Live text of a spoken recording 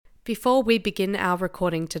Before we begin our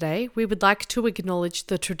recording today, we would like to acknowledge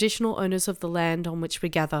the traditional owners of the land on which we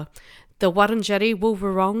gather, the Wurundjeri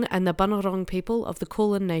Woi-wurrung and the Bunurong people of the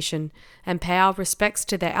Kulin Nation, and pay our respects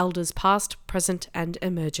to their elders past, present and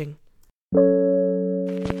emerging.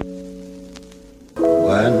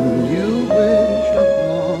 When you wish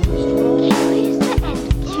upon a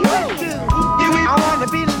I want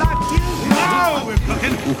to be like you. Now we're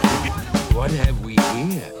cooking. What have we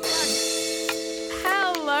here?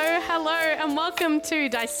 Hello, and welcome to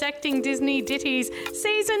Dissecting Disney Ditties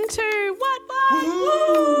Season 2. What?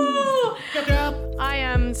 Woo! I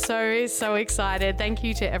am so excited. Thank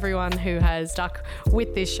you to everyone who has stuck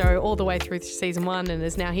with this show all the way through Season 1 and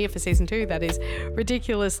is now here for Season 2. That is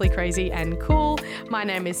ridiculously crazy and cool. My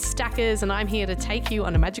name is Staccas and I'm here to take you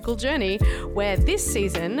on a magical journey where this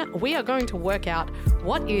season we are going to work out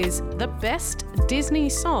what is the best Disney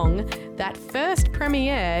song that first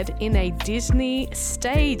premiered in a Disney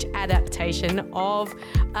stage adaptation of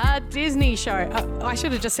a Disney show. I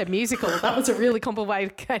should have just said musical. That was a really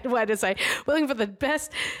complicated way to say. We're looking for the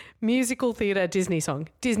best musical theatre Disney song.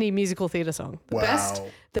 Disney musical theatre song.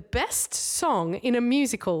 The best song in a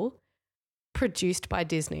musical produced by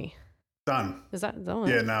Disney. Done. Is that the one?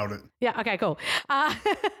 Yeah, nailed it. Yeah, okay, cool.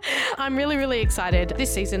 I'm really excited.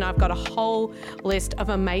 This season I've got a whole list of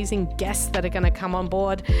amazing guests that are going to come on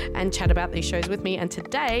board and chat about these shows with me. And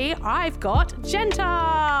today I've got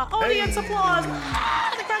Jenter. Audience applause.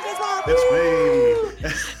 That's me.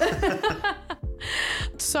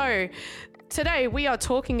 So today we are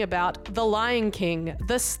talking about The Lion King,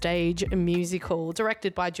 the stage musical,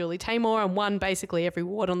 directed by Julie Taymor and won basically every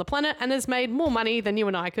award on the planet and has made more money than you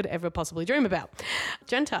and I could ever possibly dream about.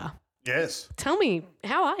 Jenter. Yes. Tell me,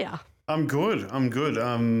 how are you? I'm good.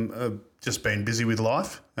 Just been busy with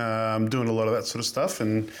life. I'm doing a lot of that sort of stuff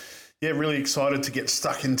and yeah, really excited to get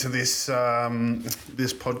stuck into this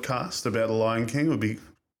this podcast about The Lion King. It would be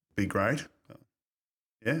great.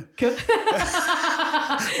 Yeah. Good.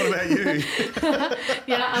 What about you?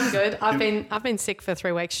 Yeah, I'm good. I've been sick for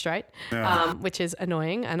 3 weeks straight, which is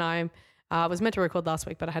annoying. And I was meant to record last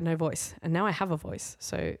week, but I had no voice, and now I have a voice.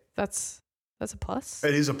 So that's a plus.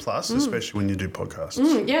 It is a plus, especially when you do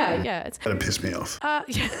podcasts. Yeah. That'd piss me off.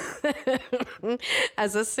 Yeah.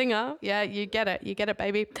 As a singer, yeah, you get it,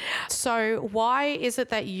 baby. So why is it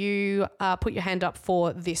that you put your hand up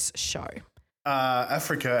for this show?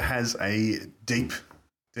 Africa has a deep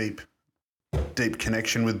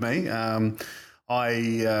connection with me. I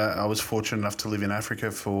was fortunate enough to live in Africa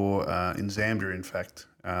in Zambia, in fact,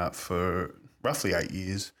 for roughly 8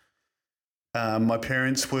 years. My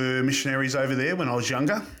parents were missionaries over there when I was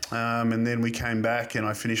younger, and then we came back and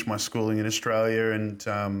I finished my schooling in Australia and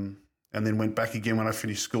then went back again when I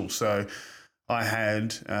finished school. So I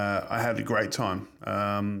had a great time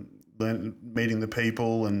meeting the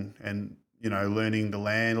people and you know, learning the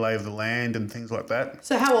lay of the land and things like that.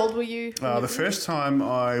 So how old were you? The first time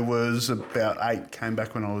I was about 8, came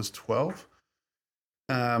back when I was 12,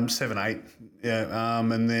 7, 8, yeah.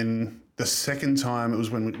 And then the second time it was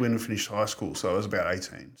when we finished high school, so I was about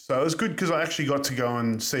 18. So it was good because I actually got to go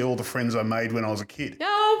and see all the friends I made when I was a kid.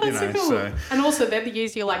 Oh, that's so cool. And also they're the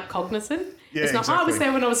years you're like cognizant. Yeah, it's not, exactly. I was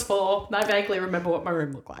there when I was 4. I vaguely remember what my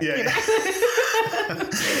room looked like. Yeah. You know?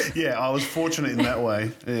 Yeah, I was fortunate in that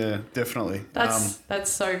way. Yeah, definitely. That's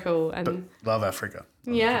so cool. And love Africa.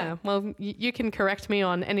 Yeah, well, you can correct me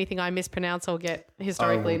on anything I mispronounce or get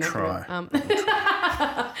historically inaccurate.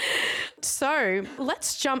 Try. So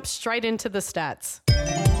let's jump straight into the stats.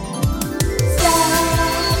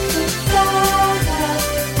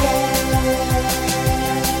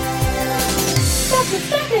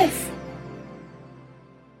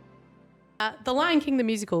 The Lion King the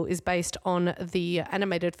Musical is based on the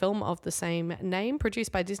animated film of the same name,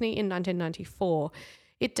 produced by Disney in 1994.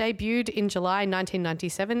 It debuted in July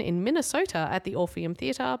 1997 in Minnesota at the Orpheum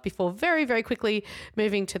Theatre before very, very quickly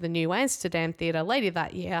moving to the New Amsterdam Theatre later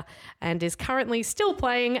that year and is currently still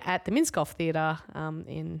playing at the Minskoff Theatre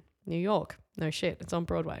in New York. No shit, it's on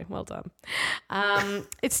Broadway. Well done.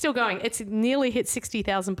 It's still going. It's nearly hit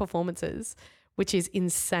 60,000 performances, which is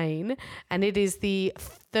insane. And it is the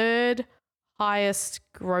third highest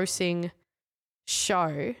grossing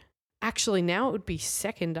show. Actually, now it would be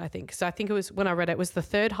second, I think. So I think it was, when I read it, was the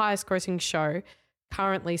third highest grossing show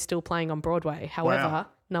currently still playing on Broadway. However,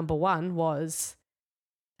 number one was,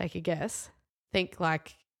 take a guess, think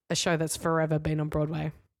like a show that's forever been on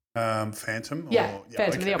Broadway. Phantom? Phantom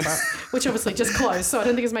of the Opera, which obviously just closed, so I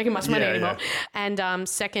don't think it's making much money anymore. Yeah. And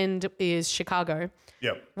second is Chicago,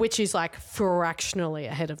 which is like fractionally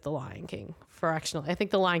ahead of The Lion King. Fractionally. I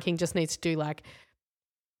think The Lion King just needs to do like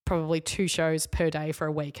probably 2 shows per day for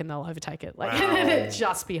a week and they'll overtake it. Like Wow. they're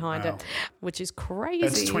just behind it, which is crazy.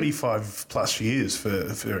 It's 25 plus years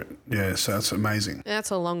for yeah, so that's amazing. That's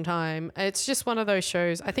a long time. It's just one of those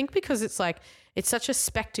shows. I think because it's like, it's such a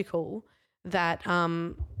spectacle that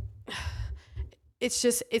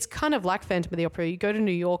it's kind of like Phantom of the Opera. You go to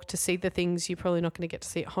New York to see the things you're probably not going to get to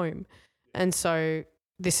see at home. And so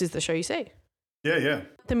this is the show you see. Yeah, yeah.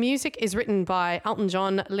 The music is written by Elton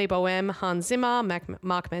John, Lee Boehm, Hans Zimmer,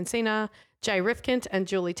 Mark Mancina, Jay Rifkind and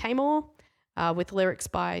Julie Taymor, with lyrics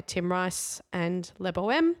by Tim Rice and Lee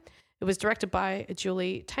Boehm. It was directed by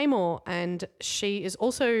Julie Taymor, and she is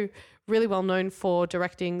also really well known for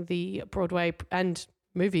directing the Broadway and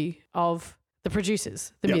movie of The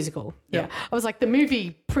Producers, the musical. Yeah. I was like, the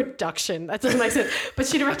movie production. That doesn't make sense. But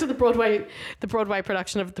she directed the Broadway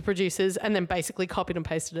production of The Producers and then basically copied and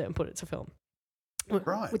pasted it and put it to film.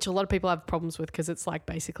 Right. Which a lot of people have problems with because it's like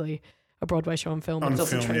basically a Broadway show on film. It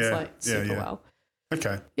doesn't translate super well.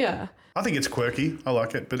 Okay. Yeah. I think it's quirky. I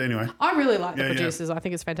like it. But anyway. I really like The Producers. I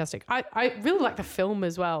think it's fantastic. I really like the film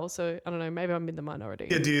as well. So I don't know, maybe I'm in the minority.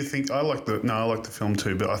 Yeah, do you think I like the film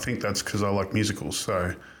too, but I think that's because I like musicals.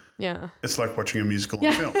 So yeah. It's like watching a musical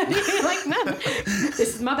on film. You're like, no,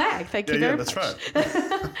 this is my bag. Thank you very much. That's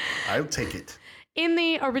right. I'll take it. In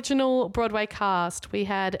the original Broadway cast, we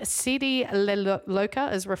had Sidi Leloka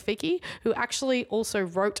as Rafiki, who actually also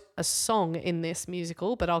wrote a song in this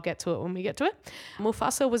musical, but I'll get to it when we get to it.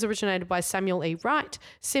 Mufasa was originated by Samuel E. Wright.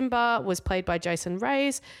 Simba was played by Jason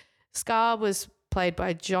Reyes. Scar was played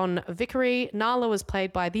by John Vickery. Nala was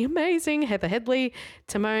played by the amazing Heather Headley.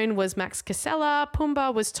 Timon was Max Casella.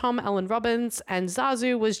 Pumbaa was Tom Allen Robbins. And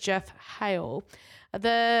Zazu was Jeff Hale.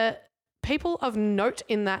 The people of note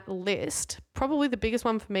in that list, probably the biggest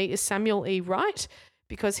one for me is Samuel E. Wright,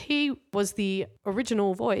 because he was the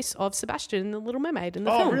original voice of Sebastian in The Little Mermaid in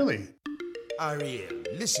the film. Oh, really? Ariel,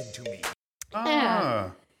 listen to me.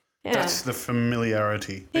 Ah, that's the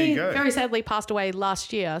familiarity. There you go. Very sadly passed away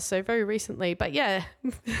last year, so very recently. But yeah,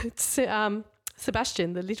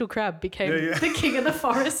 Sebastian, the little crab, became the king of the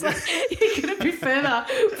forest. Like, he couldn't be further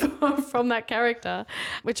from that character,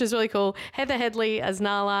 which is really cool. Heather Headley as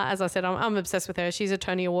Nala, as I said, I'm obsessed with her. She's a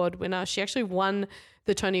Tony Award winner. She actually won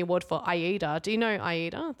the Tony Award for Aida. Do you know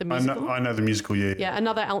Aida, the musical? I know the musical, yeah. Yeah,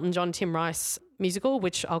 another Elton John, Tim Rice musical,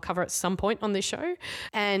 which I'll cover at some point on this show.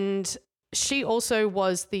 And she also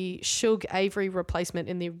was the Shug Avery replacement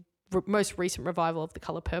in the most recent revival of The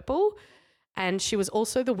Colour Purple. And she was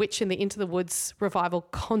also the witch in the Into the Woods revival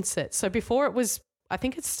concert. So before it was, I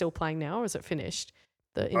think it's still playing now, or is it finished?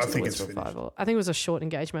 The Into the Woods revival. Finished. I think it was a short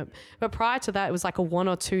engagement. But prior to that, it was like a 1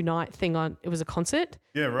 or 2 night thing it was a concert.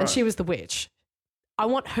 Yeah, right. And she was the witch. I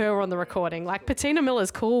want her on the recording. Like, Patina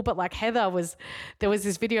Miller's cool, but like Heather there was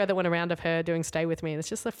this video that went around of her doing Stay With Me, and it's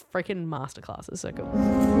just a freaking masterclass. It's so cool.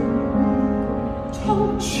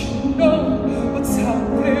 Don't you know what's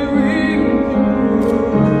out there in the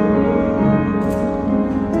world?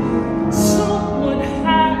 Someone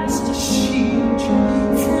has to shield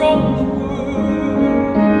you from the world.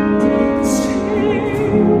 Stay with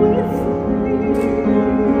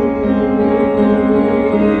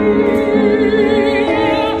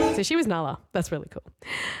me. So she was Nala. That's really cool.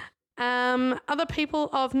 Other people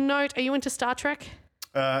of note, are you into Star Trek?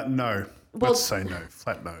 No. Well, let's say no.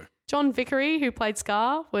 Flat no. John Vickery, who played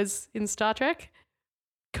Scar, was in Star Trek.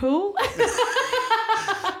 Cool.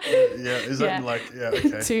 Is that like,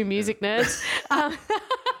 okay. 2 music nerds.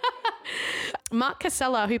 Mark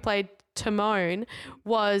Casella, who played Timon,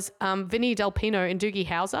 was Vinny Del Pino in Doogie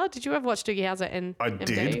Howser. Did you ever watch Doogie Howser? I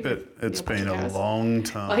did, but it's been a long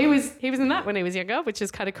time. Well, he was in that when he was younger, which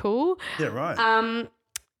is kind of cool. Yeah, right.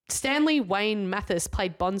 Stanley Wayne Mathis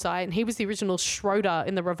played Bonsai, and he was the original Schroeder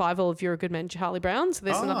in the revival of You're a Good Man, Charlie Brown. So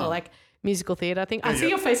there's another like musical theatre thing. I see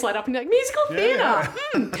your face light up and you're like, musical theatre,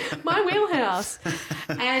 my wheelhouse.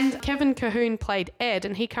 And Kevin Cahoon played Ed,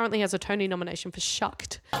 and he currently has a Tony nomination for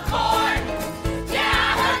Shucked.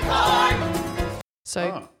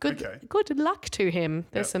 So good luck to him.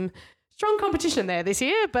 There's some strong competition there this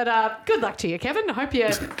year, but good luck to you, Kevin. I hope you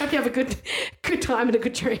have a good time and a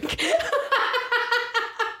good drink.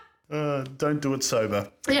 Don't do it sober.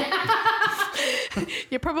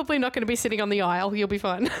 You're probably not going to be sitting on the aisle. You'll be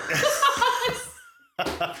fine.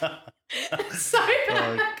 So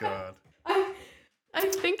oh, God. I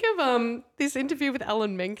think of this interview with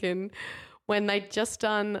Alan Menken when they'd just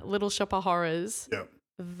done Little Shop of Horrors,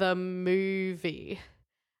 the movie,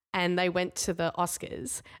 and they went to the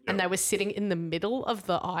Oscars and they were sitting in the middle of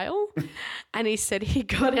the aisle and he said he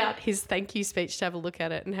got out his thank you speech to have a look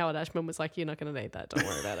at it, and Howard Ashman was like, you're not going to need that. Don't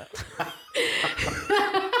worry about it.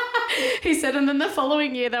 He said, and then the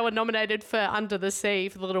following year they were nominated for Under the Sea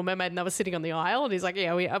for The Little Mermaid, and they were sitting on the aisle, and he's like,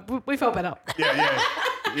 yeah, we felt better. Yeah.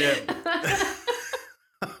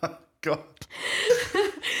 God.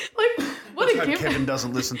 Like, what a giveaway. Kevin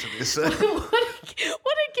doesn't listen to this. What a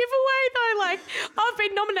giveaway, though. Like, I've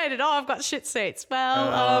been nominated. Oh, I've got shit seats. Well,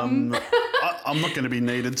 I'm not going to be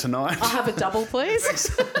needed tonight. I'll have a double, please.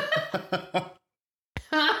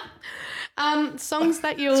 Songs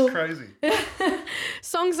that you'll Crazy.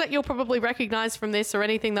 songs that you'll probably recognise from this or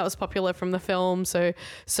anything that was popular from the film. So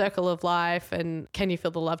Circle of Life and Can You Feel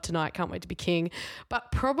the Love Tonight, Can't Wait to Be King.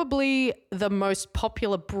 But probably the most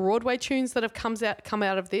popular Broadway tunes that have come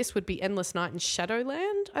out of this would be Endless Night and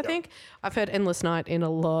Shadowland, I think. I've heard Endless Night in a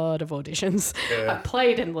lot of auditions. Yeah. I've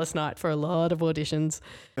played Endless Night for a lot of auditions.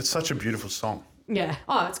 It's such a beautiful song. Yeah.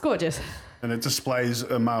 Oh, it's gorgeous. And it displays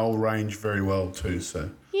a male range very well too. So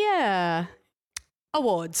Yeah.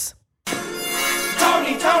 Awards.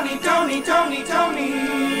 Tony.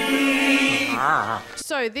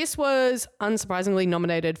 So this was unsurprisingly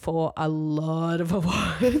nominated for a lot of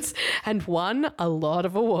awards and won a lot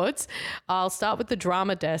of awards. I'll start with the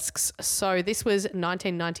drama desks. So this was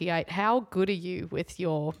 1998. How good are you with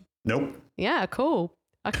your... nope. Yeah, cool.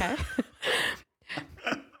 Okay.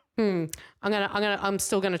 I'm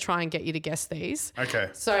still gonna try and get you to guess these.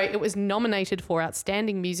 Okay. So it was nominated for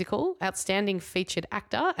Outstanding Musical, Outstanding Featured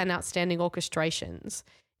Actor, and Outstanding Orchestrations.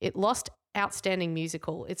 It lost Outstanding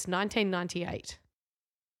Musical. It's 1998.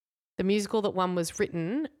 The musical that won was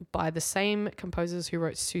written by the same composers who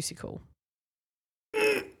wrote Seussical.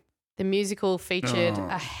 The musical featured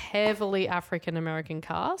a heavily African-American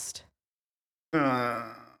cast. The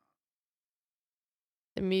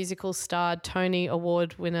musical starred Tony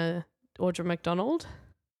Award winner Audra McDonald,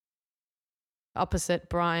 opposite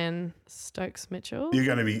Brian Stokes Mitchell. You're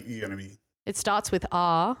gonna be It starts with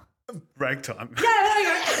R. ragtime. Yeah, there you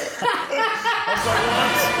go.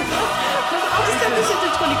 I'll just send this into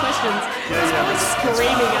 20 questions. It's probably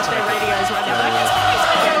screaming at their radios right now. Like, it's 20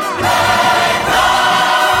 seconds.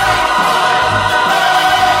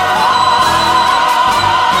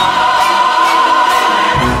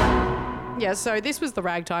 Yeah, so this was the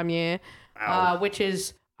ragtime year, which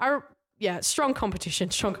is strong competition.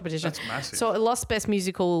 That's massive. So it lost Best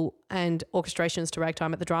Musical and Orchestrations to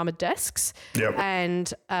Ragtime at the Drama Desks. Yep.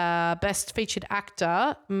 And Best Featured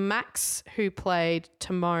Actor, Max, who played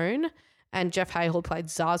Timon, and Jeff Hale, who played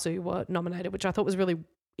Zazu, were nominated, which I thought was really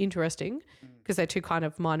interesting because they're two kind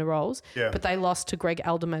of minor roles. Yeah. But they lost to Greg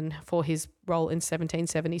Elderman for his role in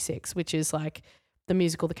 1776, which is like the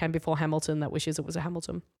musical that came before Hamilton that wishes it was a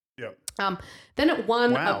Hamilton. Yep. Then it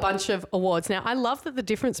won Wow. a bunch of awards. Now, I love that the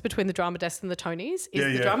difference between the Drama Desk and the Tonys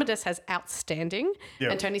is the Drama Desk has Outstanding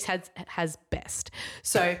and Tonys has Best.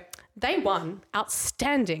 So they won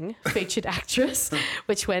Outstanding Featured Actress,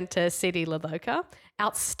 which went to Sidi LaLoca,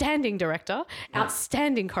 Outstanding Director,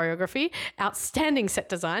 Outstanding Choreography, Outstanding Set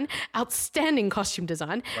Design, Outstanding Costume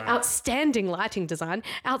Design, Outstanding Lighting Design,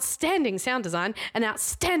 Outstanding Sound Design, and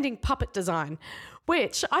Outstanding Puppet Design,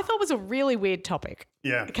 which I thought was a really weird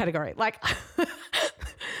category. Like,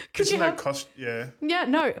 Isn't that cost? Yeah. Yeah,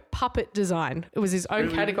 no, puppet design. It was his own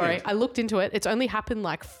Really category. weird. I looked into it. It's only happened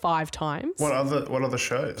like 5 times. What other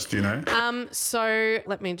shows do you know? So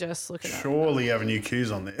let me just look it up. Surely Avenue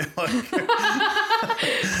Q's on there.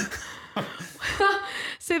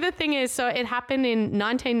 See, the thing is, so it happened in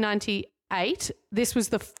 1998. This was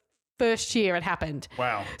the first year it happened.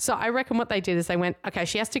 Wow. So I reckon what they did is they went, okay,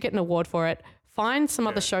 she has to get an award for it. Find some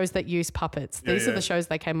other shows that use puppets. These are the shows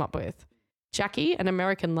they came up with. Jackie, An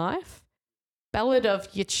American Life, Ballad of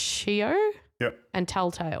Yachio, and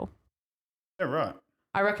Telltale. Yeah, right.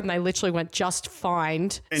 I reckon they literally went, just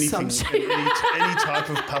find Anything, some any type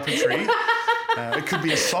of puppetry. It could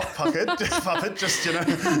be a sock puppet, just,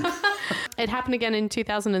 It happened again in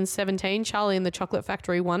 2017. Charlie and the Chocolate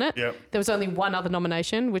Factory won it. Yep. There was only one other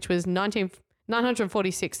nomination, which was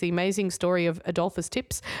 946, The Amazing Story of Adolphus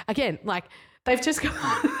Tips. Again, like, they've just got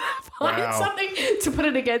to find something to put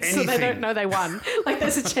it against so they don't know they won. Like,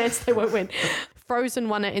 there's a chance they won't win. Frozen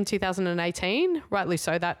won it in 2018. Rightly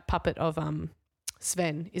so. That puppet of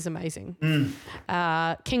Sven is amazing.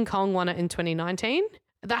 King Kong won it in 2019.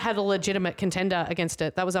 That had a legitimate contender against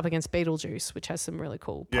it. That was up against Beetlejuice, which has some really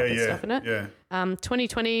cool puppet stuff in it. Yeah.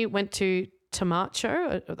 2020 went to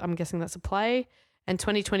Tomacho. I'm guessing that's a play. And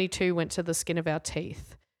 2022 went to The Skin of Our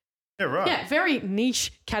Teeth. Yeah, right. Yeah, very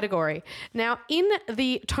niche category. Now, in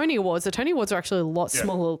the Tony Awards are actually a lot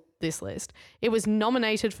smaller, this list. It was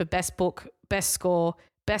nominated for Best Book, Best Score,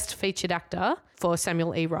 Best Featured Actor for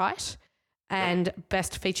Samuel E. Wright, and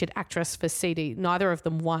Best Featured Actress for CD. Neither of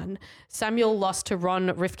them won. Samuel lost to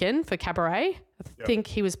Ron Rifkin for Cabaret. I think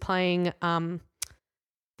he was playing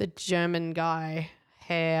the German guy,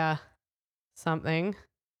 Herr something.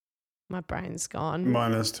 My brain's gone.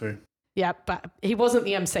 Mine is too. Yeah, but he wasn't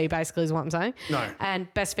the MC, basically, is what I'm saying. No.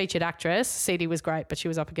 And Best Featured Actress, CD was great, but she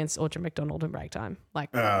was up against Audra McDonald in Ragtime.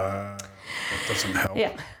 That doesn't help.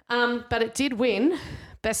 Yeah. But it did win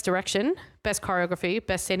Best Direction, Best Choreography,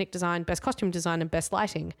 Best Scenic Design, Best Costume Design, and Best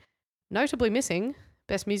Lighting. Notably missing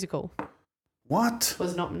Best Musical. What?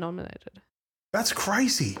 Was not nominated. That's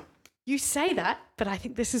crazy. You say that, but I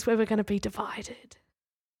think this is where we're going to be divided.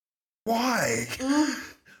 Why?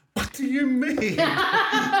 What do you mean?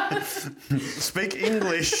 Speak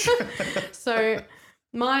English. So,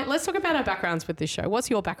 let's talk about our backgrounds with this show. What's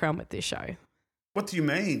your background with this show? What do you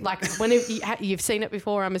mean? Like, when you've seen it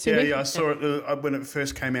before, I'm assuming? Yeah, I saw it when it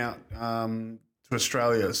first came out to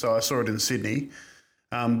Australia. So I saw it in Sydney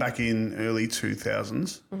back in early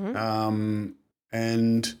 2000s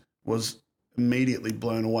and was immediately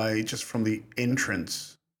blown away just from the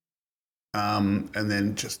entrance and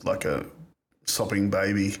then just like a sobbing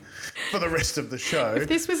baby for the rest of the show. If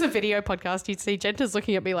this was a video podcast, you'd see Jenter's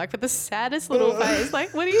looking at me like with the saddest little face.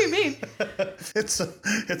 Like, what do you mean?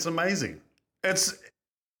 It's amazing.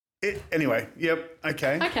 Anyway, yep,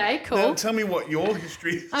 okay. Okay, cool. Now tell me what your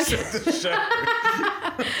history is of the show.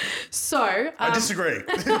 So... I disagree.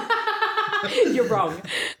 You're wrong.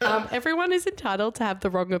 Everyone is entitled to have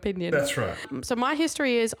the wrong opinion. That's right. So my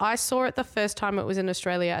history is I saw it the first time it was in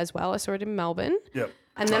Australia as well. I saw it in Melbourne. Yep.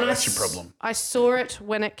 And then that's your problem. I saw it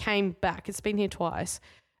when it came back. It's been here twice.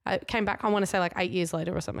 It came back, I want to say like 8 years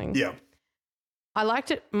later or something. Yeah. I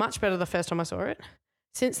liked it much better the first time I saw it.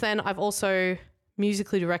 Since then, I've also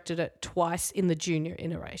musically directed it twice in the junior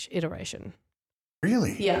iteration.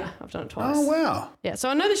 Really? Yeah, I've done it twice. Oh, wow. Yeah, so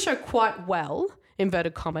I know the show quite well,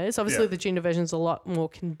 inverted commas. Obviously, Yeah. the junior version's a lot more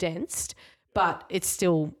condensed, but it's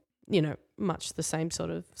still, much the same sort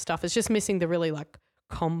of stuff. It's just missing the really like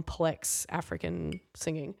complex African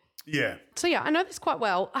singing. Yeah. So yeah, I know this quite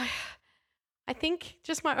well. I think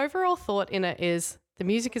just my overall thought in it is the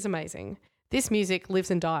music is amazing. This music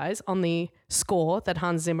lives and dies on the score that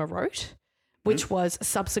Hans Zimmer wrote, which was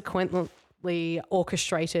subsequently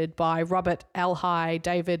orchestrated by Robert Elhai,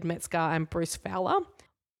 David Metzger, and Bruce Fowler.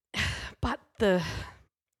 But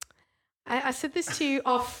I said this to you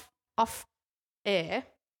off air.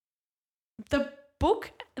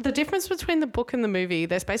 The difference between the book and the movie,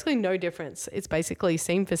 there's basically no difference. It's basically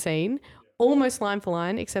scene for scene, almost line for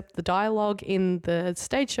line, except the dialogue in the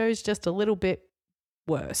stage show is just a little bit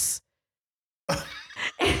worse.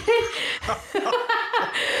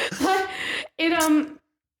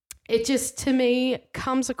 It just to me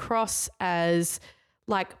comes across as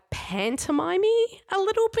like pantomime-y a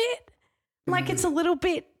little bit. Like it's a little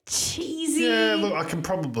bit cheesy. Yeah, look, I can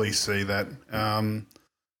probably see that.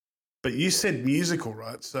 But you said musical,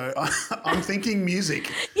 right? So I'm thinking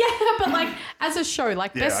music. Yeah, but like as a show,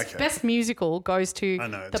 like Yeah, okay. best musical goes to I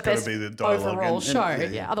know, the it's gotta best be the dialogue overall and- show. yeah.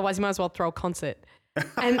 Yeah, otherwise you might as well throw a concert.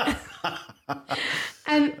 And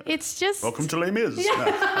and it's just Welcome to Les Mis.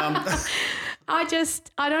 Yeah.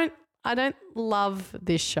 I don't love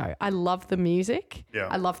this show. I love the music. Yeah.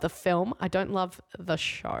 I love the film. I don't love the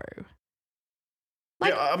show.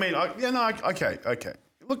 Like- yeah, I mean, okay.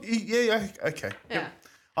 Look, yeah, okay. Yeah.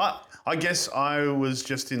 I guess I was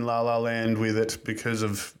just in La La Land with it because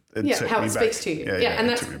of it Yeah, took how me it back. speaks to you. Yeah, and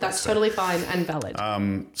it took me back. that's totally fine and valid.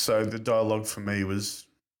 So the dialogue for me was,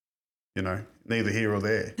 neither here or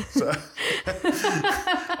there. So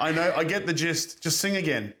I know, I get the gist. Just sing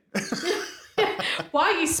again.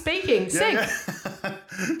 Why are you speaking? Sing. Yeah.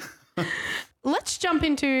 Let's jump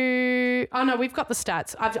into... Oh, no, we've got the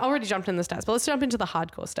stats. I've already jumped in the stats, but let's jump into the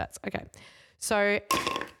hardcore stats. Okay. So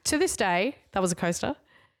to this day, that was a coaster.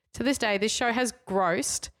 To this day, this show has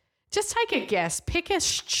grossed... Just take a guess. Pick a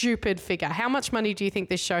stupid figure. How much money do you think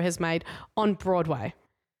this show has made on Broadway?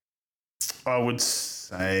 I would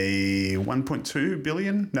say 1.2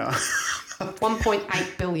 billion. No.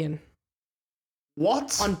 1.8 billion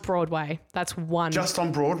What? on Broadway. That's one. Just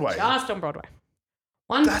on Broadway. Just on Broadway.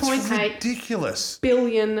 That's 1.8 ridiculous.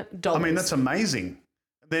 billion I dollars. mean, that's amazing.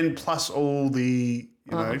 Then plus all the,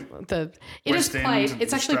 it is West End, played.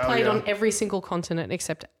 It's actually played Australia. on every single continent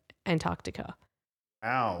except Antarctica.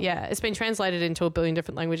 Wow. Yeah, it's been translated into 1 billion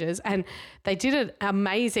different languages, and they did an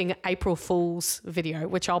amazing April Fool's video,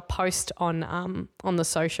 which I'll post on the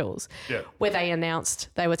socials, where they announced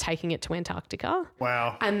they were taking it to Antarctica.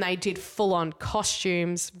 Wow. And they did full-on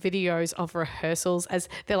costumes, videos of rehearsals, as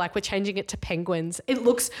they're like, we're changing it to penguins. It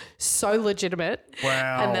looks so legitimate.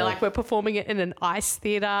 Wow. And they're like, we're performing it in an ice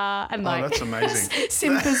theatre, and like, that's amazing.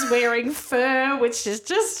 Simba's wearing fur, which is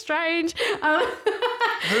just strange.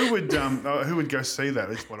 Who would go see that?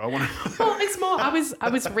 Is what I want to know. Well, it's more. I was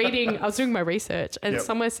doing my research, and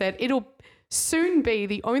somewhere said it'll soon be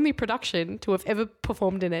the only production to have ever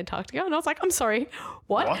performed in Antarctica. And I was like, I'm sorry,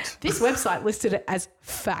 what? This website listed it as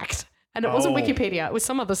fact. And it wasn't Wikipedia, it was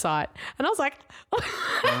some other site. And I was like,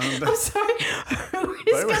 I'm sorry, who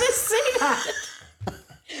is going to see that?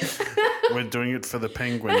 We're doing it for the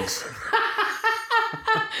penguins.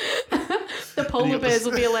 The polar bears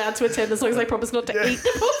will be allowed to attend as long as they promise not to eat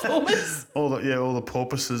the performance. All the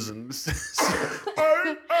porpoises and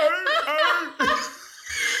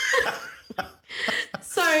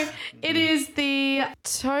So it is the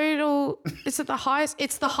total. Is it the highest?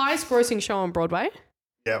 It's the highest grossing show on Broadway.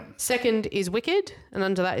 Yeah. Second is Wicked, and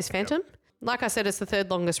under that is Phantom. Like I said, it's the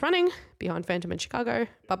third longest running, behind Phantom and Chicago.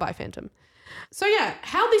 Bye Phantom. So yeah,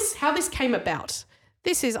 how this came about.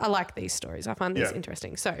 I like these stories. I find these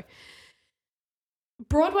interesting. So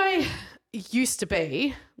Broadway used to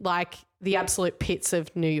be like the absolute pits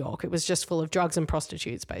of New York. It was just full of drugs and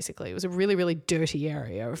prostitutes, basically. It was a really, really dirty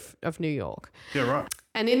area of New York. Yeah, right.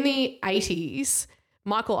 And in the 80s,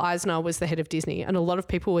 Michael Eisner was the head of Disney, and a lot of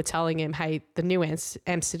people were telling him, hey, the new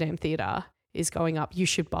Amsterdam Theatre is going up. You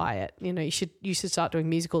should buy it. You know, you should start doing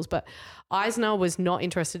musicals. But Eisner was not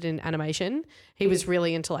interested in animation. He was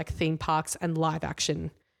really into like theme parks and live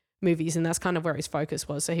action movies, and that's kind of where his focus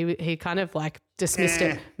was. So he kind of like dismissed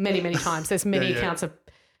it many, many times. There's many accounts of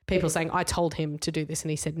people saying, I told him to do this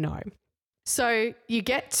and he said no. So you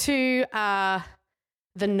get to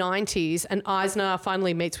the 90s, and Eisner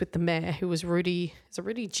finally meets with the mayor, who was Rudy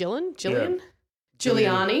Giuliani.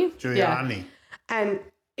 Yeah. And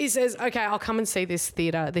he says, okay, I'll come and see this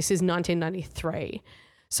theatre. This is 1993.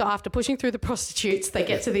 So after pushing through the prostitutes, they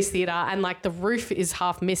get to this theatre, and like the roof is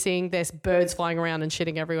half missing. There's birds flying around and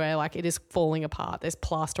shitting everywhere. Like it is falling apart. There's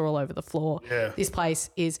plaster all over the floor. Yeah. This place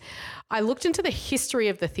is, I looked into the history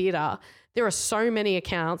of the theatre. There are so many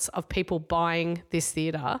accounts of people buying this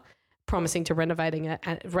theatre, promising to renovate it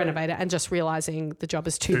and just realising the job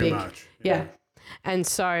is too big. Much. Yeah. And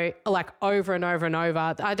so like over and over and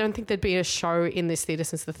over, I don't think there'd been a show in this theatre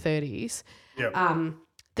since the 30s. Yep.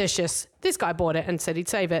 There's just this guy bought it and said he'd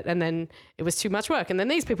save it, and then it was too much work, and then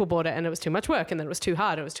these people bought it and it was too much work, and then it was too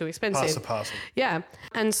hard, it was too expensive. Pass the parcel. Yeah.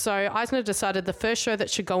 And so Eisner decided the first show that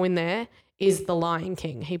should go in there is The Lion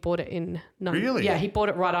King. He bought it in... Really? Yeah, he bought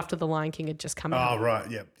it right after The Lion King had just come out. Oh, right.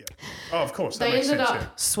 Yep. Oh, of course. That They makes ended sense,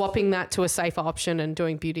 up swapping that to a safer option and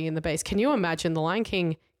doing Beauty and the Beast. Can you imagine The Lion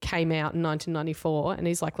King came out in 1994 and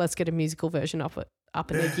he's like, let's get a musical version up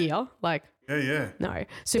in a year? Like... Yeah. No.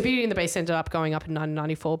 So Beauty and the Beast ended up going up in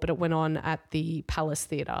 1994, but it went on at the Palace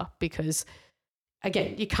Theatre because,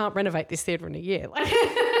 again, you can't renovate this theatre in a year. Like,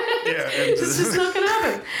 it's just not going to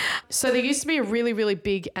happen. So there used to be a really, really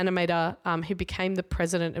big animator who became the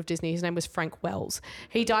president of Disney. His name was Frank Wells.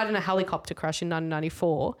 He died in a helicopter crash in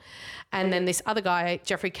 1994. And then this other guy,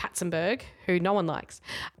 Jeffrey Katzenberg, who no one likes,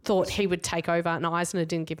 thought he would take over, and Eisner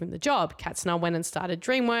didn't give him the job. Katzner went and started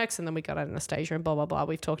DreamWorks, and then we got Anastasia and blah, blah, blah.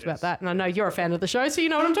 We've talked about that. And I know you're a fan of the show, so you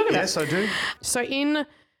know what I'm talking about. Yes, I do. So in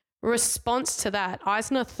response to that,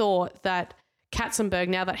 Eisner thought that Katzenberg,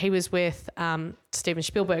 now that he was with Steven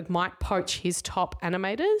Spielberg, might poach his top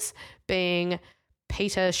animators, being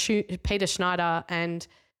Peter Schneider and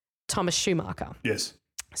Thomas Schumacher. Yes.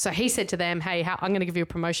 So he said to them, hey, I'm going to give you a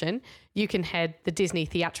promotion. You can head the Disney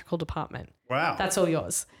theatrical department. Wow. That's all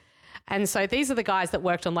yours. And so these are the guys that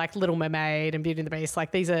worked on like Little Mermaid and Beauty and the Beast.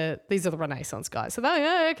 Like these are the Renaissance guys. So they're like,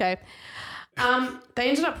 oh, okay. They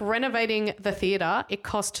ended up renovating the theatre. It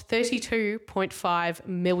cost $32.5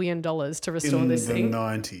 million to restore this thing. In the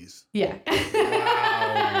 90s. Yeah.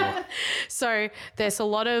 Wow. So there's a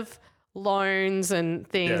lot of loans and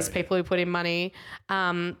things, people who put in money.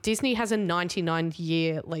 Disney has a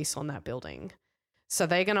 99-year lease on that building. So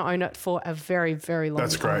they're going to own it for a very, very long time.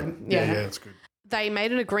 That's great. Yeah, that's good. They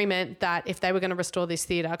made an agreement that if they were going to restore this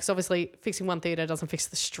theatre, because obviously fixing one theatre doesn't fix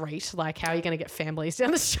the street. Like, how are you going to get families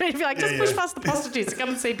down the street and be like, just push past the prostitutes and come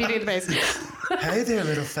and see Beauty and the Beast? Hey there,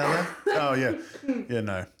 little fella. Oh, yeah. Yeah,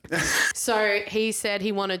 no. So he said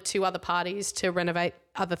he wanted two other parties to renovate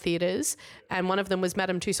other theatres, and one of them was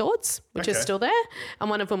Madame Tussauds, which is still there, and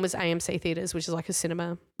one of them was AMC Theatres, which is like a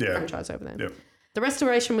cinema franchise over there. Yep. The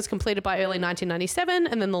restoration was completed by early 1997,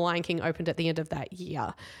 and then The Lion King opened at the end of that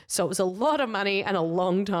year. So it was a lot of money and a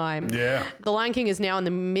long time. Yeah. The Lion King is now in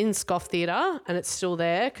the Minskoff Theatre, and it's still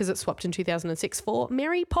there because it swapped in 2006 for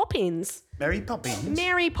Mary Poppins. Mary Poppins.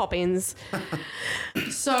 Mary Poppins.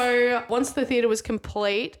 So once the theatre was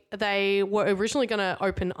complete, they were originally going to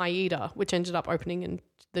open Aida, which ended up opening in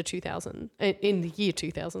the year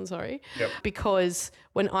 2000, sorry. Yep. Because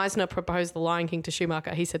when Eisner proposed The Lion King to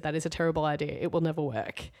Schumacher, he said that is a terrible idea. It will never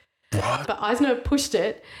work. What? But Eisner pushed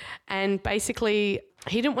it, and basically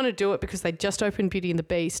he didn't want to do it because they just opened Beauty and the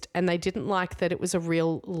Beast, and they didn't like that it was a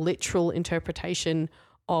real literal interpretation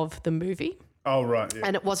of the movie. Oh, right. Yeah.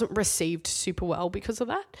 And it wasn't received super well because of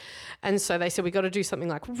that. And so they said, we got to do something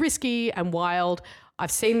like risky and wild.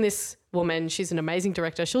 I've seen this woman. She's an amazing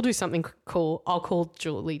director. She'll do something cool. I'll call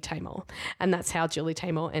Julie Taymor. And that's how Julie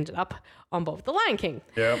Taymor ended up on board with The Lion King.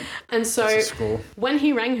 Yeah. And so That's a score. when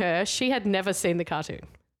he rang her, she had never seen the cartoon.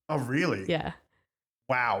 Oh, really? Yeah.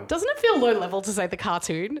 Wow. Doesn't it feel low level to say the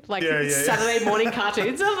cartoon? Like Yeah. Saturday morning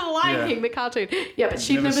cartoons. Oh, The Lion King, the cartoon. Yeah, but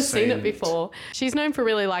she'd never seen it before. She's known for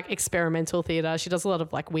really like experimental theatre. She does a lot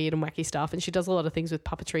of like weird and wacky stuff, and she does a lot of things with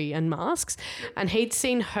puppetry and masks. And he'd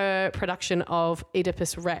seen her production of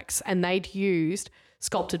Oedipus Rex, and they'd used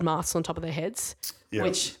sculpted masks on top of their heads,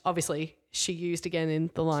 which obviously she used again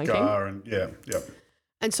in The Lion King. And yep.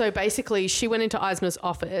 And so basically she went into Eisner's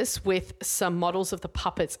office with some models of the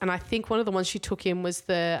puppets, and I think one of the ones she took in was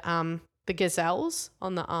the gazelles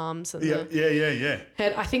on the arms and the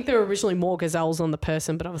head. I think there were originally more gazelles on the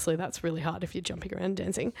person, but obviously that's really hard if you're jumping around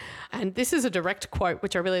dancing. And this is a direct quote,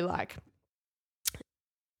 which I really like.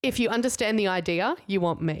 If you understand the idea, you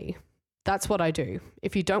want me. That's what I do.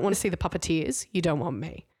 If you don't want to see the puppeteers, you don't want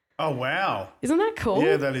me. Oh, wow. Isn't that cool?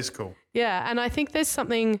 Yeah, that is cool. Yeah, and I think there's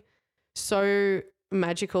something so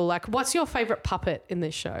magical. Like, what's your favourite puppet in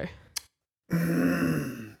this show?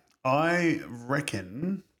 I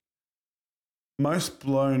reckon most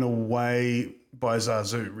blown away by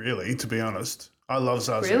Zazu, really, to be honest. I love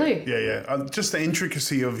Zazu. Really? Yeah. Just the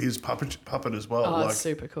intricacy of his puppet as well. Oh, it's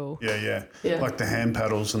super cool. Yeah. Yeah. Like the hand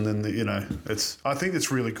paddles and then I think it's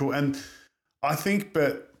really cool. And I think,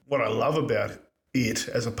 but what I love about it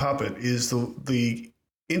as a puppet is the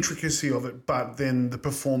intricacy of it, but then the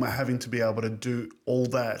performer having to be able to do all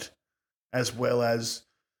that as well as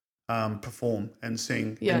perform and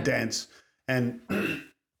sing and dance. And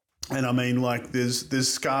I mean, like there's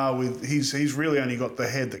Scar with he's really only got the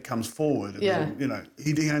head that comes forward. And then,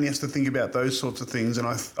 he only has to think about those sorts of things. And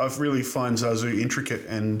I really find Zazu intricate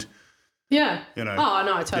and Oh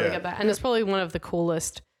no, I totally get that. And it's probably one of the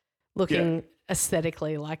coolest looking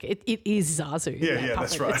aesthetically. Like it is Zazu. Yeah,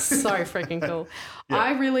 that's right. It's so freaking cool.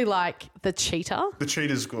 I really like the cheetah. The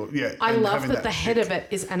cheetah's good. Yeah, I love that the head of it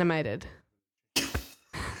is animated.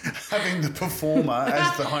 Having the performer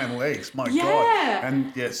as the hind legs, my God.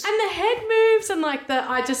 And yes. And the head moves and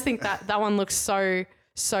I just think that one looks so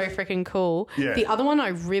freaking cool. Yeah. The other one I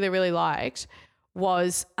really, really liked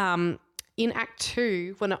was in Act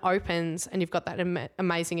 2 when it opens and you've got that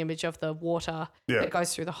amazing image of the water that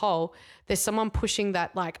goes through the hole, there's someone pushing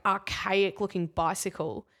that like archaic looking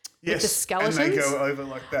bicycle with the skeletons. And they go over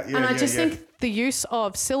like that. Yeah, and I just think the use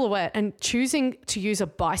of silhouette and choosing to use a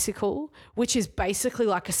bicycle, which is basically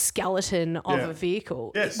like a skeleton of a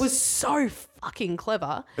vehicle, was so fucking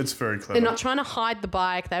clever. It's very clever. They're not trying to hide the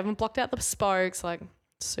bike. They haven't blocked out the spokes. Like,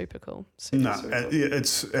 super cool. Super cool. It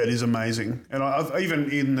is amazing. And I've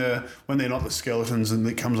even in when they're not the skeletons and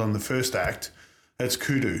it comes on the first act, it's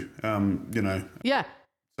kudu. Yeah.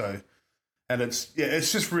 So. And it's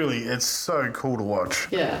just really, it's so cool to watch.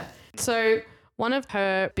 Yeah. So one of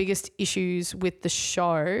her biggest issues with the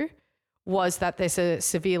show was that there's a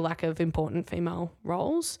severe lack of important female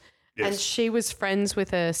roles. Yes. And she was friends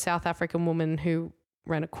with a South African woman who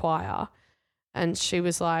ran a choir. And she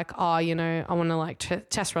was like, I want to like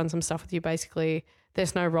test run some stuff with you. Basically,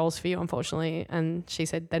 there's no roles for you, unfortunately. And she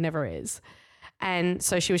said, there never is. And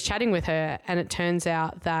so she was chatting with her, and it turns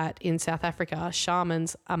out that in South Africa,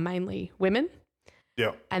 shamans are mainly women.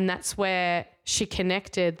 Yeah. And that's where she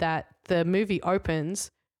connected that the movie opens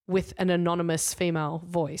with an anonymous female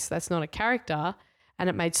voice. That's not a character. And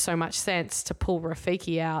it made so much sense to pull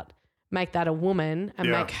Rafiki out, make that a woman, and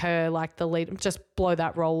make her like the lead, just blow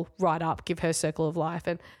that role right up, give her circle of life.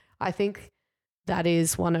 And I think that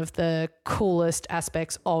is one of the coolest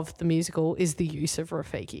aspects of the musical is the use of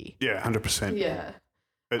Rafiki. Yeah, 100%. Yeah.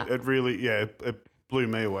 It really, it blew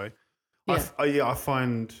me away. Yeah. I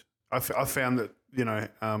found that,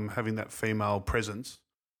 having that female presence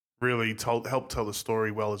really helped tell the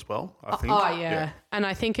story well as well, I think. Oh, yeah. And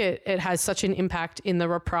I think it has such an impact in the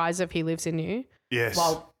reprise of He Lives in You. Yes.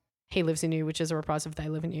 Well, He Lives in You, which is a reprise of They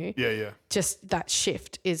Live in You. Yeah. Just that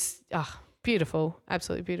shift is beautiful,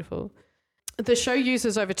 absolutely beautiful. The show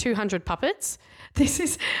uses over 200 puppets.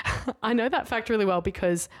 I know that fact really well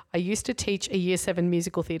because I used to teach a year 7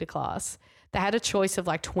 musical theatre class. They had a choice of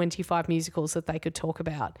like 25 musicals that they could talk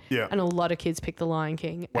about. Yeah. And a lot of kids picked The Lion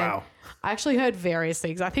King. Wow. And I actually heard various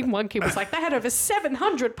things. I think one kid was like, they had over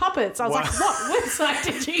 700 puppets. I was like, what website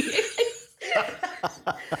did you use?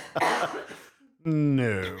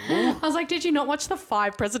 No. I was like, did you not watch the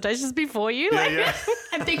 5 presentations before you? Yeah.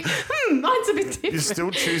 And think, mine's a bit different. You're still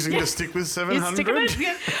choosing to stick with 700? You stick with it?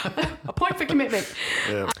 Yeah. A point for commitment.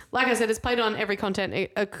 Yeah. Like I said, it's played on every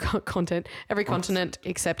every continent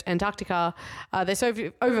except Antarctica. There's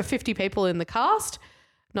over 50 people in the cast.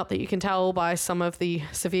 Not that you can tell by some of the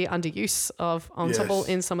severe underuse of ensemble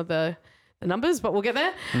in some of the numbers, but we'll get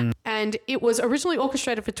there. And it was originally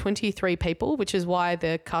orchestrated for 23 people, which is why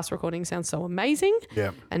the cast recording sounds so amazing.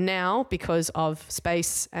 Yeah. And now, because of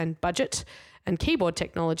space and budget and keyboard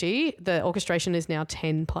technology, the orchestration is now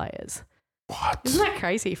 10 players. What? Isn't that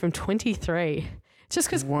crazy? From 23. It's just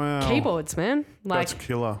because keyboards, man. Like, that's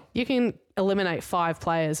killer. You can eliminate 5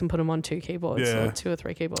 players and put them on 2 keyboards or 2 or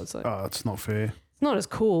 3 keyboards. Like, It's not fair. it's not as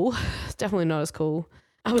cool. It's definitely not as cool.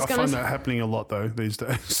 I find that happening a lot though these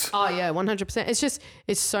days. Oh yeah, 100%.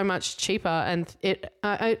 It's so much cheaper, and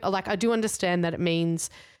I do understand that it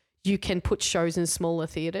means you can put shows in smaller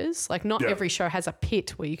theaters. Like not every show has a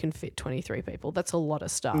pit where you can fit 23 people. That's a lot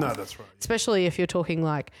of stuff. No, that's right. Especially if you're talking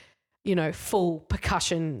like, full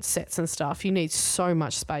percussion sets and stuff. You need so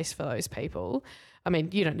much space for those people. I mean,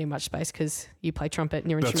 you don't need much space because you play trumpet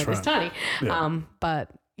and your instrument is tiny. Yeah.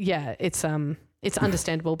 But yeah, it's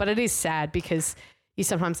understandable, but it is sad because you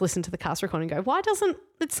sometimes listen to the cast recording and go, why doesn't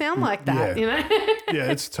it sound like that? Yeah.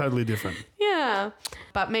 Yeah, it's totally different. Yeah.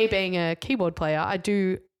 But me being a keyboard player, I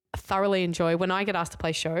do thoroughly enjoy when I get asked to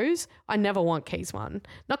play shows. I never want keys 1.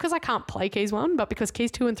 Not because I can't play keys 1, but because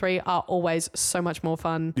keys 2 and 3 are always so much more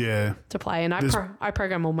fun to play. And I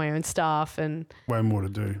program all my own stuff and way more to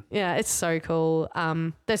do. Yeah, it's so cool.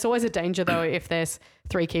 There's always a danger though if there's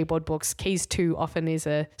 3 keyboard books. Keys 2 often is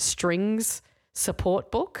a strings support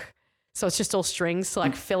book. So it's just all strings to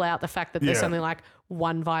like fill out the fact that there's only like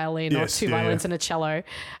 1 violin or 2 violins and a cello.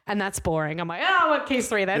 And that's boring. I'm like, I want keys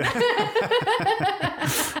 3 then.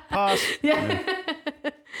 Pass. Yeah.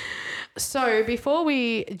 So before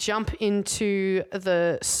we jump into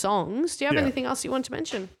the songs, do you have anything else you want to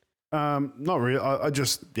mention? Not really. I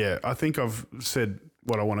think I've said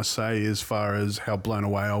what I want to say as far as how blown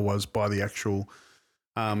away I was by the actual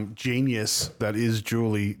genius that is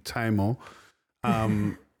Julie Taymor.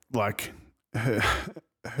 Like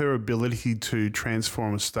her ability to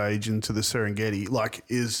transform a stage into the Serengeti, like,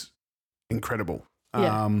 is incredible.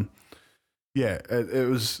 It's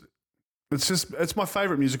my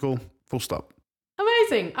favorite musical, full stop.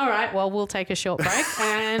 Amazing. All right. Well, we'll take a short break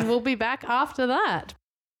and we'll be back after that.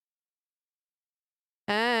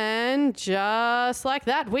 And just like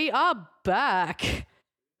that, we are back.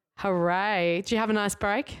 Hooray. Did you have a nice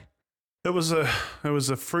break? It was a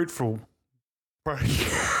fruitful break.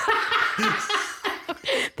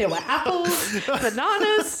 There were apples,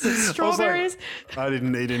 bananas, and strawberries. I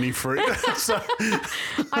didn't eat any fruit. So.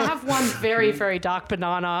 I have one very, very dark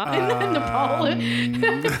banana in the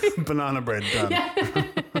bowl. Banana bread done. Yeah.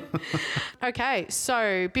 Okay,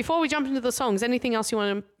 so before we jump into the songs, anything else you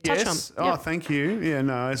want to touch on? Oh, thank you. Yeah,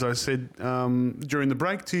 no, as I said during the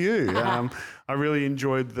break to you, I really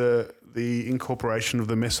enjoyed the incorporation of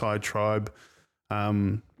the Maasai tribe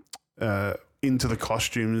into the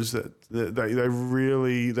costumes. That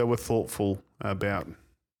they were thoughtful about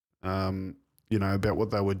about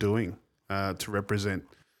what they were doing to represent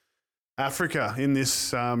Africa in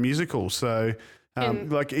this musical. So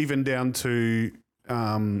like even down to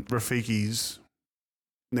Rafiki's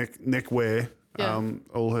neckwear,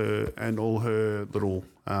 all her little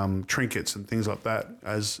trinkets and things like that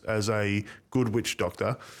as a good witch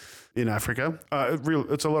doctor in Africa.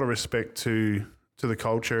 It's a lot of respect to the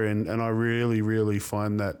culture, and I really, really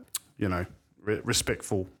find that,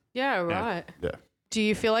 respectful. Yeah, right. Yeah. Do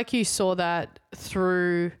you feel like you saw that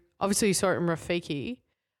through, obviously you saw it in Rafiki,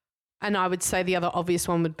 and I would say the other obvious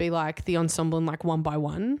one would be like the ensemble in like One by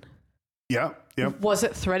One. Yeah. Was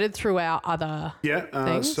it threaded throughout other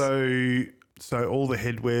things? So all the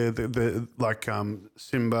headwear, the like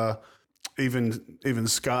Simba, even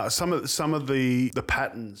Scar, some of the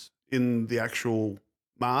patterns in the actual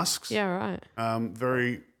masks. Yeah, right.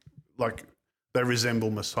 Very like they resemble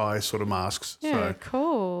Maasai sort of masks. Yeah, so,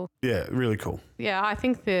 cool. Yeah, really cool. Yeah, I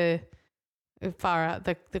think the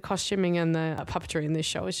costuming and the puppetry in this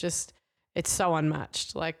show is just, it's so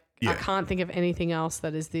unmatched. Like Yeah. I can't think of anything else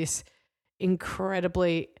that is this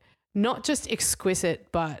incredibly not just exquisite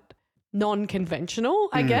but non-conventional,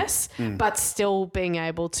 I guess, but still being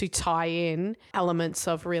able to tie in elements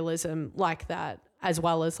of realism like that, as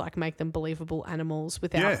well as like make them believable animals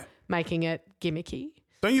without making it gimmicky.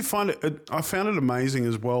 Don't you find it? I found it amazing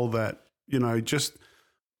as well that, you know, just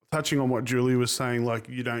touching on what Julie was saying, like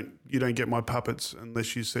you don't get my puppets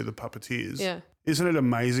unless you see the puppeteers. Yeah. Isn't it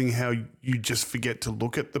amazing how you just forget to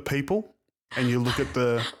look at the people and you look at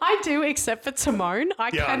the... I do, except for Timon.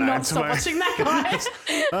 I cannot stop watching that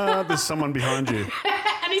guy. There's someone behind you.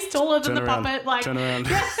 And he's taller than the puppet. Like, Turn around.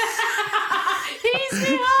 he's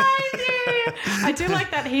behind you. I do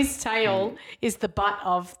like that his tail is the butt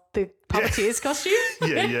of the puppeteer's costume.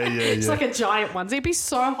 Yeah. It's like a giant onesie. It'd be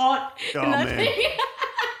so hot in that thing.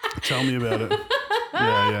 Tell me about it.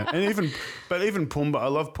 Yeah. And even Pumbaa, I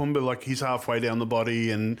love Pumbaa, like he's halfway down the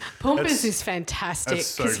body and... Pumbaa's is fantastic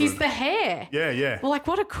because he's the hair. Yeah. Well, like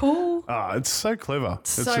what a cool... It's so clever. It's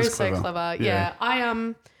so just clever. clever. Yeah.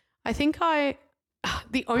 I think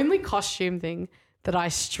the only costume thing that I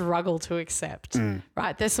struggle to accept,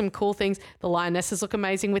 right? There's some cool things. The lionesses look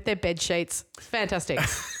amazing with their bed sheets. Fantastic.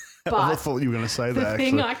 But I thought you were going to say that, the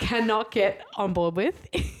thing I cannot get on board with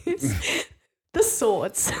is the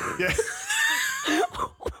swords. Yeah.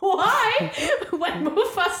 Why, when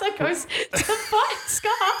Mufasa goes to fight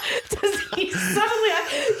Scar, does he suddenly,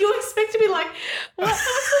 you expect to be like, what's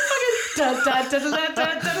the fucking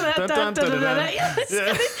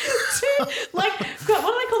like, what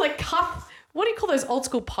do they call like what do you call those old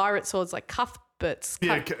school pirate swords, like cuthberts?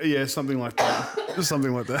 Yeah, something like that. Just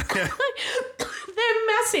something like that. Yeah. They're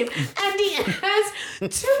massive, and he has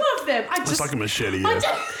two of them. It's like a machete. Yeah.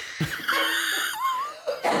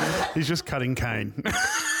 He's just cutting cane. It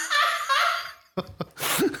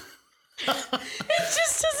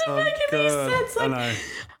just doesn't make any sense. Like, I know.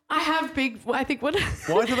 I think what...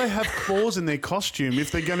 Why do they have claws in their costume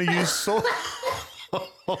if they're going to use swords?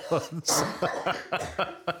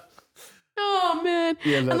 Oh, man.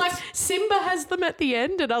 Yeah, and like Simba has them at the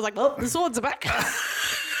end and I was like, oh, the swords are back.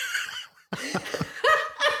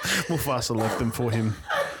 Mufasa left them for him.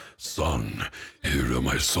 Son, here are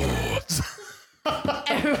my swords.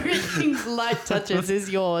 Everything light touches is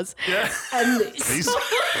yours. Yeah. And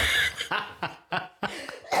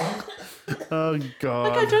Oh, God.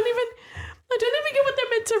 like I don't even get what they're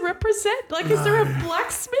meant to represent. Like, is there a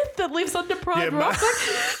blacksmith that lives under Pride Rock?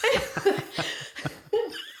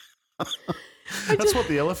 That's what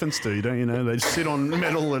the elephants do, don't you know? They sit on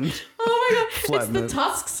metal and oh my God. flatten It's the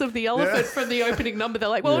tusks of the elephant from the opening number. They're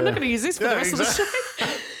like, well, we're not going to use this for the rest of the show.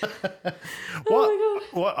 Oh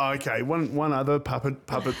my God. Okay, one other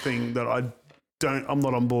puppet thing that I'm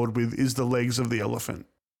not on board with is the legs of the elephant.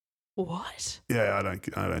 What? Yeah, I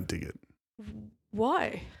don't dig it.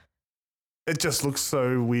 Why? It just looks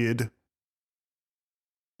so weird.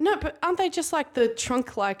 No, but aren't they just like the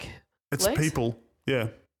trunk like It's legs? people. Yeah.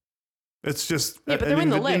 It's just Yeah, but they're in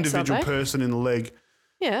the legs, individual aren't they? person in the leg.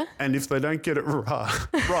 Yeah. And if they don't get it right,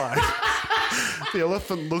 the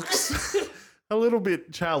elephant looks a little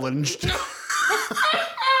bit challenged.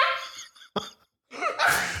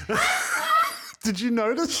 Did you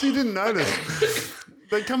notice? You didn't notice.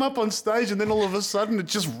 They come up on stage and then all of a sudden it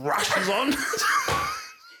just rushes on.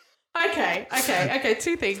 Okay.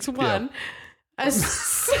 Two things. One,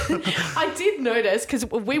 I did notice because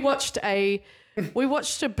we watched a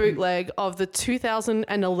bootleg of the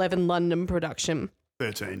 2011 London production.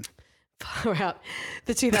 13. Far out.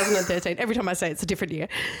 The 2013. Every time I say it's a different year.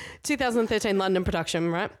 2013 London production,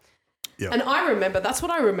 right? Yeah. And I remember, that's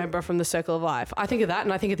what I remember from The Circle of Life. I think of that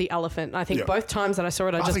and I think of the elephant. And I think both times that I saw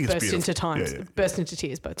it, I just burst into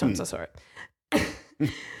tears both times I saw it.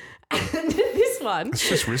 And this one, It's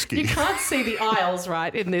just risky. you can't see the aisles,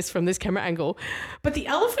 right, in this from this camera angle, but the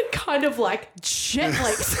elephant kind of like jet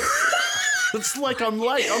legs. It's like I'm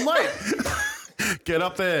late. Get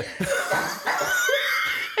up there.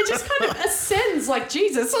 It just kind of ascends like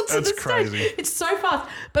Jesus onto That's the stage. crazy. It's so fast,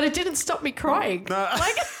 but it didn't stop me crying.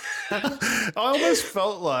 Like, I almost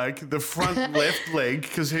felt like the front left leg,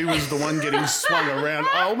 because he was the one getting swung around,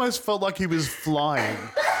 I almost felt like he was flying.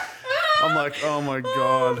 I'm like, oh my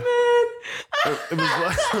God.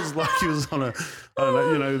 It was like he was on I don't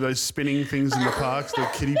know, you know, those spinning things in the parks, the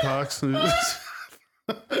kiddie parks. oh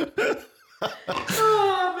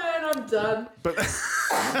man, I'm done. But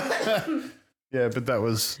yeah, but that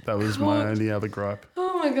was my only other gripe.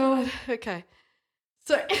 Oh my God. Okay.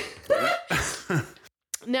 So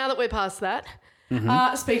now that we're past that,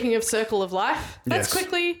 speaking of Circle of Life, let's Yes.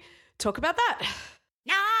 quickly talk about that.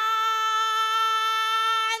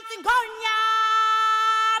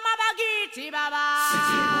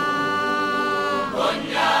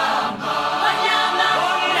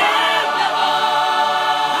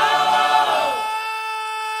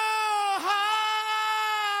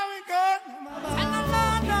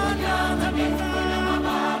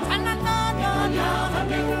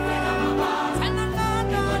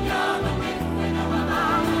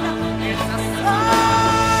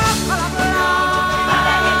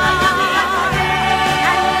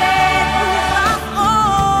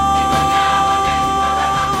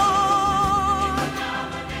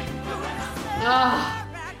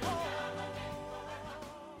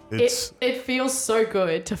 It feels so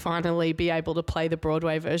good to finally be able to play the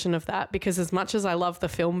Broadway version of that, because as much as I love the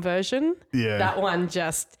film version, that one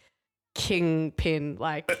just kingpin,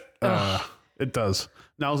 like it does.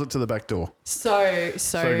 Nails it to the back door. So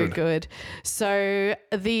good. So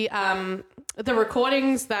the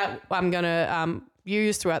recordings that I'm going to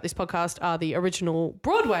use throughout this podcast are the original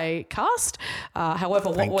Broadway cast.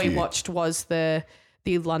 However, what we watched was the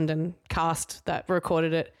London cast that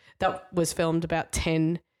recorded it. That was filmed about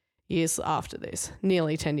 10 years after this,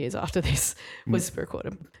 nearly 10 years after this was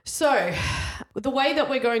recorded. So the way that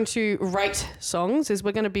we're going to rate songs is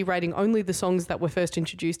we're going to be rating only the songs that were first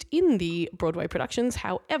introduced in the Broadway productions.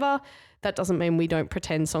 However, that doesn't mean we don't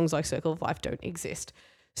pretend songs like Circle of Life don't exist.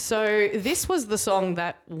 So this was the song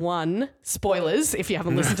that won, spoilers if you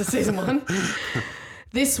haven't listened to season 1,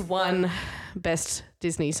 this won Best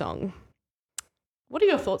Disney Song. What are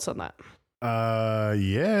your thoughts on that?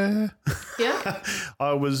 Yeah. Yeah?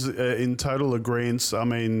 I was in total agreement. I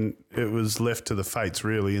mean, it was left to the fates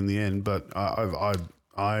really in the end, but I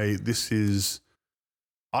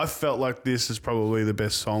felt like this is probably the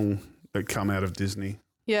best song that come out of Disney.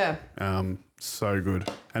 Yeah. So good.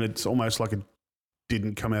 And it's almost like it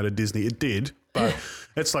didn't come out of Disney. It did, but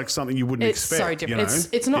it's like something you wouldn't expect. It's so different. You know?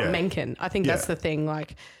 It's not Mencken. I think that's the thing.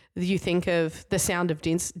 Like, you think of the sound of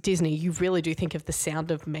Disney, you really do think of the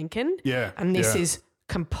sound of Mencken. Yeah. And this is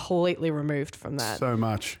completely removed from that. So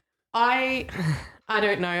much. I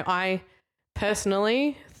don't know. I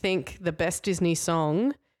personally think the best Disney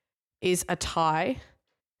song is a tie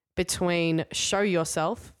between Show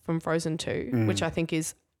Yourself from Frozen 2, which I think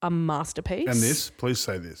is a masterpiece. And this, please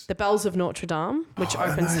say this. The Bells of Notre Dame, which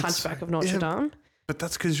opens Hunchback of Notre Dame. But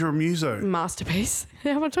that's because you're a muso. Masterpiece.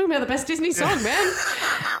 Yeah, we're talking about the best Disney song, man.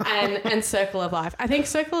 and Circle of Life. I think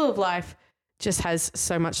Circle of Life just has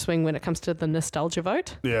so much swing when it comes to the nostalgia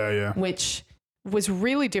vote. Yeah. Which was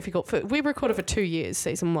really difficult. We recorded for 2 years,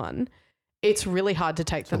 season 1. It's really hard to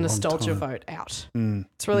take the nostalgia vote out.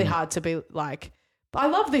 It's really hard to be like, I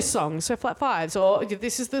love this song, so flat fives, or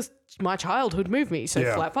this is my childhood movie, so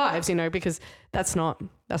flat fives, you know, because that's not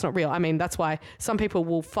real. I mean, that's why some people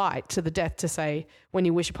will fight to the death to say When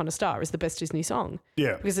You Wish Upon a Star is the best Disney song.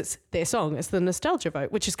 Yeah. Because it's their song, it's the nostalgia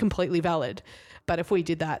vote, which is completely valid. But if we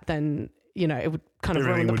did that, then, you know, it would kind of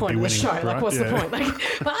ruin the point of the show. Right? Like, what's the point? Like,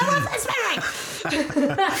 but I love this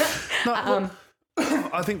movie.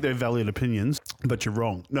 I think they're valid opinions, but you're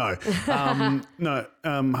wrong. No,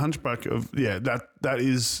 Hunchback of that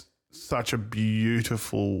is such a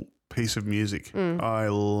beautiful piece of music. I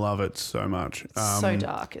love it so much. So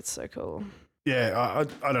dark, it's so cool. Yeah,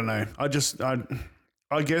 I don't know. I guess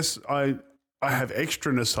I have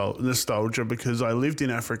extra nostalgia because I lived in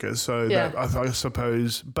Africa, so that I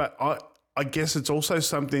suppose. But I guess it's also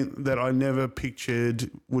something that I never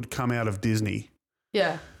pictured would come out of Disney.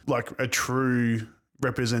 Yeah. Like a true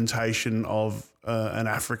representation of an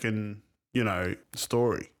African, you know,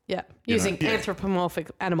 story. Yeah, using anthropomorphic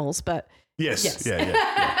animals, but yes.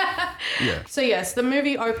 Yeah. So yes, the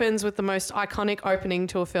movie opens with the most iconic opening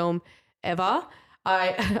to a film ever.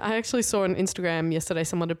 I actually saw on Instagram yesterday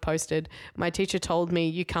someone had posted, my teacher told me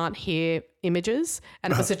you can't hear images,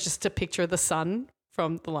 and it was just a picture of the sun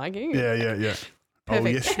from The Lion King. Yeah. Perfect. Oh,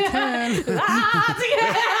 yes, you can.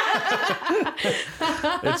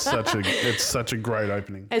 It's such a great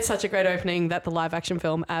opening. It's such a great opening that the live action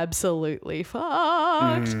film absolutely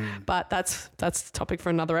fucked. But that's a topic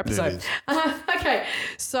for another episode. Okay,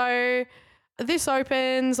 so this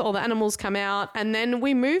opens, all the animals come out, and then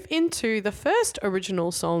we move into the first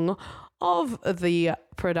original song of the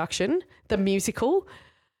production, the musical.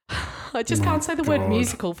 I just can't say the word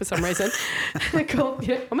musical for some reason. Cool.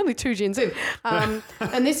 Yeah, I'm only 2 gins in. And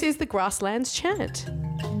this is the Grasslands Chant.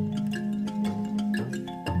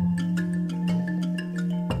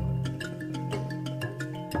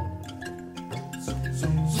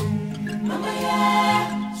 Mama yeah,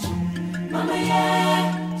 mama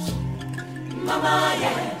yeah, mama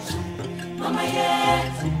yeah, mama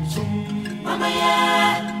yeah, mama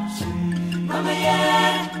yeah, mama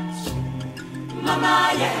yeah.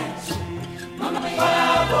 Mama, yes. Mama, yes.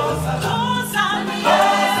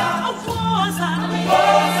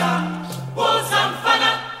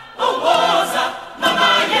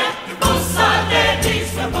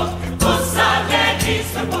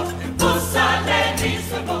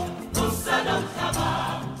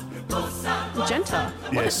 Jenter.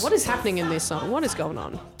 Yes. What is happening in this song? What is going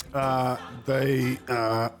on?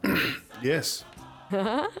 Yes.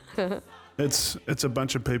 It's a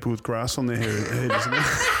bunch of people with grass on their head, isn't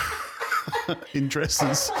it? In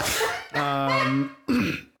dresses.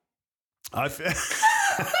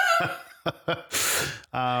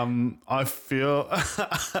 I feel.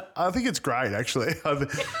 I think it's great, actually.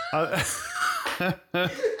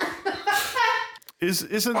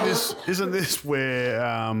 Isn't this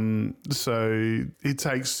where? So he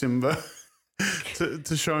takes Simba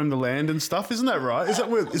to show him the land and stuff. Isn't that right? Is that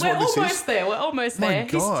We're what this almost is? there. We're almost My there.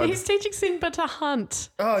 God. He's teaching Simba to hunt.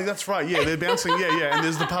 Oh, that's right. Yeah, they're bouncing. Yeah. And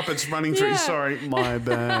there's the puppets running through. Yeah. Sorry, my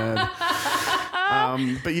bad.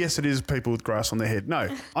 But yes, it is people with grass on their head. No,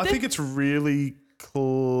 I think it's really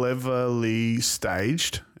cleverly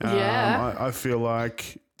staged. Yeah. I feel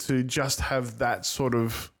like to just have that sort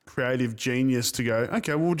of creative genius to go,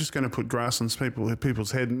 okay, well, we're just going to put grass on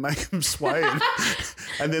people's head and make them sway,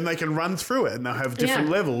 and then they can run through it, and they'll have different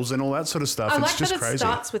levels and all that sort of stuff. I It's like just that it crazy.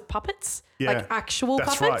 starts with puppets, Yeah. like actual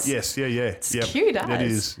That's puppets. right. Yes. Yeah. It's Yep. cute It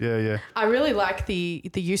as. is. Yeah. I really like the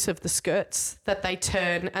use of the skirts, that they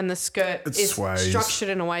turn and the skirt It is sways. structured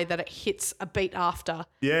in a way that it hits a beat after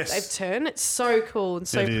Yes. they've turned. It's so cool and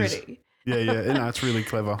so It is. pretty. Yeah. No, it's really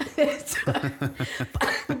clever. It's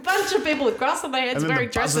a bunch of people with grass on their heads And then wearing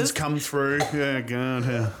the buzzards dresses. come through. Yeah, God.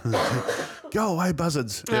 Yeah. Go away,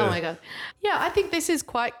 buzzards. Yeah. Oh my God. Yeah, I think this is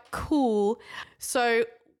quite cool. So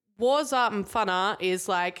Wars Art and Fun Art is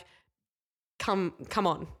like, come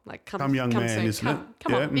on. Like come Young man, soon. isn't come, it?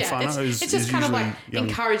 Come Yeah, on. and Yeah, Fun Art it's is just kind of like usually young.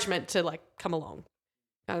 encouragement to like come along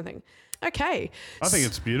kind of thing. Okay. I think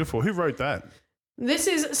it's beautiful. Who wrote that? This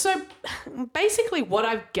is so basically what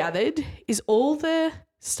I've gathered is all the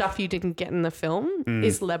stuff you didn't get in the film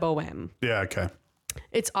is Le Bohème. Yeah, okay.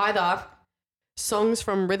 It's either songs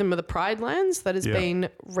from Rhythm of the Pride Lands that has been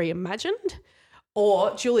reimagined,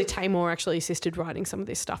 or Julie Taymor actually assisted writing some of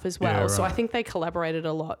this stuff as well. Yeah, So I right. think they collaborated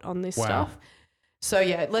a lot on this Wow. stuff. So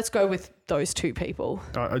yeah, let's go with those two people.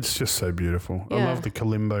 It's just so beautiful. I Yeah. love the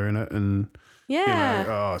kalimba in it, and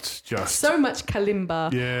Yeah. it's just So much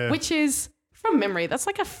kalimba, Yeah. which is from memory. That's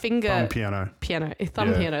like a finger thumb piano.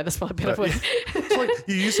 thumb Yeah. piano. That's my better word. It's like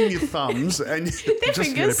you're using your thumbs, and just to get a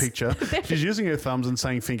fingers. picture, she's using her thumbs and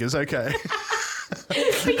saying fingers. Okay, But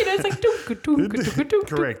you know, it's like dunk, dunk, dunk, dunk,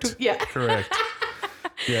 correct. dunk. Yeah. Correct.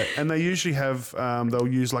 Yeah, and they usually have they'll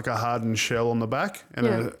use like a hardened shell on the back and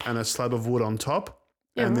a slab of wood on top,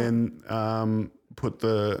 and then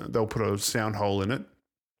they'll put a sound hole in it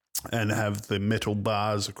and have the metal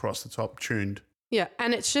bars across the top tuned. Yeah,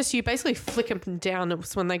 and it's just you basically flick them down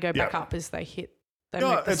when they go back up as they hit. They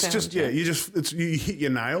No, make the it's sound, just you hit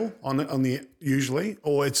your nail on the usually,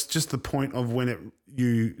 or it's just the point of when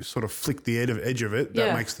you sort of flick the edge of it that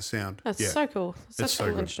Yeah. makes the sound. That's yeah. so cool. Such It's a so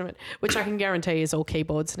cool good. instrument, which I can guarantee is all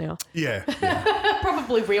keyboards now. Yeah,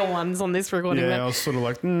 Probably real ones on this recording. yeah. I but- was sort of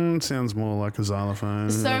like, sounds more like a xylophone.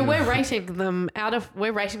 So we're rating them.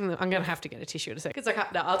 I'm going to have to get a tissue in a second because I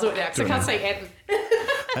can't. No, I'll do it now because I can't say N.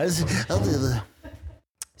 I'll do that.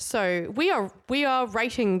 So we are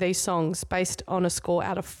rating these songs based on a score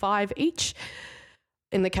out of 5 each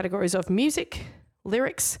in the categories of music,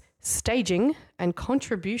 lyrics, staging, and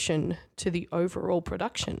contribution to the overall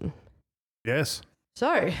production. Yes.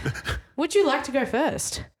 So, would you like to go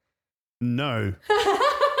first? No.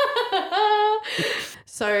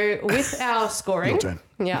 So, with our scoring, Your turn.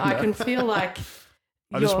 yeah, I can feel like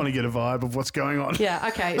I just you're- want to get a vibe of what's going on. Yeah,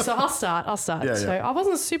 okay. So I'll start. Yeah, So yeah. I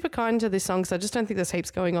wasn't super kind to this song, so I just don't think there's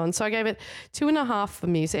heaps going on. So I gave it 2.5 for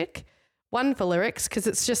music, 1 for lyrics because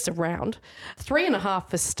it's just a round, 3.5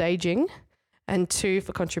 for staging, and 2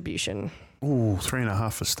 for contribution. Ooh,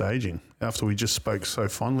 3.5 for staging after we just spoke so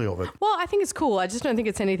fondly of it. Well, I think it's cool. I just don't think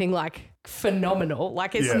it's anything like phenomenal.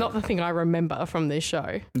 Like it's Yeah. not the thing I remember from this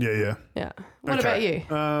show. Yeah. Yeah. What about you?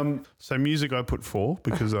 So music I put 4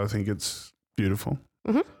 because I think it's beautiful.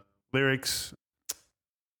 Mhm. Lyrics,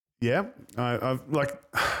 yeah. I've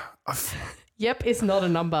Yep, it's not a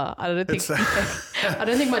number. I don't think. I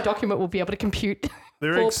don't think my document will be able to compute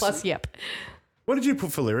 4 Lyrics. plus yep. What did you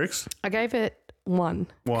put for lyrics? I gave it 1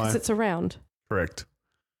 Why? because it's a round. Correct.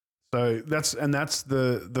 So that's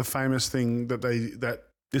the famous thing that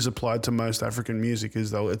is applied to most African music is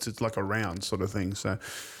though it's like a round sort of thing. So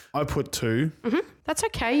I put 2. That's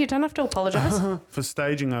okay. You don't have to apologise. For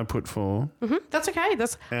staging I put 4. That's okay.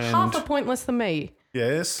 That's And- half a point less than me.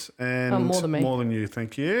 Yes, and more than me. More than you,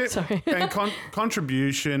 thank you. Sorry. And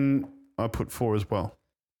contribution I put 4 as well.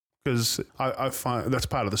 Because I find that's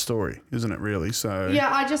part of the story, isn't it, really? So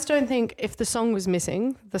Yeah, I just don't think if the song was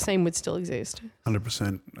missing, the scene would still exist.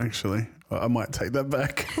 100%, actually. I might take that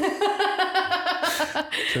back.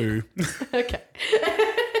 2. Okay.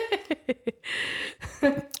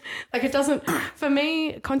 Like it doesn't, for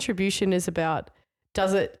me, contribution is about,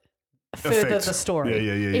 does it further Affect. the story?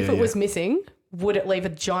 Yeah, If yeah, it was missing, would it leave a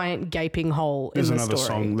giant gaping hole There's in the another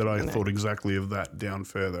story? song that I thought exactly of that down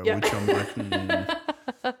further, Yeah. which I'm like,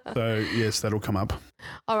 So, yes, that'll come up.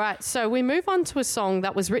 All right, so we move on to a song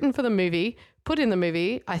that was written for the movie, put in the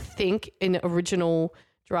movie, I think, in original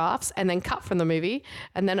drafts, and then cut from the movie,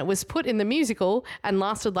 and then it was put in the musical and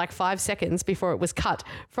lasted like 5 seconds before it was cut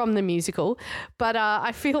from the musical. But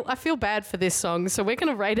I feel bad for this song, so we're going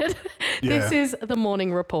to rate it. This Yeah. is The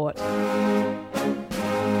Morning Report.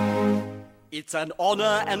 It's an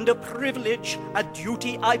honor and a privilege, a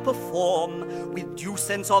duty I perform with due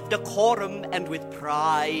sense of decorum and with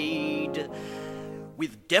pride.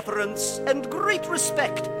 With deference and great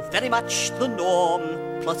respect, very much the norm,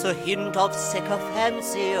 plus a hint of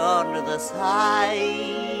sycophancy on the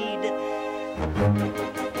side.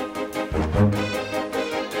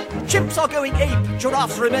 Chimps are going ape,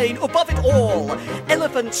 giraffes remain above it all.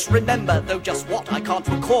 Elephants remember, though just what I can't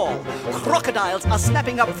recall. Crocodiles are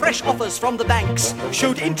snapping up fresh offers from the banks.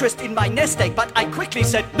 Showed interest in my nest egg, but I quickly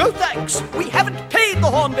said, no thanks. We haven't paid the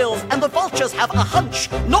hornbills, and the vultures have a hunch.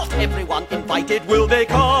 Not everyone invited will be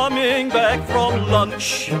coming back from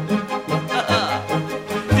lunch.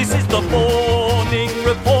 This is the morning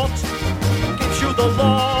report. Gives you the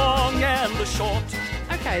long and the short.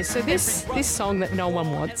 Okay, so this song that no one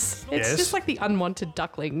wants, it's Yes. just like the unwanted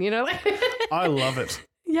duckling, you know? I love it.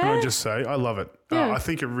 Yeah. Can I just say, I love it. Yeah. I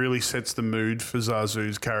think it really sets the mood for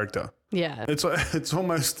Zazu's character. Yeah. It's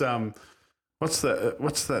almost what's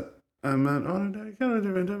that?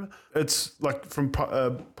 It's like from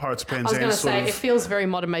Pirates of Penzance. I was going to sort say, of, it feels very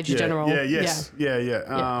Modern Major General. Yeah, yes,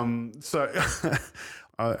 yeah. So,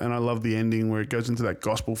 and I love the ending where it goes into that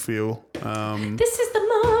gospel feel. This is the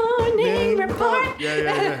morning report.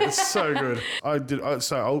 Yeah. It's so good.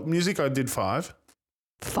 Music. I did 5.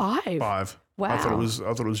 5? 5. Wow. I thought it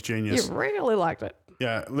was genius. You really liked it.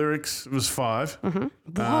 Yeah, lyrics was 5.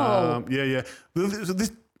 Whoa. Yeah.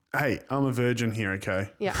 Hey, I'm a virgin here, okay?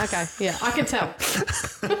 Yeah, okay. Yeah, I can tell.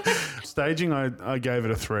 Staging, I gave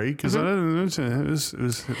it a 3 because I don't know, it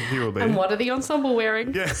was here or there. And what are the ensemble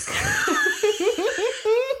wearing? Yeah.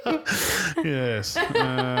 Yes.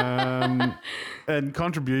 And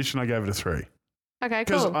contribution, I gave it a 3 Okay,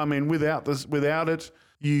 because cool. I mean, without it,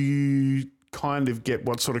 you kind of get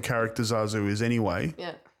what sort of character Zazu is anyway.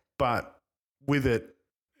 Yeah. But with it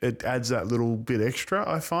adds that little bit extra,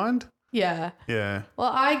 I find. Yeah. Yeah.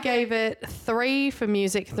 Well, I gave it 3 for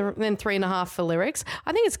music, then 3.5 for lyrics.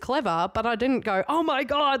 I think it's clever, but I didn't go, oh my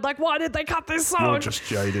God, like, why did they cut this song? You're just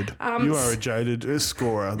jaded. You are a jaded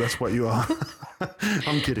scorer. That's what you are.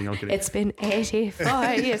 I'm kidding. It's been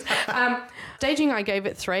 85 years. Staging, I gave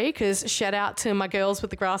it 3 because shout out to my girls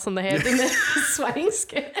with the grass on the head in the swaying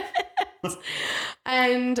skirts.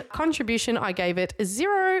 And contribution, I gave it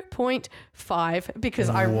 0.5 because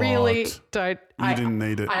I really don't. You didn't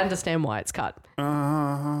need it. I understand why it's cut.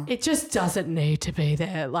 It just doesn't need to be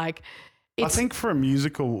there. Like, I think for a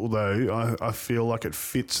musical, though, I feel like it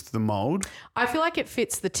fits the mold. I feel like it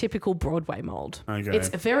fits the typical Broadway mold. Okay. It's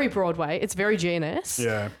very Broadway. It's very GNS.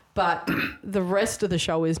 Yeah. But the rest of the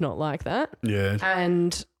show is not like that. Yeah.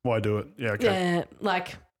 And Why do it? Yeah, okay. yeah,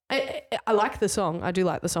 like I like the song. I do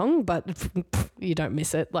like the song, but you don't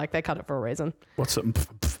miss it. Like they cut it for a reason. What's it?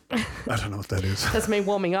 I don't know what that is. That's me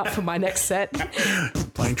warming up for my next set.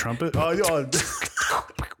 Playing trumpet? Oh, yeah.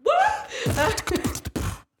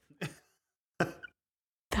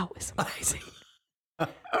 That was amazing.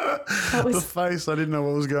 The face, I didn't know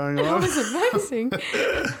what was going That on. was amazing.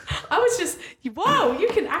 I was just, whoa, you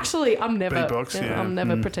can actually, I'm never, Beatbox, yeah. I'm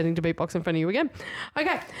never pretending to beatbox in front of you again.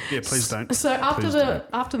 Okay. Yeah, please don't. So Please don't.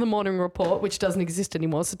 after the morning report, which doesn't exist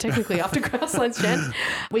anymore, so technically after Grasslands Gent,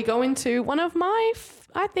 we go into one of my,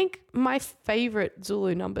 I think, my favourite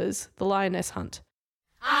Zulu numbers, the Lioness Hunt.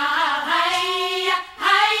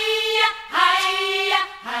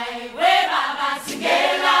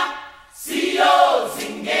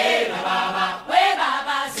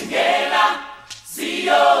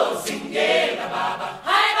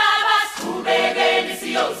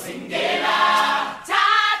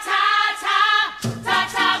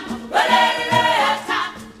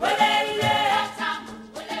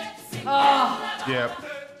 Yeah,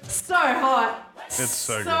 So hot. it's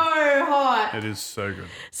so good. So hot. It is so good.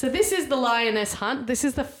 So this is the Lioness Hunt. This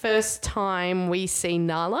is the first time we see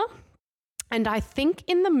Nala. And I think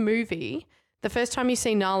in the movie, the first time you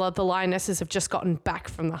see Nala, the lionesses have just gotten back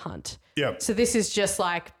from the hunt. Yep. So this is just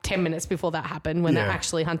like 10 minutes before that happened when they're Yeah.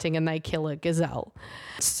 actually hunting and they kill a gazelle.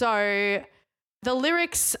 So The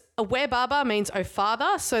lyrics, "Where Baba" means "oh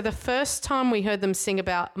father." So the first time we heard them sing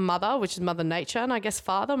about mother, which is Mother Nature, and I guess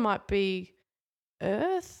father might be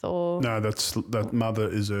Earth or... No, that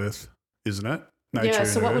mother is Earth, isn't it? Nature yeah,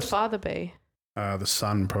 so and what would Earth. father be? The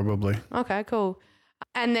sun, probably. Okay, cool.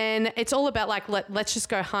 And then it's all about like, let's just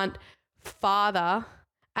go hunt father,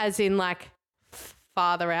 as in like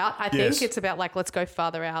farther out. I think Yes. it's about like, let's go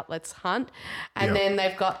farther out, let's hunt. And Yep. then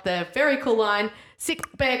they've got the very cool line, "Sick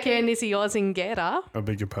bear can is yours in Geta." I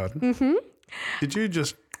beg your pardon. Mm-hmm. Did you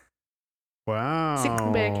just... Wow. "Sick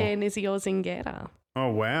bear can is yours in Geta." Oh,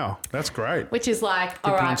 wow. That's great. Which is like,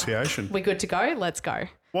 all right, pronunciation. we're good to go, let's go.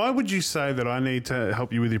 Why would you say that I need to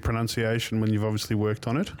help you with your pronunciation when you've obviously worked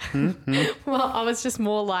on it? Well, I was just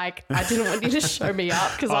more like, I didn't want you to show me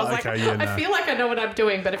up because I was like, okay, yeah, I no. feel like I know what I'm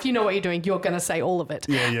doing, but if you know what you're doing, you're going to say all of it.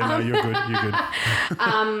 Yeah, no, you're good. You're good.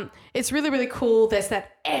 It's really, really cool. There's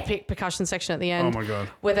that epic percussion section at the end. Oh, my God.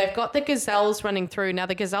 Where they've got the gazelles running through. Now,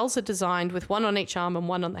 the gazelles are designed with one on each arm and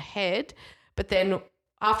one on the head, but then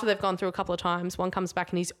after they've gone through a couple of times, one comes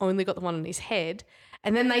back and he's only got the one on his head,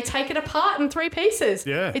 and then they take it apart in 3 pieces.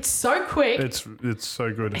 Yeah. It's so quick. It's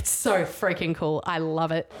so good. It's so freaking cool. I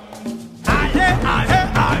love it.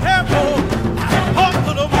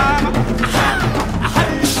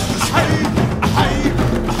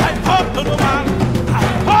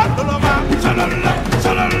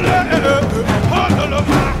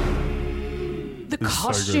 The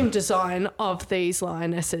costume design of these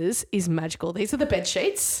lionesses is magical. These are the bed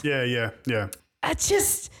sheets. Yeah. It's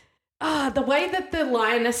just the way that the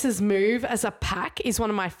lionesses move as a pack is one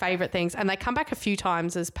of my favourite things. And they come back a few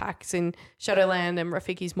times as packs in Shadowland and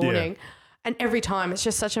Rafiki's Morning. Yeah. And every time it's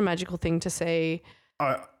just such a magical thing to see.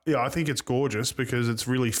 I think it's gorgeous because it's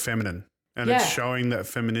really feminine and Yeah. it's showing that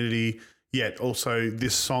femininity, yet also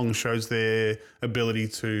this song shows their ability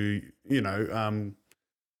to,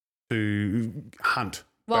 to hunt.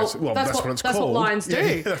 Well, that's what it's that's called. what lions do.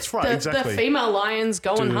 Yeah, that's right, exactly. The female lions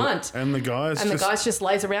go and hunt. And the guys And the guys just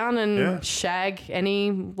lays around and shag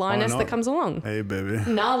any lioness not? that comes along. Hey, baby.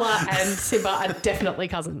 Nala and Simba are definitely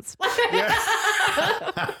cousins. Oh,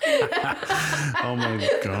 my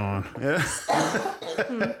God. Yeah.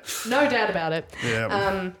 No doubt about it.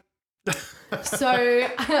 Yeah. So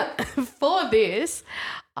for this,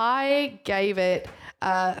 I gave it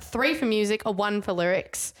 3 for music, a 1 for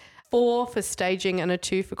lyrics, 4 for staging, and a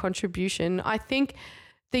 2 for contribution. I think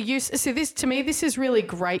the use, so this to me, this is really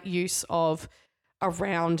great use of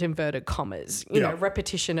around inverted commas, you know,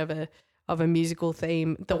 repetition of a musical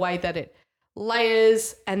theme, the way that it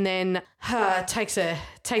layers and then takes a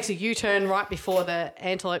U-turn right before the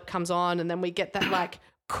antelope comes on, and then we get that like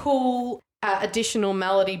cool additional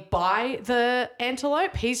melody by the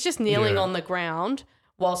antelope. He's just kneeling on the ground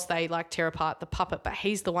whilst they like tear apart the puppet, but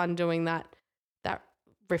he's the one doing that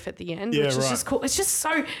riff at the end, which is just cool. It's just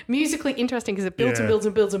so musically interesting because it builds and builds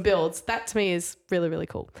and builds and builds. That to me is really, really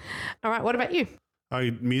cool. All right, what about you?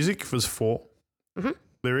 Music was 4. Mm-hmm.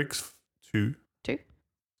 Lyrics 2. 2. I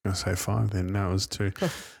was going to say 5 then. No, it was 2.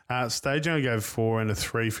 Staging I gave 4 and a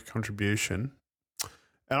 3 for contribution.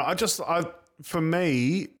 And for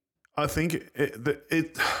me, I think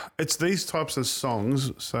it's these types of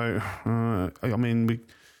songs. So,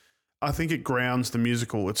 I think it grounds the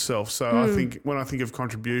musical itself. So I think when I think of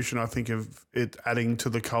contribution, I think of it adding to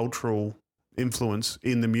the cultural influence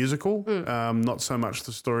in the musical, not so much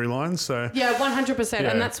the storyline. So yeah, 100%.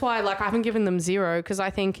 And that's why like I haven't given them 0 because I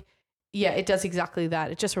think, it does exactly that.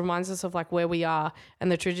 It just reminds us of like where we are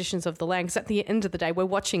and the traditions of the land. Because at the end of the day, we're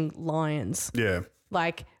watching lions. Yeah.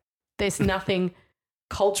 Like there's nothing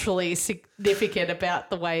culturally significant about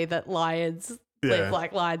the way that lions live.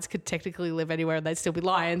 Like lions could technically live anywhere and they'd still be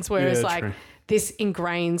lions. Whereas true. This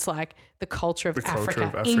ingrains like the culture of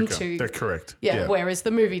Africa into... They're correct. Yeah, whereas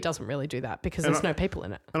the movie doesn't really do that because there's no people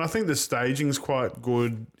in it. And I think the staging's quite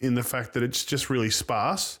good in the fact that it's just really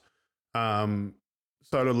sparse. So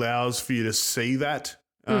it allows for you to see that.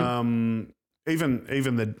 Even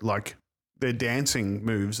the like their dancing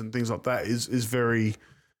moves and things like that is very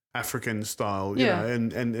African style, you know,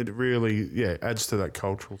 and it really adds to that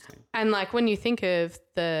cultural thing. And like when you think of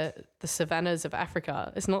the savannas of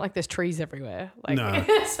Africa, it's not like there's trees everywhere. Like, no.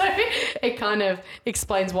 So it kind of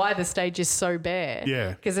explains why the stage is so bare. Yeah.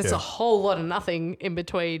 Because it's a whole lot of nothing in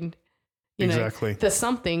between. You know, the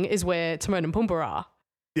something is where Timon and Pumbaa are.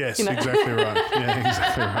 Yes, exactly right. Yeah,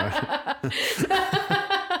 exactly right.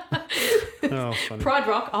 Oh, funny. Pride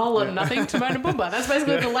Rock, a whole lot of nothing, Timon and Pumbaa. That's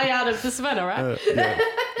basically the layout of the savannah, right? Yeah,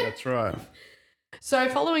 that's right. So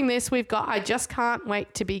following this, we've got I Just Can't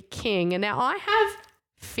Wait to Be King. And now I have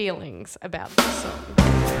feelings about this song.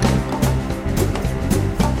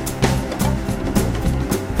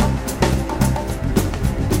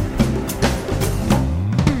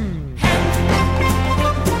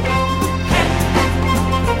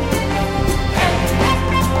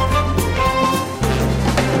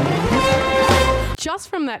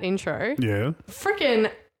 that intro. Yeah. Freaking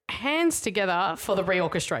hands together for the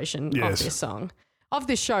reorchestration of this song, of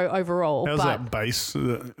this show overall. How's that bass?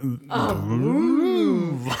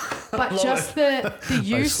 But just the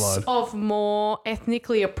use of more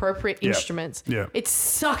ethnically appropriate instruments. Yeah. It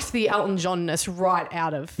sucked the Elton John-ness right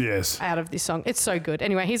out of this song. It's so good.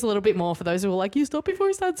 Anyway, here's a little bit more for those who are like, you stop before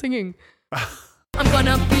you start singing. I'm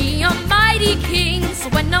gonna be a mighty king, so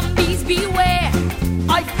when the bees beware.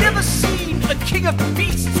 I've never seen a king of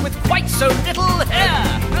beasts with quite so little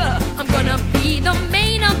hair. I'm gonna be the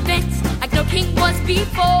main event, like no king was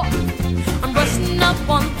before. I'm rushing up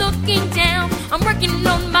on looking down, I'm working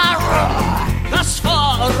on my Thus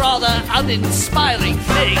far, a rather uninspiring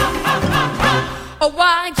thing. Oh,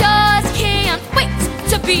 I just can't wait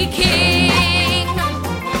to be king.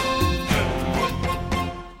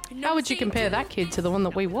 How would you compare that kid to the one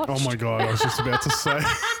that we watched? Oh my God, I was just about to say.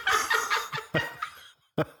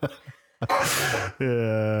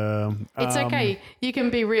 Yeah. It's okay. You can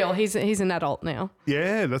be real. He's an adult now.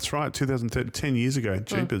 Yeah, that's right. 2013, 10 years ago.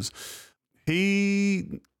 Jeepers.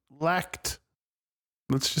 He lacked,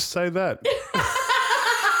 let's just say that.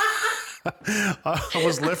 I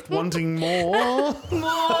was left wanting more.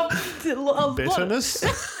 Betterness.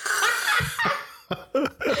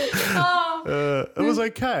 It was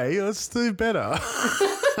okay. Let's do better.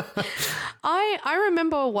 I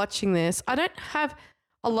remember watching this. I don't have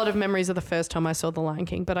a lot of memories of the first time I saw The Lion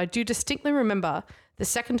King, but I do distinctly remember the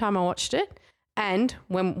second time I watched it and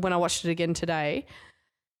when I watched it again today.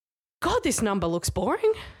 God, this number looks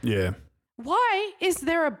boring. Yeah. Why is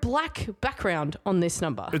there a black background on this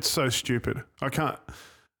number? It's so stupid. I can't.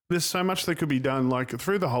 There's so much that could be done. Like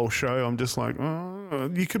through the whole show, I'm just like, oh,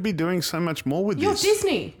 you could be doing so much more with You're this.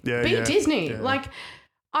 Disney. Yeah, Be Disney. Yeah. Like,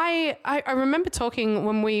 I remember talking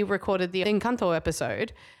when we recorded the Encanto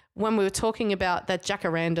episode when we were talking about that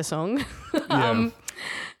Jacaranda song.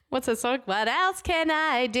 What's that song? What else can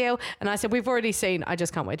I do? And I said, we've already seen I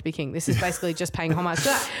Just Can't Wait to Be King. This is basically just paying homage to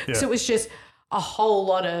that. Yeah. So it was just a whole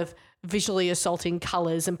lot of visually assaulting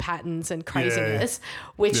colours and patterns and craziness,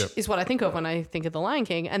 which is what I think of when I think of The Lion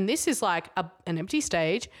King. And this is like an empty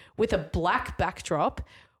stage with a black backdrop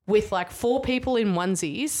with like 4 people in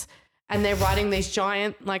onesies and they're riding these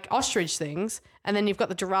giant like ostrich things. And then you've got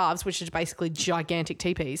the giraffes, which is basically gigantic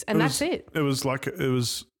teepees. And that's it. It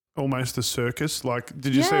was almost a circus. Like,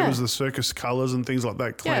 did you say it was the circus colours and things like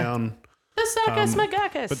that? Clown. The circus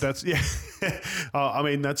macaques. But that's, I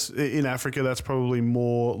mean, that's in Africa, that's probably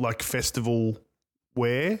more like festival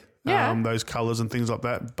wear, those colours and things like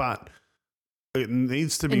that. But it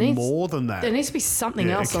needs to be more than that. There needs to be something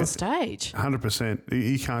else on stage. 100%.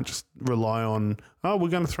 You can't just rely on, we're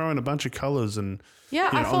going to throw in a bunch of colours and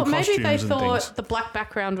I thought maybe they thought things. the black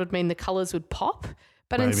background would mean the colours would pop.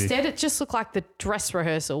 But instead, it just looked like the dress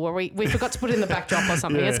rehearsal where we forgot to put in the backdrop or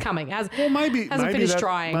something. It's coming. Hasn't finished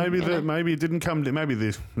drying. Maybe it didn't come. Maybe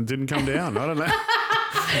it didn't come down. I don't know.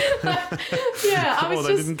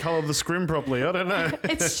 They didn't colour the scrim properly. I don't know.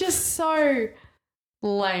 It's just so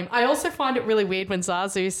lame. I also find it really weird when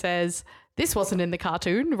Zazu says this wasn't in the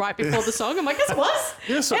cartoon right before the song. I'm like, yes, it was.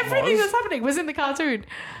 Yes, it Everything was. that's happening was in the cartoon.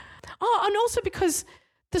 Oh, and also because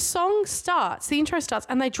the song starts, the intro starts,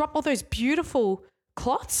 and they drop all those beautiful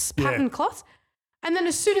cloths, pattern cloths. And then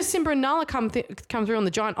as soon as Simba and Nala come through on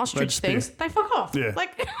the giant ostrich things, they fuck off. Yeah.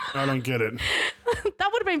 Like, I don't get it. that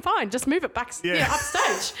would have been fine. Just move it back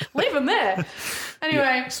upstage. Leave them there.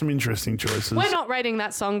 Anyway. Some interesting choices. We're not rating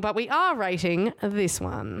that song, but we are rating this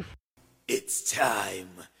one. It's time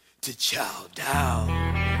to chow down.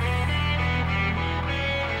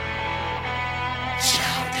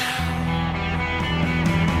 Chow down.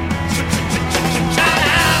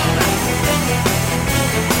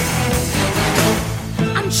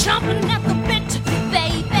 I'm chomping at the bit,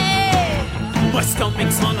 baby. My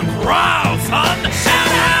stomach's on the prowl, son. Chow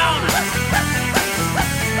down.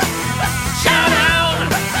 Chow down.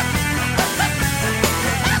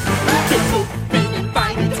 Been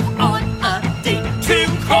invited on a date. 2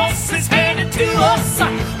 courses handed to us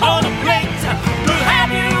on a plate. We'll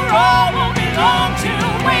have you all, won't be long to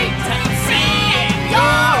wait. And seeing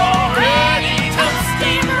you're already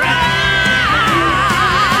toasting around.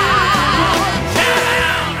 Chow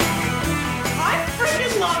down. I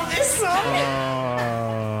freaking love this song.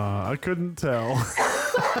 I couldn't tell.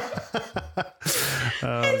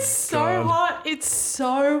 It's so hot. It's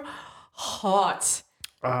so hot.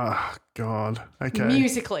 Ah, God. Okay.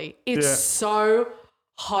 Musically, it's so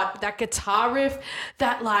hot. That guitar riff,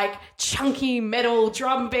 that like chunky metal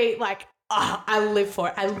drum beat, like I live for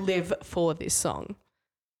it. I live for this song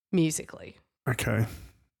musically. Okay.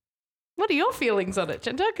 What are your feelings on it,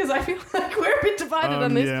 Jenter? Because I feel like we're a bit divided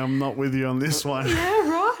on this. Yeah, I'm not with you on this one. Yeah,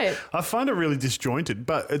 right. I find it really disjointed,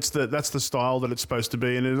 but that's the style that it's supposed to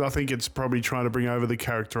be, and I think it's probably trying to bring over the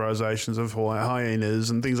characterizations of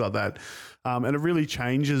hyenas and things like that, and it really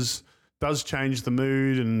does change the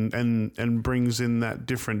mood and brings in that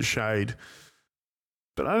different shade.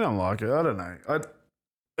 But I don't like it. I don't know.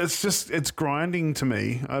 It's grinding to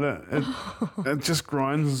me. It just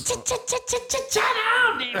grinds.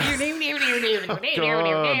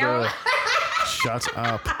 Shut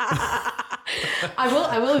up.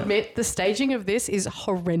 I will admit the staging of this is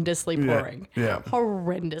horrendously boring. Yeah.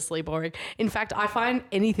 Horrendously boring. In fact, I find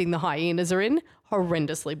anything the hyenas are in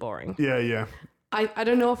horrendously boring. Yeah. I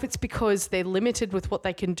don't know if it's because they're limited with what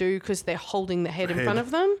they can do because they're holding the head in front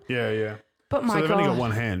of them. Yeah. But my so they've God. only got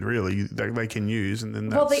one hand, really, that they can use, and then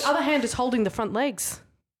that's... Well, the other hand is holding the front legs.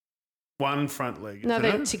 One front leg, No, isn't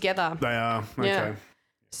they're it? together. They are, okay. Yeah.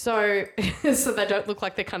 So they don't look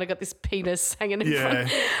like they kind of got this penis hanging in front.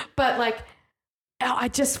 But like, I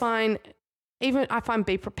just find, I find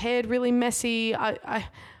Be Prepared really messy. I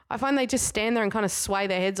find they just stand there and kind of sway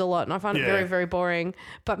their heads a lot, and I find it very, very boring.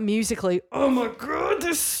 But musically, oh my God,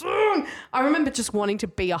 this song. I remember just wanting to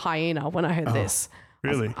be a hyena when I heard this.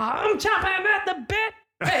 Really? I'm chopping at the bit,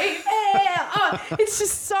 baby. It's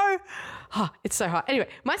just so... it's so hot. Anyway,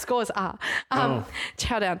 my scores are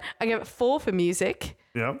chow down. I gave it 4 for music.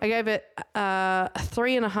 Yep. I gave it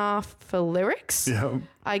 3.5 for lyrics. Yep.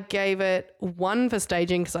 I gave it 1 for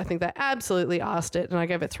staging because I think they absolutely asked it, and I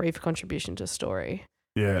gave it 3 for contribution to story.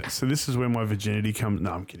 Yeah. So this is where my virginity comes.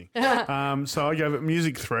 No, I'm kidding. So I gave it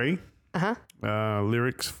music 3.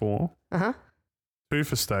 Lyrics 4. 2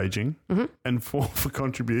 for staging and 4 for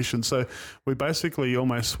contribution. So we basically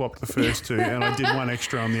almost swapped the first 2, and I did 1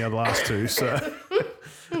 extra on the last 2. So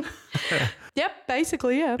Yep,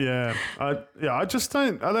 basically, yeah. yeah, I just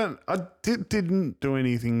don't. Didn't do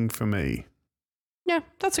anything for me. Yeah,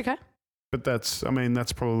 that's okay. But that's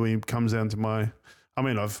probably comes down to my.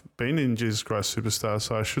 I've been in Jesus Christ Superstar,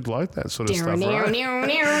 so I should like that sort of stuff, right?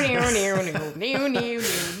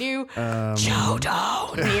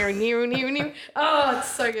 Oh, it's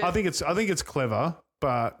so good. I think it's clever,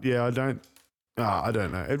 but yeah, I don't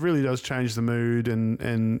know. It really does change the mood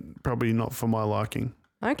and probably not for my liking.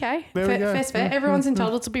 Okay, There we go. fair. Everyone's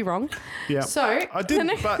entitled to be wrong. Yeah. So I did,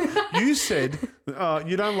 but you said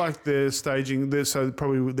you don't like their staging, so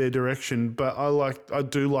probably their direction. But I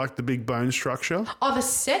do like the big bone structure. Oh, the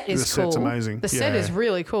set is cool. cool. The set's amazing. The set is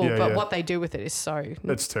really cool, Yeah, but yeah. what they do with it is so.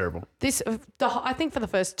 That's terrible. I think for the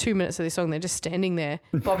first 2 minutes of this song, they're just cymbal.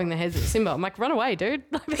 bobbing their heads at Simba. I'm like, run away, dude!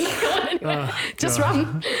 Just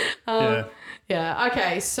run. Yeah.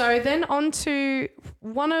 Okay. So then on to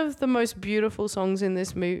one of the most beautiful songs in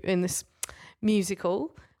this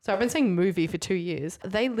musical. So I've been saying movie for 2 years.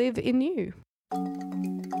 They Live in You.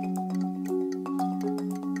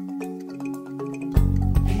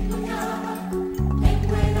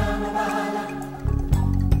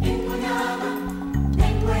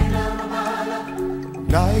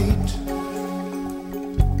 Night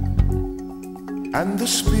and the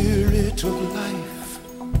spirit of life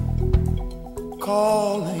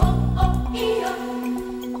calling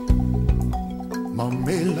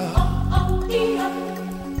Mamela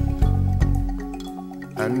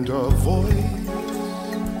and a voice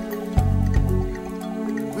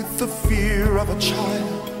with the fear of a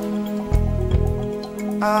child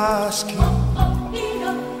asking,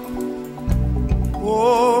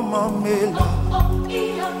 oh Mamela,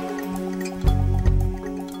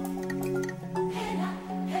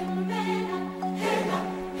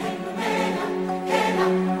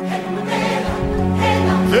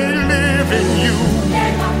 they live in you,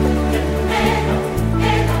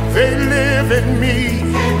 they live in me,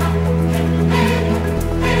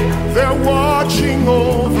 they're watching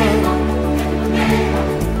over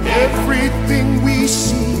everything we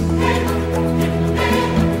see,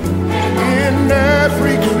 in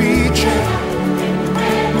every creature,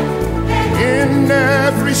 in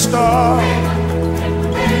every star,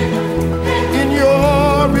 in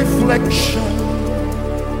your reflection.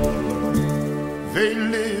 They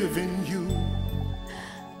live in you.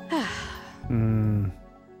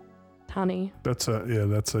 Honey. That's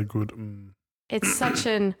a good. It's such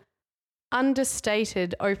an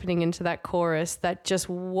understated opening into that chorus that just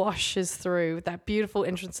washes through with that beautiful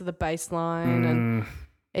entrance of the bass line, and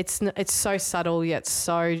it's so subtle yet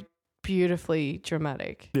so beautifully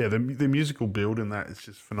dramatic. Yeah, the musical build in that is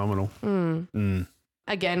just phenomenal.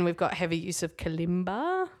 Again, we've got heavy use of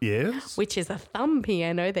kalimba. Yes. Which is a thumb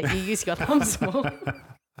piano that you use your thumbs for.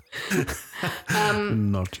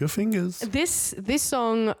 Not your fingers. This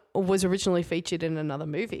song was originally featured in another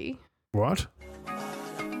movie. What?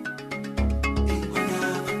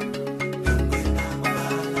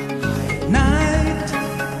 Night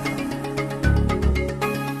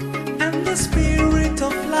and the spirit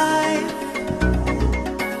of life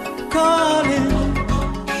calling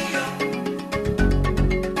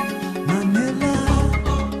Manila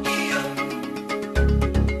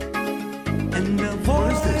and the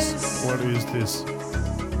voice. What is this?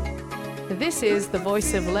 This is the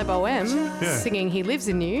voice of Le Bohème singing He Lives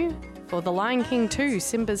in You for The Lion King 2,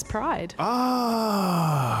 Simba's Pride. Ah.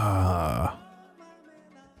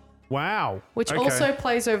 Wow. Which also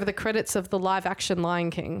plays over the credits of the live-action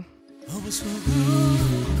Lion King.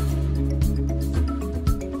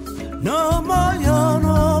 No more yo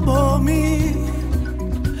no more me.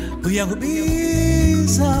 We are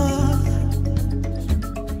Ibiza.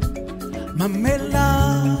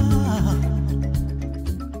 Mamela.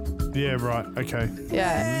 Yeah, right. Okay.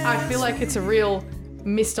 Yeah, I feel like it's a real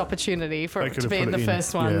missed opportunity for it to be in the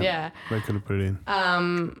first one. Yeah. They could have put it in.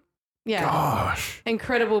 Yeah. Gosh.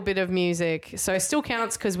 Incredible bit of music. So it still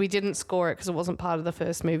counts because we didn't score it because it wasn't part of the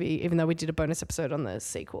first movie, even though we did a bonus episode on the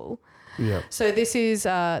sequel. Yeah. So this is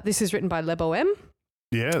written by Le Bohème.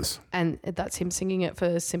 Yes. And that's him singing it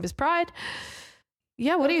for Simba's Pride.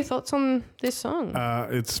 Yeah, what are your thoughts on this song?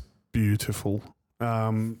 It's beautiful.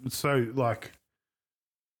 So like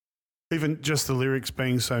even just the lyrics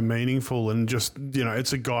being so meaningful and just, you know,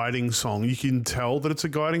 it's a guiding song. You can tell that it's a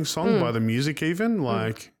guiding song by the music even.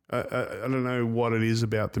 Like I don't know what it is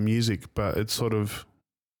about the music, but it's sort of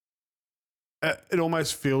it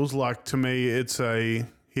almost feels like to me it's a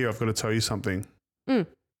here, I've got to tell you something.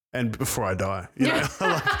 And before I die. You know?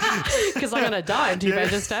 Because I'm going to die in 2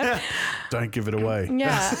 pages time. Don't give it away.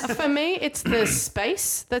 Yeah. For me, it's the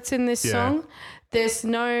space that's in this song. There's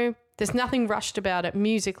nothing rushed about it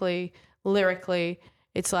musically, lyrically.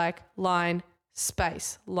 It's like line,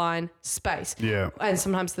 space, line, space. Yeah. And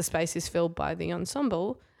sometimes the space is filled by the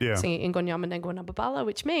ensemble singing Ingonyama Nengwa Nababala,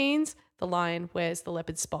 which means the lion wears the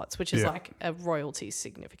leopard spots, which is like a royalty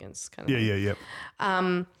significance kind of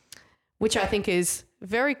thing. Which I think is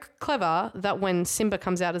very clever that when Simba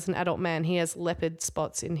comes out as an adult man, he has leopard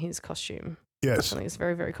spots in his costume. Yes. I think it's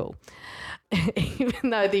very, very cool.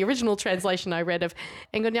 Even though the original translation I read of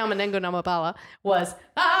Engonyama Nengonama Bala was,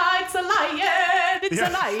 it's a lion, it's a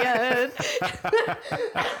lion.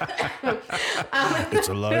 It's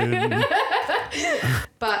a lion.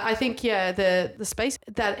 But I think, the space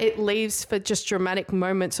that it leaves for just dramatic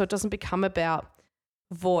moments so it doesn't become about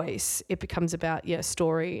voice, it becomes about,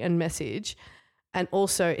 story and message. And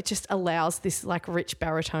also it just allows this like rich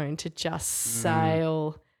baritone to just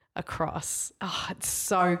sail across. Oh, it's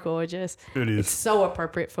so gorgeous. It is. It's so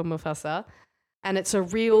appropriate for Mufasa. And it's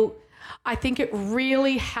I think it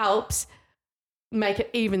really helps make it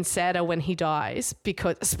even sadder when he dies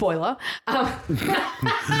because, spoiler.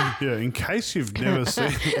 In case you've never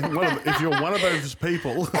seen, if you're one of those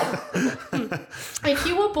people. If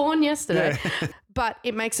you were born yesterday. But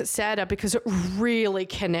it makes it sadder because it really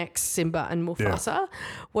connects Simba and Mufasa.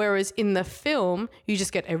 Whereas in the film, you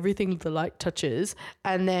just get everything the light touches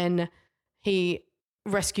and then he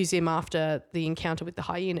rescues him after the encounter with the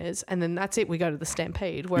hyenas and then that's it. We go to the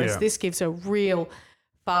stampede. Whereas this gives a real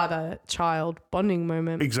father-child bonding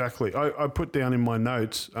moment. Exactly. I put down in my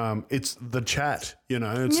notes, it's the chat,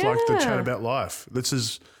 it's like the chat about life. This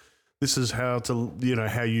is how to,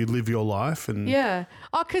 how you live your life. And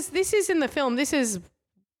because this is in the film. This is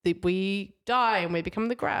we die and we become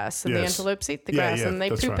the grass and the antelopes eat the grass and they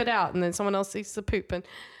poop it out and then someone else eats the poop. And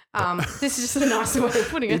this is just a nice way of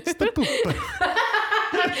putting it. It's the poop.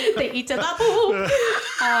 They eat the poop.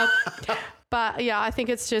 But I think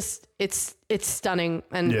it's just it's stunning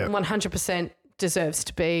and 100% deserves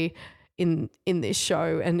to be in this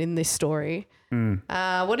show and in this story.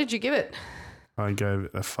 What did you give it? I gave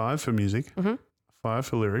it a 5 for music, 5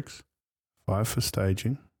 for lyrics, 5 for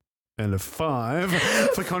staging, and a 5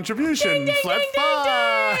 for contribution. Ding, ding, Flat ding,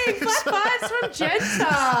 fives. ding, ding. Flat fives from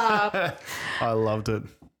Jenter. I loved it.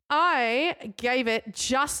 I gave it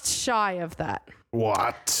just shy of that.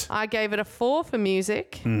 What? I gave it a 4 for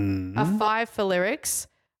music, a 5 for lyrics,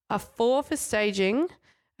 a 4 for staging,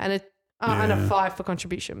 and a 5 for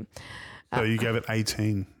contribution. So you gave it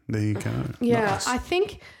 18. There you go. Yeah, Nice.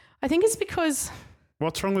 I think it's because...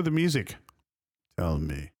 What's wrong with the music? Tell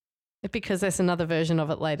me. Because there's another version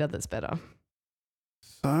of it later that's better.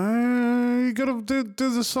 So you got to do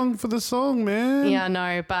the song for the song, man. Yeah,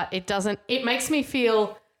 no, but it doesn't... It makes me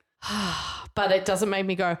feel... but it doesn't make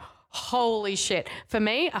me go, holy shit. For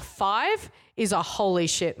me, a 5 is a holy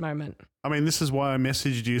shit moment. I mean, this is why I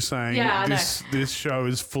messaged you saying this show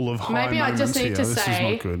is full of high Maybe I moments just need here. to This say is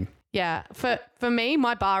not good. Yeah. For me,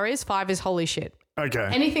 my bar is 5 is holy shit. Okay.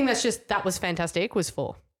 Anything that's just that was fantastic was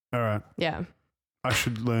 4. All right. Yeah. I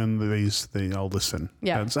should learn the oldest then.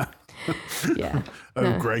 Yeah. Yeah.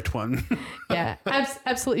 Great one. Yeah.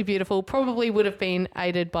 Absolutely beautiful. Probably would have been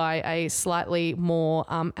aided by a slightly more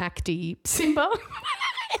acty Simba.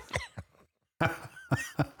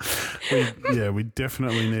 We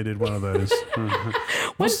definitely needed one of those.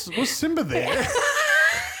 Was Simba there?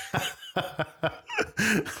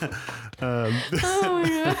 Oh my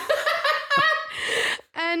God.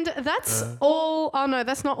 And that's all. Oh, no,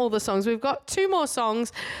 that's not all the songs. We've got 2 more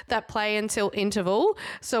songs that play until interval.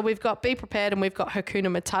 So we've got Be Prepared and we've got Hakuna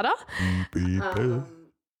Matata. Be prepared.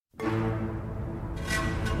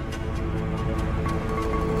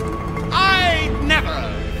 I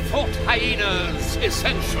never thought hyenas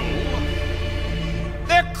essential.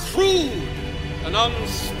 They're crude and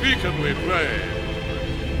unspeakably grey.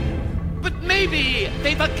 But maybe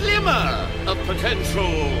they've a glimmer of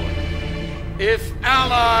potential if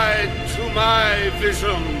allied to my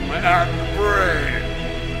vision and brain.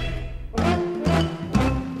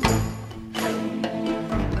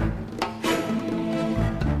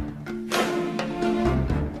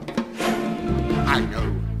 I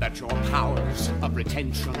know that your powers of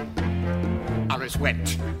retention are as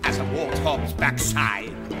wet as a warthog's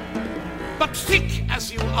backside. But thick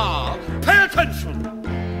as you are, pay attention.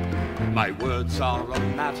 My words are a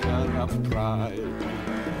matter of pride.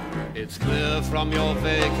 It's clear from your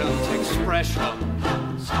vacant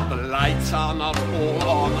expressions the lights are not all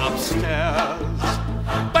on upstairs.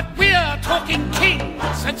 But we're talking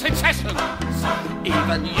kings and successions.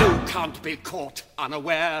 Even you can't be caught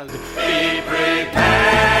unawares. Be prepared!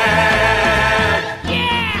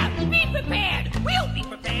 Yeah! Be prepared! We'll be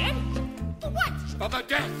prepared! For what? For the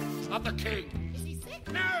death of the king. Is he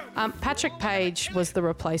sick? No! Patrick Page was the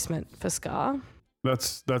replacement for Scar.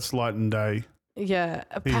 That's Light and Day. Yeah.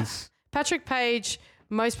 He's- Patrick Page,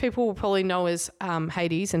 most people will probably know as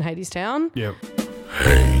Hades in Hadestown. Yep.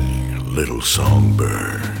 Hey, little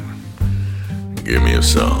songbird, give me a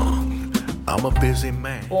song. I'm a busy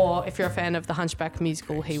man. Or if you're a fan of the Hunchback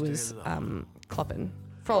musical, he was Clopin.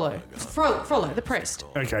 Frollo, the priest.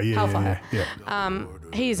 Okay, yeah, Hellfire. yeah.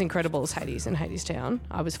 He is incredible as Hades in Hadestown.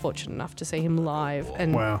 I was fortunate enough to see him live,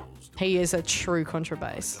 and Wow. he is a true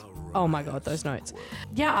contrabass. Oh my God, those notes.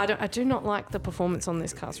 Yeah, I do not like the performance on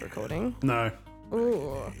this cast recording. No,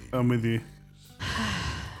 Ooh. I'm with you.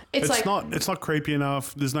 It's like not creepy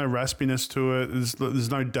enough. There's no raspiness to it. There's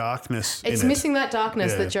no darkness. it's in missing that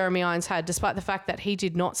darkness Yeah. that Jeremy Irons had, despite the fact that he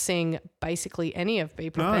did not sing basically any of Be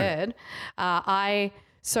Prepared.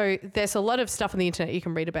 So there's a lot of stuff on the internet you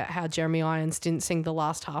can read about how Jeremy Irons didn't sing the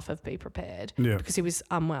last half of Be Prepared Yeah. because he was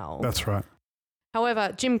unwell. That's right.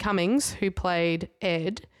 However, Jim Cummings, who played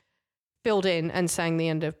Ed, filled in and sang the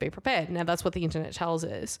end of Be Prepared. Now, that's what the internet tells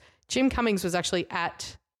us. Jim Cummings was actually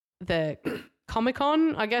at the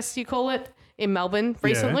Comic-Con, I guess you call it, in Melbourne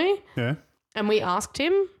recently. Yeah. And we asked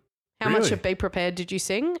him, how much Really? of Be Prepared did you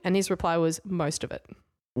sing? And his reply was, most of it.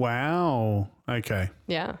 Wow. Okay.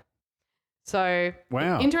 Yeah. So,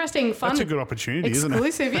 Wow. interesting, fun. That's a good opportunity,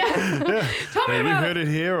 exclusive, isn't it? yeah. Yeah. Tell me You about heard it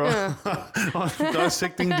here on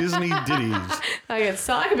Dissecting Disney Ditties.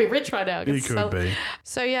 I could be rich right now. I You could be.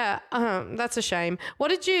 So, yeah, that's a shame. What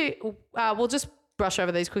did you, we'll just brush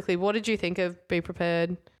over these quickly. What did you think of Be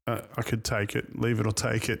Prepared? I could take it, leave it or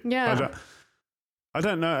take it. Yeah. I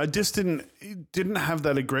don't know. I just didn't have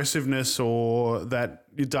that aggressiveness or that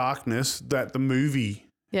darkness that the movie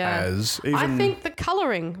has. I think the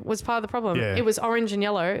colouring was part of the problem. Yeah. It was orange and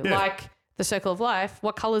yellow, Yeah. like The Circle of Life.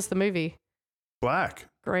 What colour's the movie? Black,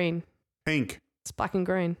 Green. pink. It's black and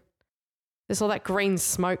green. There's all that green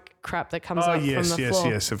smoke crap that comes up from the floor.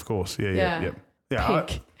 yes, of course. Yeah.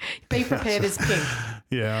 Pink. Be Prepared is pink.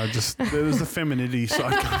 Yeah, there was the femininity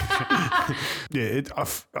side.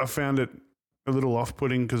 I found it a little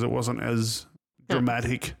off-putting because it wasn't as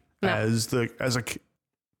dramatic as a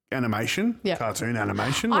animation, cartoon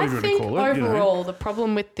animation, I whatever you think want to call it. overall the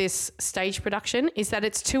problem with this stage production is that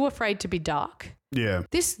it's too afraid to be dark. Yeah.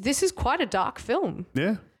 This is quite a dark film.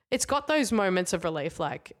 Yeah. It's got those moments of relief,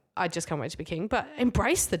 like I just can't wait to be king, but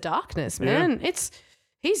embrace the darkness, man.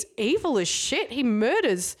 He's evil as shit. He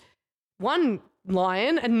murders one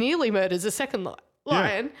lion and nearly murders a second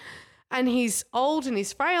lion. And he's old and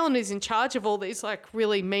he's frail and he's in charge of all these like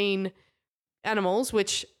really mean animals,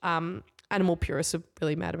 which animal purists are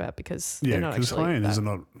really mad about because they're not actually hyenas are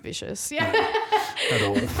not vicious. Yeah. at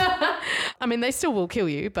all. I mean, they still will kill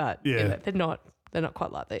you, but Yeah. they're not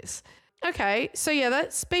quite like this. Okay, so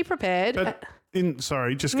that's Be Prepared. But in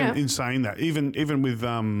saying that, even with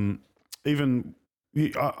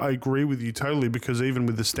I agree with you totally, because even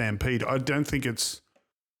with the Stampede, I don't think it's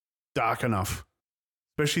dark enough.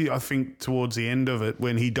 Especially, I think, towards the end of it,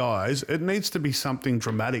 when he dies, it needs to be something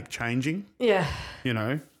dramatic changing. Yeah. You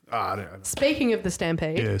know? I don't know. Speaking of the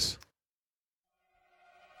Stampede. Yes.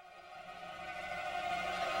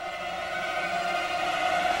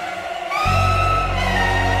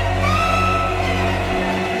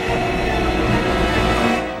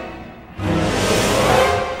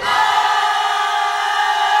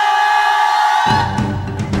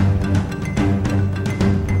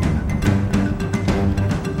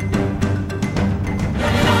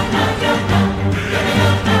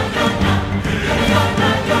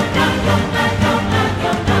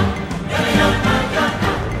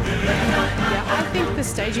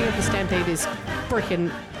 Is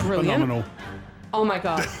freaking brilliant. Phenomenal. Oh my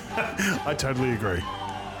God. I totally agree.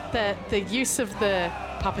 The use of the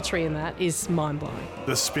puppetry in that is mind-blowing.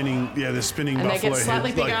 The spinning and buffalo they get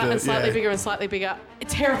slightly heads, bigger like and slightly bigger and slightly bigger.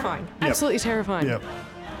 It's terrifying. Yep. Absolutely terrifying. Yep.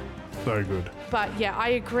 So good. But yeah, I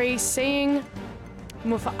agree. Seeing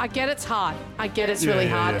I get it's hard. I get it's really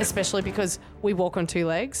hard, especially because we walk on two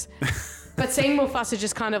legs. But seeing Mufasa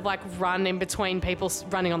just kind of like run in between people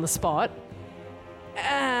running on the spot.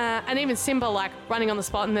 And even Simba like running on the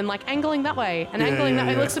spot and then like angling that way and angling that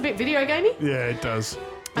way. It looks a bit video gamey. Yeah, it does.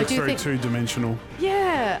 I It's do very think- two-dimensional.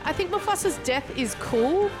 Yeah, I think Mufasa's death is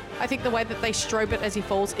cool. I think the way that they strobe it as he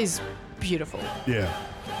falls is beautiful. Yeah.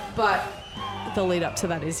 But the lead up to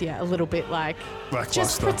that is, a little bit like,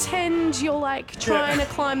 just Lackluster. pretend you're like trying to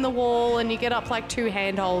climb the wall and you get up like two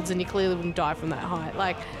handholds and you clearly wouldn't die from that height.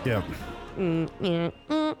 Like, Yeah.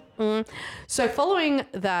 So following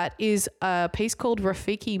that is a piece called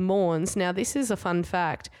Rafiki Mourns. Now, this is a fun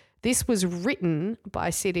fact. This was written by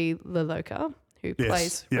Sidi Leloka, who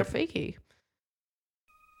plays Rafiki.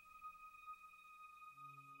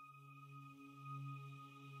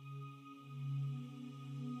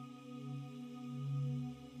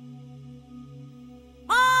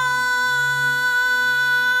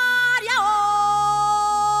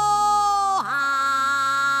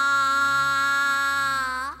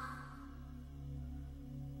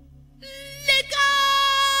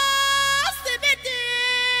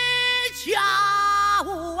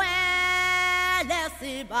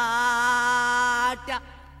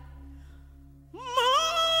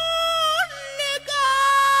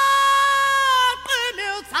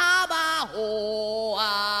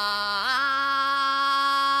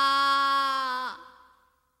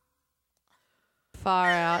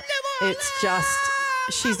 Far out. It's just,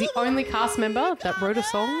 she's the only cast member that wrote a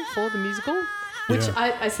song for the musical, which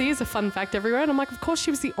I see as a fun fact everywhere. And I'm like, of course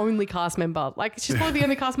she was the only cast member. Like, she's probably the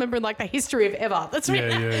only cast member in like the history of ever. That's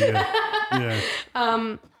right.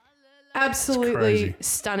 Yeah. Absolutely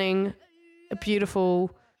stunning,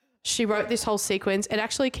 beautiful. She wrote this whole sequence. It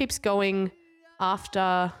actually keeps going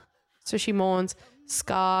after, so she mourns.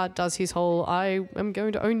 Scar does his whole, I am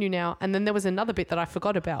going to own you now. And then there was another bit that I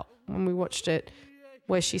forgot about when we watched it,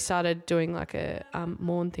 where she started doing like a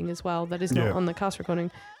mourn thing as well that is not on the cast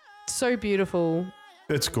recording. So beautiful.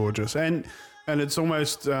 It's gorgeous. And it's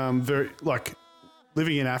almost very, like,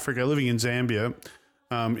 living in Africa, living in Zambia,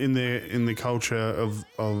 in the culture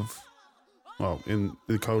in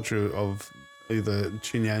the culture of either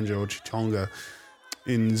Chinyanja or Chitonga,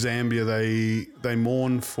 in Zambia they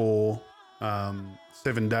mourn for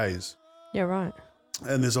 7 days. Yeah, right.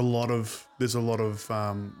 And there's a lot of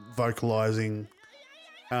vocalizing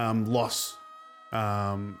loss,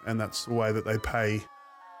 and that's the way that they pay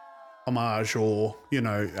homage or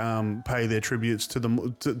pay their tributes to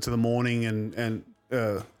the mourning and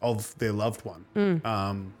of their loved one.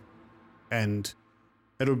 And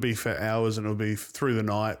it'll be for hours and it'll be through the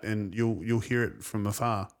night, and you'll hear it from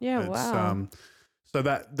afar. Yeah, wow. So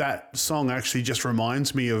that song actually just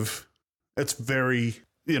reminds me of, it's very,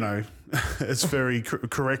 it's very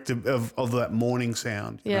corrective of that mourning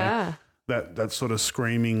sound. Yeah. That sort of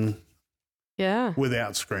screaming. Yeah.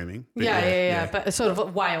 Without screaming. But yeah. But a sort of a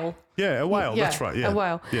wail. Yeah, a wail. That's right. Yeah. A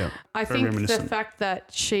wail. Yeah. I think the fact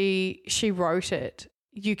that she wrote it,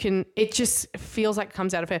 it just feels like it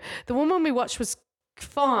comes out of her. The one when we watched was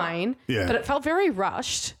fine, but it felt very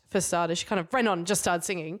rushed for starters. She kind of ran on and just started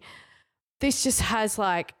singing. This just has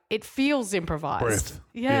it feels improvised. Breath.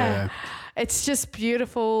 Yeah. It's just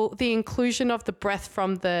beautiful. The inclusion of the breath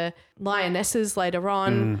from the lionesses later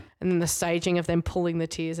on, and then the staging of them pulling the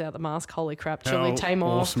tears out of the mask. Holy crap. Julie Taymor.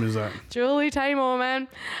 How awesome is that? Julie Taymor, man.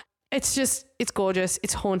 It's gorgeous.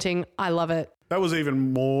 It's haunting. I love it. That was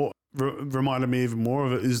even more, reminded me even more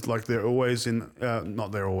of it is they're always in,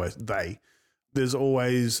 they there's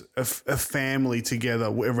always a family together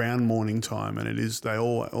around mourning time, and they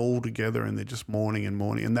all together and they're just mourning and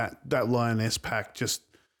mourning. And that lioness pack, just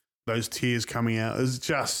those tears coming out is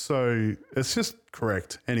just it's just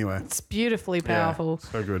correct. Anyway. It's beautifully powerful. Yeah,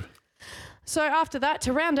 so good. So after that,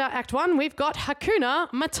 to round out Act 1, we've got Hakuna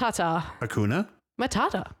Matata. Hakuna?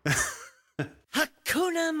 Matata.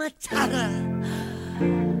 Hakuna Matata.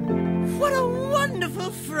 What a wonderful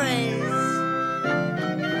phrase.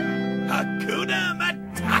 Hakuna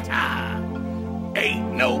Matata.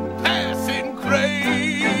 Ain't no passing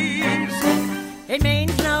craze. It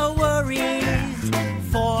means no worries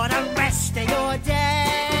for the rest of your days.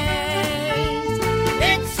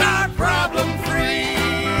 It's our problem-free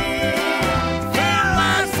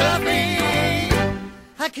philosophy.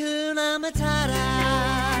 Hakuna Matata.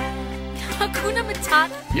 Hakuna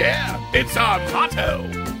Matata? Yeah, it's our motto.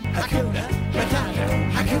 Hakuna Matata.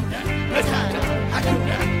 Hakuna Matata.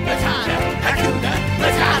 Hakuna Matata. Hakuna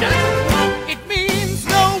Matata. It means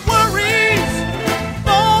no worries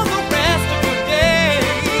for the rest of your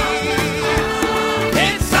days.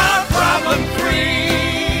 It's our problem-free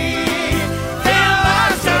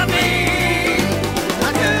philosophy.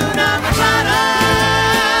 Hakuna Matata.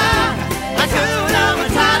 Hakuna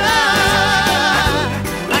Matata.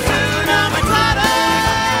 Hakuna Matata.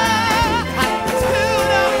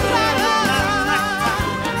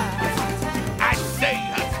 I say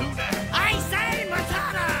Hakuna. I say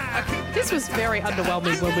Matata. This was very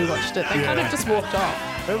underwhelming when we watched it. They kind of just walked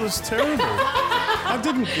off. It was terrible. I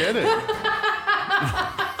didn't get it.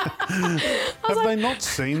 Have they not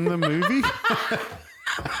seen the movie?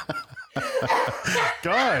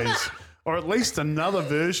 Guys, or at least another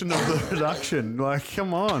version of the production. Like,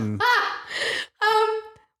 come on.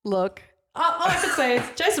 Look, all I can say is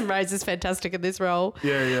Jason Mraz is fantastic in this role.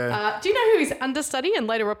 Yeah, yeah. Do you know who his understudy and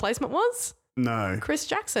later replacement was? No. Chris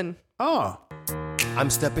Jackson. Oh, I'm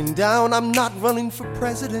stepping down. I'm not running for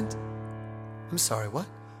president. I'm sorry, what?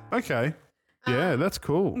 okay. Yeah, that's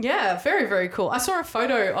cool. Yeah, very, very cool. I saw a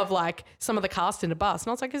photo of like some of the cast in a bus and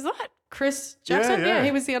I was like, is that Chris Jackson? Yeah. Yeah,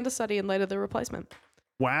 he was the understudy and later the replacement.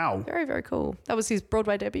 Wow. Very, very cool. That was his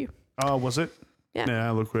Broadway debut. Oh, was it? Yeah.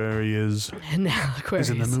 Now look where he is. And now look where He's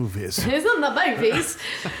he in the is. movies. He's in the movies.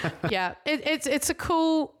 Yeah, it's a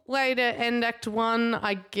cool way to end Act 1,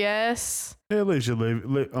 I guess. Yeah, leaves you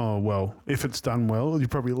leave. Oh, well, if it's done well, you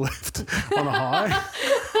probably left on a high.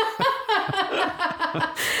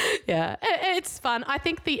 Yeah, it's fun. I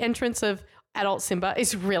think the entrance of adult Simba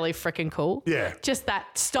is really freaking cool. Yeah. Just that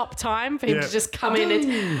stop time for him Yeah. to just come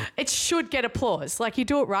in. It should get applause. Like you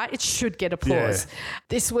do it right, it should get applause. Yeah.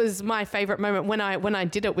 This was my favorite moment when I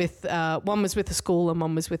did it with one was with a school and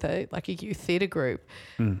one was with a youth theatre group.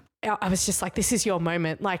 I was just like, this is your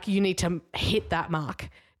moment. Like you need to hit that mark.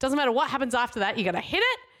 Doesn't matter what happens after that, you're gonna hit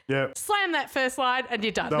it. Yeah. Slam that first line and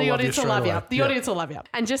you're done. They'll The love audience you will love straight you. away. The Yeah. audience will love you.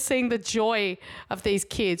 And just seeing the joy of these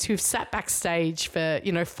kids who've sat backstage for,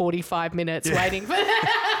 45 minutes waiting for Can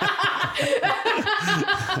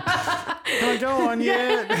I go on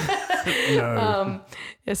yet? No.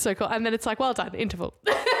 it's so cool. And then it's like, well done, interval.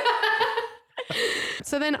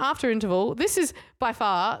 So then after interval, this is by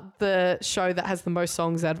far the show that has the most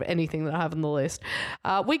songs out of anything that I have on the list.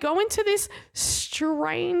 We go into this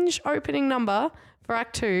strange opening number for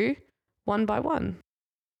Act 2, one by one.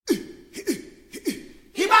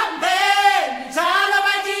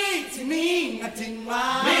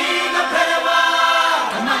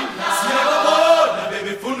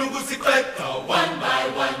 One by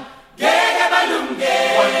one, Gege Balunge.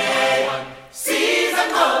 One by one, Season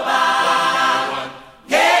Nova. One by one,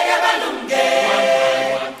 Gege Balunge. One by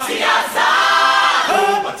one, Siasa.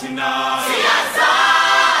 Batina. Siasa.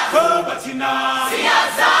 Batina.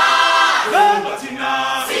 Siasa. Batina.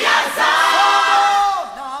 Siasa.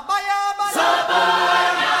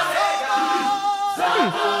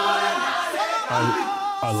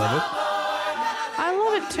 I love it. I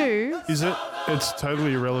love it too. Is it? It's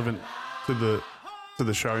totally irrelevant to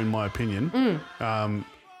the show, in my opinion.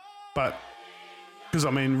 But because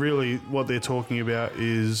I mean, really, what they're talking about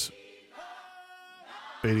is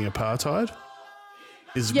beating apartheid.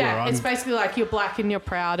 Is where Yeah, I'm, it's basically like you're black and you're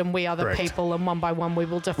proud and we are the Correct. people and one by one we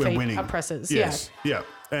will we're defeat winning. oppressors. Yes, yeah.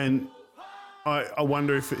 And I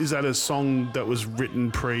wonder if is that a song that was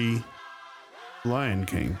written pre Lion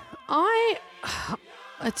King?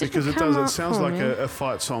 Because it does. It sounds like a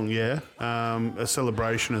fight song, yeah. A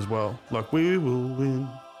celebration as well. Like we will win.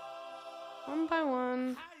 One by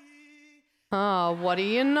one. Oh, what do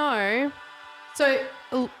you know? So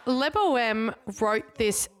Le Bohème wrote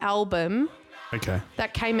this album Okay.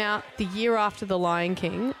 that came out the year after The Lion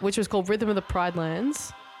King, which was called Rhythm of the Pride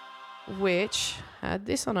Lands, which had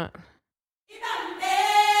this on it.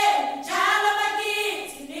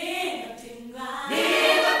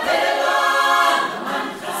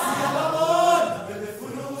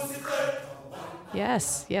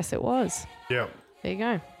 Yes, it was. Yeah. There you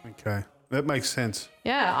go. Okay. That makes sense.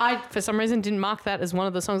 Yeah, I for some reason didn't mark that as one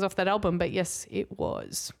of the songs off that album, but yes, it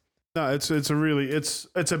was. No, it's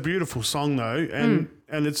a beautiful song though, and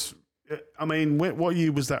it's. I mean, what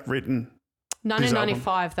year was that written?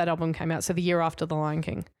 1995, that album came out, so the year after The Lion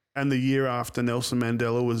King. And the year after Nelson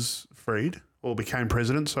Mandela was freed or became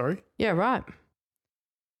president. Sorry. Yeah, right.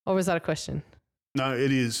 Or was that a question? No,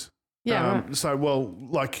 it is. Yeah. Right. So,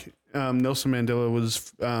 Nelson Mandela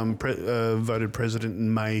was voted president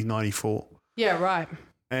in May '94. Yeah, right.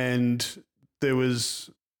 And there was,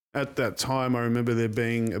 at that time, I remember there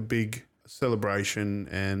being a big celebration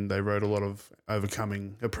and they wrote a lot of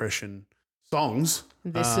overcoming oppression songs.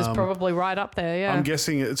 This is probably right up there, yeah. I'm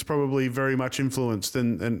guessing it's probably very much influenced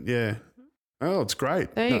and yeah. Oh, it's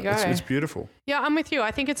great. There you go. It's beautiful. Yeah, I'm with you.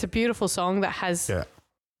 I think it's a beautiful song that has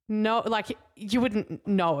you wouldn't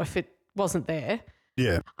know if it wasn't there.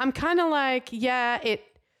 Yeah. I'm kind of like, yeah, it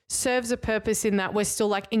serves a purpose in that we're still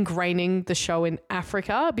like ingraining the show in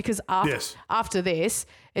Africa because after this,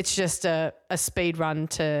 it's just a speed run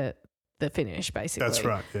to the finish, basically. That's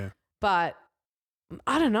right, yeah. But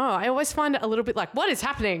I don't know. I always find it a little bit like, what is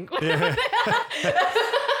happening? Yeah.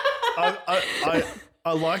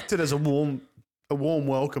 I liked it as a warm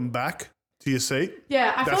welcome back to your seat.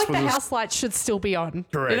 Yeah, I feel like the house lights should still be on.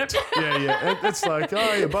 Correct. You know? Yeah. It's like,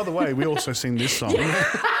 oh yeah, by the way, we also sing this song.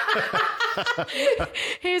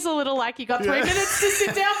 Here's a little you got 3 minutes to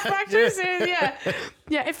sit down, practice. Yeah.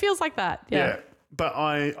 Yeah, it feels like that. Yeah. But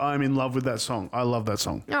I'm in love with that song. I love that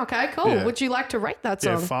song. Okay, cool. Yeah. Would you like to rate that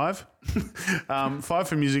song? Yeah, 5. 5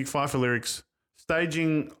 for music, 5 for lyrics.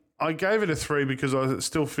 Staging, I gave it a 3 because I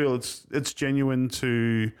still feel it's genuine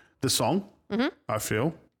to the song. Mm-hmm. I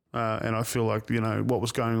feel, and I feel like what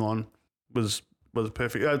was going on was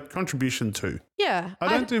perfect. Contribution 2. Yeah, I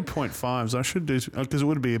don't do 0.5s. I should do because it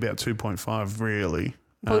would be about 2.5 really.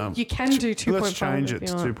 Well, you can do 2.5. Let's change it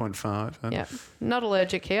to 2.5. Yeah, not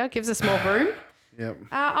allergic here. Gives us more room. Yep.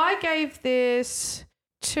 I gave this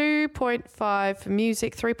 2.5 for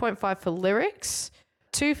music, 3.5 for lyrics,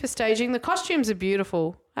 2 for staging. The costumes are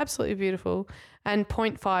beautiful, absolutely beautiful, and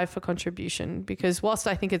 0.5 for contribution because whilst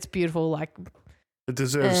I think it's beautiful, it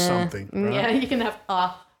deserves something. Right? Yeah, you can have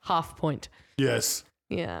a half point. Yes.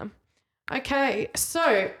 Yeah. Okay,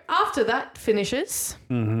 so after that finishes,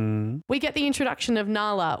 we get the introduction of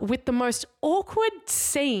Nala with the most awkward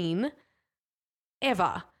scene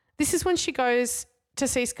ever. This is when she goes to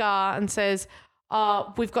see Scar and says,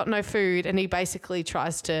 we've got no food, and he basically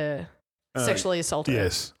tries to sexually assault her.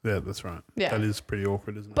 Yes, yeah, that's right. Yeah. That is pretty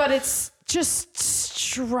awkward, isn't it? But it's just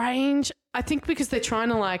strange. I think because they're trying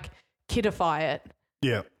to kidify it.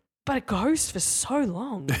 Yeah. But it goes for so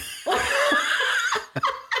long.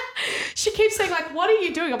 She keeps saying, what are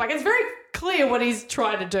you doing? I'm like, it's very clear what he's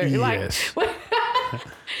trying to do. Yes.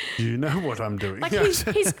 You know what I'm doing. He's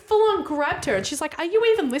full on grabbed her and she's like, are you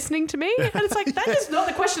even listening to me? And it's like, that is not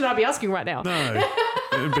the question I'd be asking right now. No.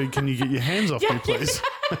 But can you get your hands off me, please?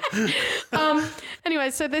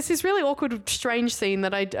 Anyway, so there's this really awkward, strange scene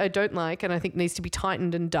that I don't like and I think needs to be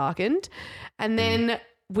tightened and darkened. And then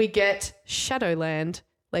we get Shadowland.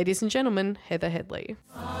 Ladies and gentlemen, Heather Headley.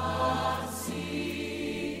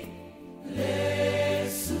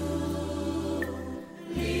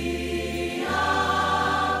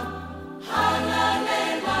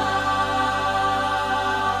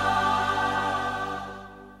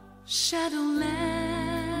 Shadowland,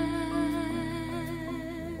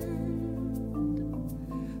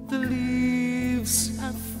 the leaves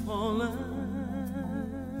have fallen.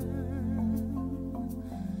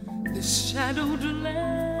 This shadowed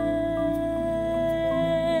land,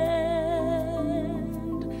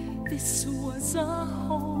 this was a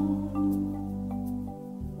home,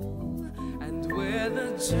 and where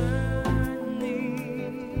the journey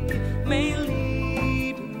may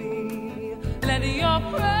lead me, let your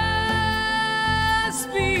prayers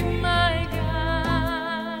be my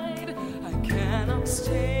guide. I cannot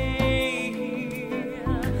stay here,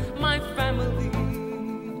 my family,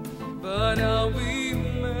 but I'll remember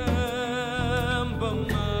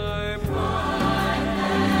my pride.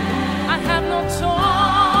 I have no choice,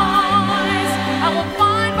 I will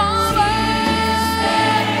find my way.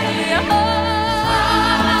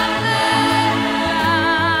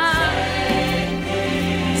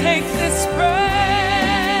 Take this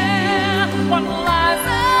prayer, what lies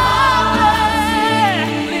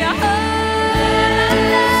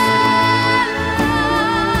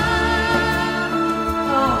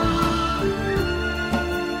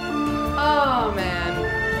Oh man,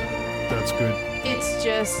 That's good. it's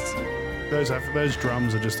just Those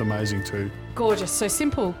drums are just amazing too. gorgeous. So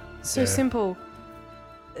simple, so Yeah. simple.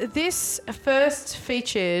 This first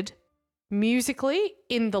featured musically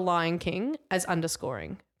in The Lion King as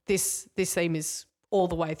underscoring. This theme is all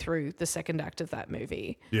the way through the second act of that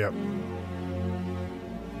movie. Yep.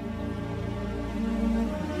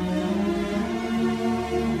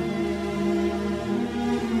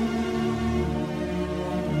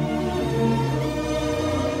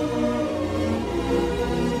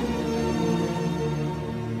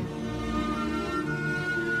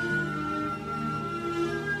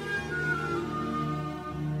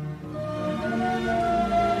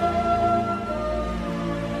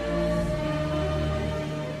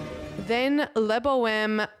 Then Le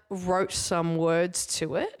Bohème wrote some words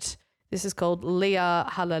to it. This is called Lia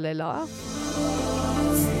Halalela.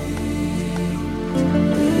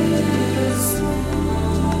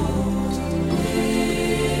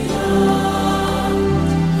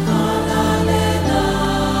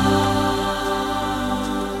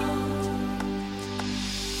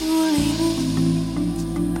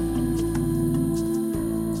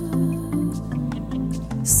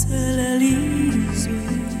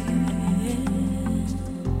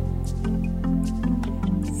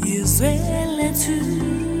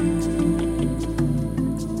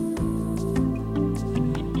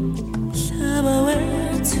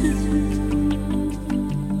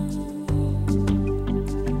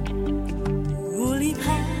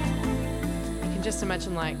 Just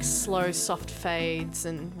imagine like slow, soft fades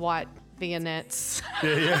and white vignettes.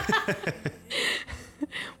 Yeah.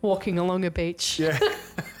 Walking along a beach. Yeah.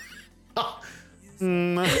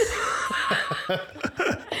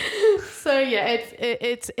 So yeah,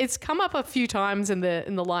 it's come up a few times in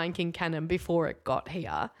the Lion King canon before it got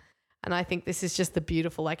here, and I think this is just the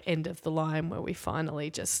beautiful like end of the line where we finally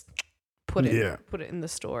just put it in the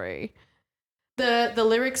story. The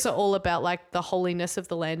lyrics are all about like the holiness of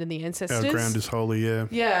the land and the ancestors. Our ground is holy, yeah.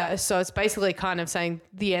 Yeah, so it's basically kind of saying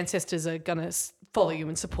the ancestors are going to follow you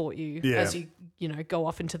and support you as you know, go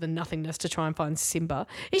off into the nothingness to try and find Simba.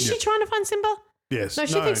 Is she trying to find Simba? Yes. No,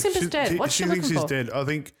 she thinks Simba's dead. What's she looking for? She thinks he's dead. I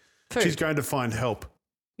think she's going to find help.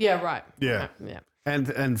 Yeah, right. Yeah. Yeah.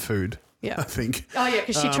 And food. Yeah. I think. Oh, yeah,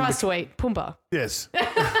 because she tries to eat Pumbaa. Yes.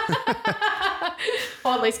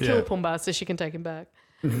 Or at least kill Pumbaa so she can take him back.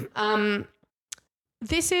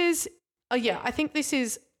 This is, I think this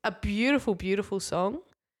is a beautiful, beautiful song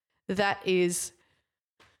that is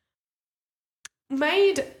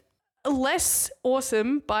made less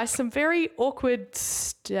awesome by some very awkward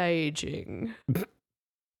staging.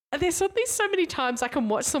 There's only so many times I can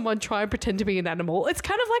watch someone try and pretend to be an animal. It's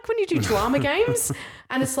kind of like when you do drama games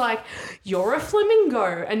and it's like, you're a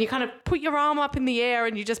flamingo, and you kind of put your arm up in the air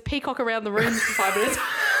and you just peacock around the room for 5 minutes.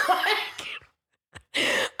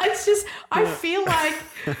 It's just, I feel like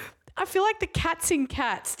the cats in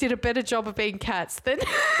Cats did a better job of being cats than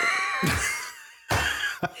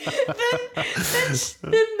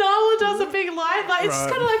Nala does a big line. Like, it's just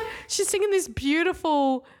kind of like she's singing this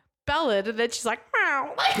beautiful ballad and then she's like,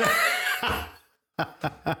 meow.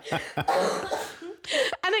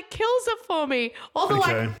 And it kills it for me. All the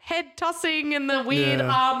like head tossing and the weird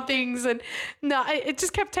arm things, and it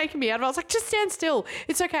just kept taking me out. I was like, just stand still.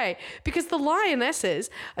 It's okay. Because the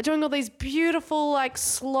lionesses are doing all these beautiful, like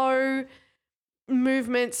slow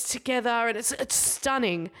movements together, and it's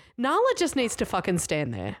stunning. Nala just needs to fucking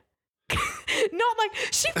stand there. Not like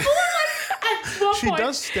she fully like at one she point.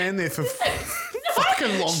 Does stand there for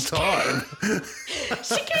fucking long time.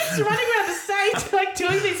 She keeps running around the stage like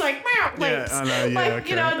doing these like meow leaps. Yeah, I know. Yeah, like, okay.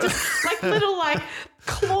 you know, just like little like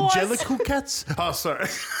claws. Jellicle cats. Oh, sorry.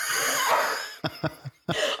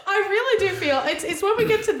 I really do feel it's when we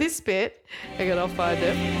get to this bit. Hang on, I'll find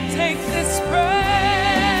it. Take this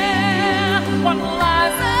prayer, what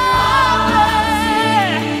lies there.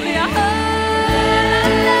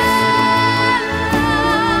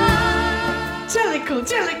 Jellicle,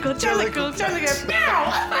 meow.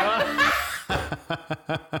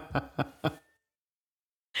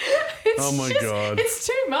 Oh my God. It's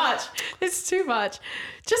too much. It's too much.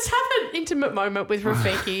 Just have an intimate moment with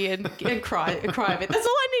Rafiki and cry a bit. That's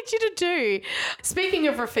all I need you to do. Speaking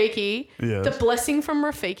of Rafiki, the blessing from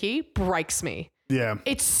Rafiki breaks me. Yeah.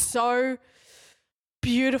 It's so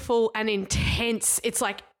beautiful and intense. It's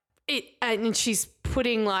like and she's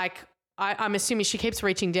putting like, I'm assuming she keeps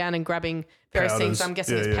reaching down and grabbing various things. I'm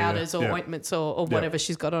guessing it's powders or ointments or whatever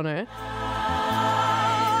she's got on her.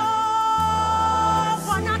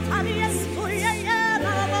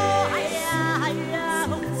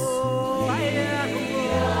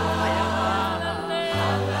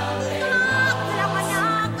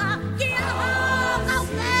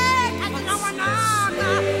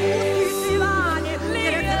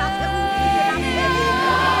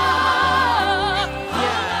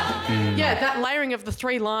 that layering of the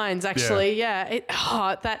 3 lines actually,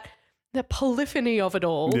 the polyphony of it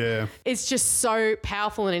all is just so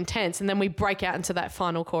powerful and intense. And then we break out into that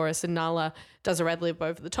final chorus and Nala does a ad lib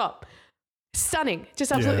over the top. Stunning,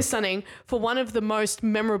 just absolutely stunning for one of the most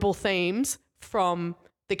memorable themes from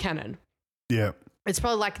the canon. Yeah. It's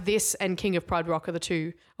probably like this and King of Pride Rock are the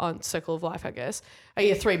 2 on Circle of Life, I guess, are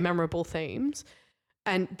your 3 memorable themes.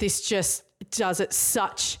 And this just does it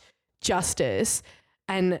such justice.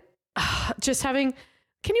 And just having,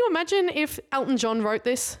 can you imagine if Elton John wrote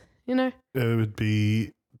this, you know? It would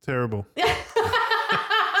be terrible.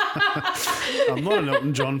 I'm not an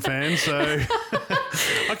Elton John fan, so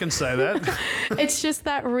I can say that. It's just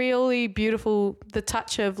that really beautiful, the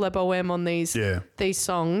touch of Le Bohème on these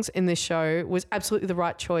songs in this show was absolutely the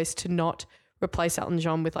right choice to not replace Elton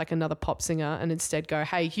John with like another pop singer and instead go,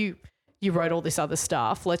 hey, you wrote all this other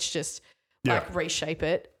stuff. Let's just like reshape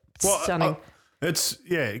it. Stunning.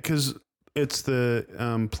 Because it's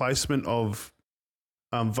the placement of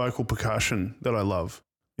vocal percussion that I love.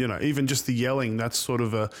 You know, even just the yelling, that's sort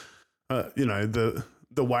of the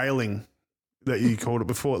wailing that you called it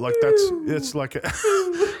before. Like it's like a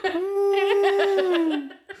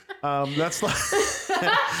that's like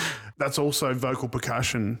that's also vocal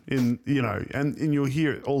percussion in, you know, and you'll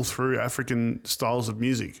hear it all through African styles of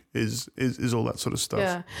music is all that sort of stuff.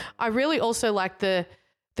 Yeah. I really also like the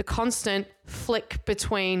constant flick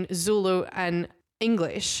between Zulu and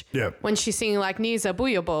English. Yeah. When she's singing like Niza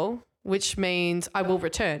Buyabo, which means I will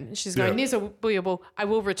return. She's going, Niza Buyabo, I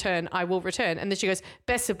will return, I will return. And then she goes,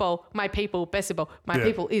 Besibo, my people, Besibo, my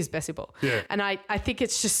people is Besibo. Yeah. And I think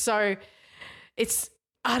it's just so,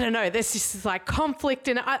 I don't know, there's just like conflict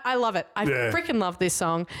in it. I love it. I freaking love this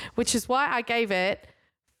song, which is why I gave it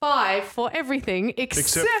 5 for everything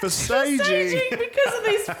except for staging because of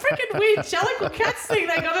these freaking weird jellicle cats thing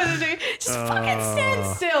they got her to do. Just fucking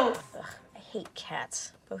stand still. Ugh, I hate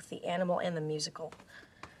cats, both the animal and the musical.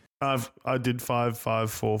 I did 5,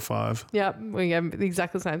 5, 4, 5. Yeah, we gave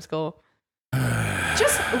exactly the same score.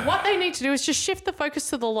 Just what they need to do is just shift the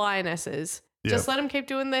focus to the lionesses. Just let them keep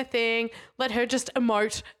doing their thing. Let her just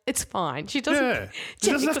emote. It's fine. She doesn't. Yeah.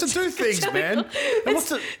 She doesn't have to do things, man. It's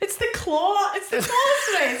the claw. It's the claw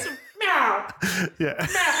space. Meow. Yeah.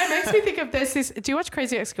 Meow. It makes me think of this. Do you watch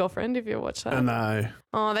Crazy Ex-Girlfriend? Have you ever watched that? No.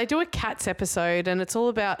 Oh, they do a cats episode, and it's all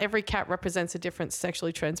about every cat represents a different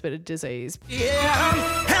sexually transmitted disease. Yeah,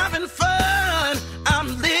 I'm having fun. I'm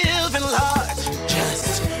living large.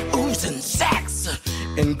 Just oozing sex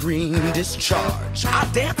and green discharge.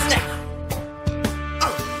 I'll dance now.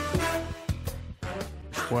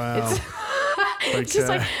 Wow. It's just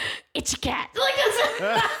like, it's a cat. Like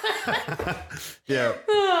yeah.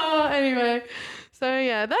 Oh, anyway. So,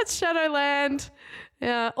 yeah, that's Shadowland.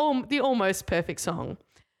 Yeah, the almost perfect song.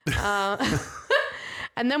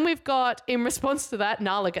 And then we've got, in response to that,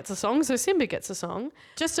 Nala gets a song, so Simba gets a song.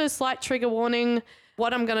 Just a slight trigger warning.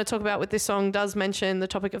 What I'm going to talk about with this song does mention the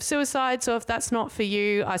topic of suicide, so if that's not for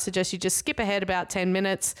you, I suggest you just skip ahead about 10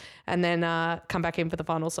 minutes and then come back in for the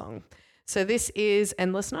final song. So this is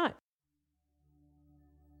Endless Night.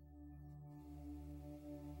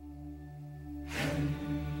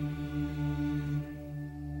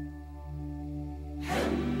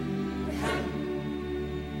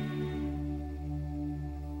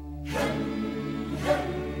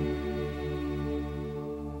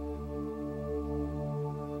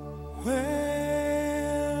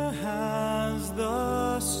 Where has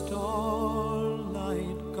the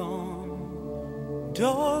starlight gone?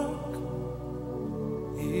 Dark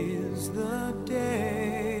is the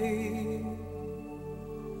day.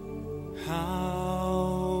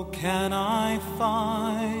 How can I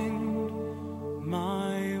find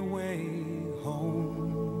my way home?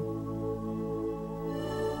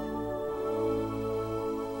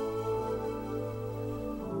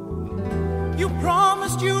 You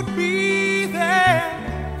promised you'd be there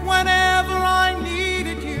whenever I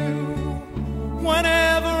needed you.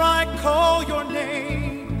 Whenever I call your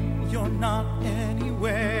name, you're not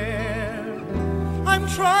anywhere. I'm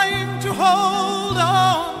trying to hold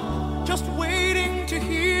on, just waiting to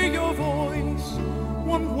hear your voice.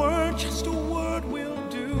 One word, just a word will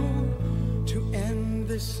do to end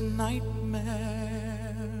this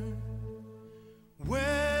nightmare.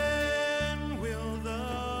 When will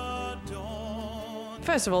the dawn...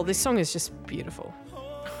 First of all, this song is just beautiful.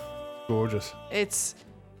 Gorgeous. It's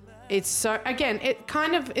so, again, it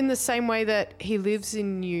kind of in the same way that He Lives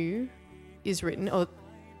in You is written, or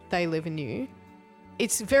They Live in You.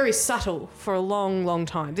 It's very subtle for a long, long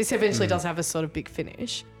time. This eventually does have a sort of big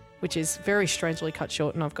finish, which is very strangely cut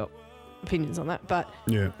short, and I've got opinions on that. But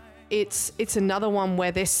yeah, it's another one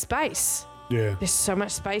where there's space. Yeah. There's so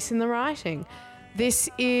much space in the writing. This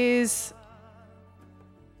is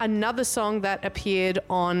another song that appeared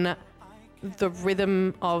on the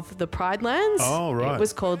rhythm of the Pride Lands. Oh, right. It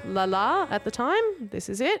was called La La at the time. This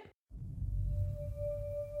is it.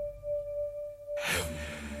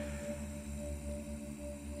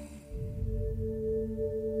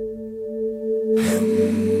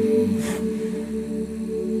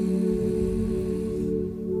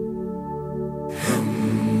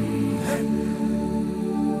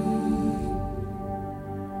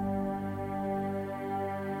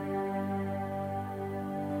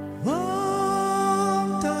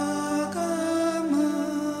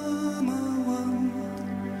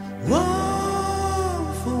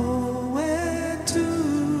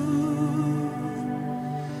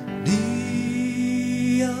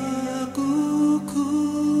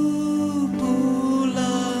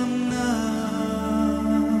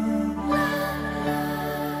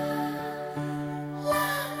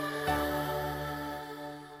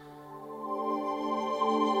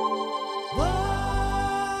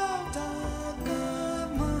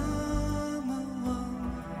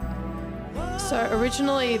 So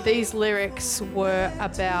originally these lyrics were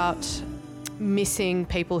about missing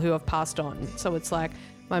people who have passed on. So it's like,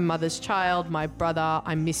 my mother's child, my brother,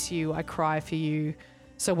 I miss you, I cry for you.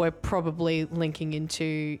 So we're probably linking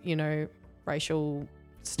into, you know, racial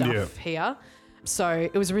stuff here. So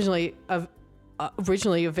it was originally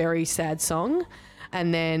a very sad song.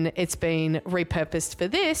 And then it's been repurposed for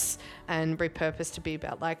this and repurposed to be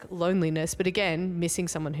about like loneliness. But again, missing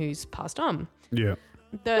someone who's passed on. Yeah.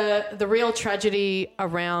 The real tragedy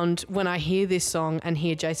around when I hear this song and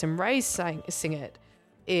hear Jason Mraz sing it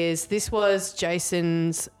is this was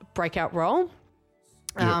Jason's breakout role.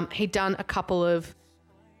 He'd done a couple of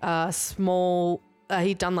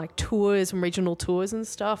he'd done like tours and regional tours and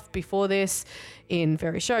stuff before this in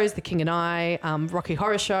various shows, The King and I, Rocky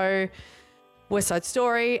Horror Show, West Side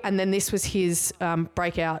Story. And then this was his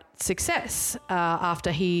breakout success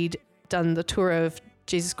after he'd done the tour of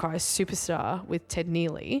Jesus Christ Superstar with Ted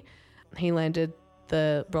Neely. He landed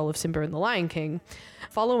the role of Simba in The Lion King.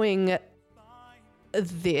 Following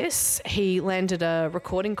this, he landed a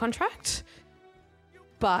recording contract,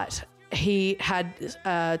 but he had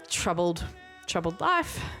troubled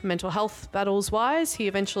life, mental health battles wise. He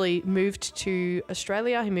eventually moved to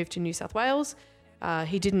Australia. He moved to New South Wales.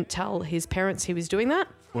 He didn't tell his parents he was doing that.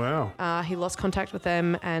 Wow. He lost contact with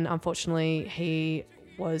them, and unfortunately he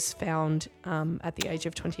was found at the age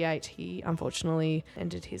of 28. He unfortunately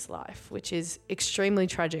ended his life, which is extremely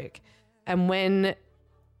tragic. And when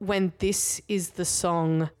this is the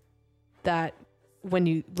song that, when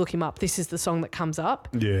you look him up, this is the song that comes up.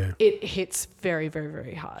 Yeah. It hits very, very,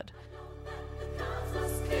 very hard.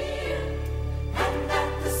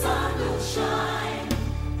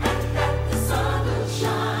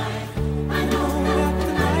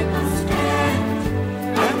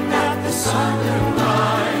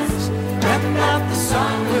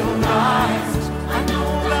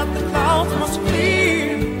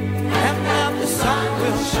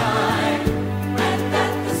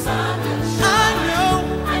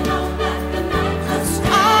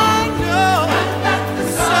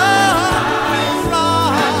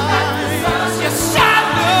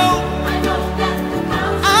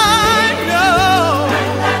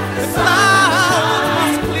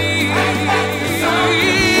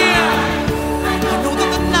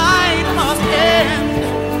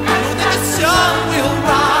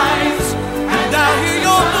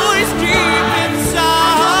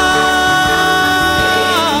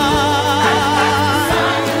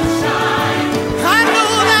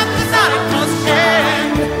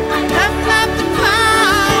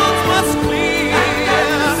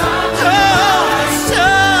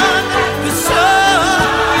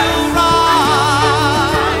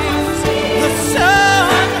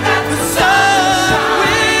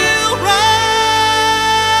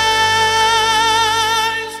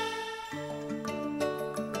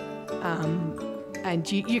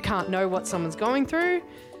 You can't know what someone's going through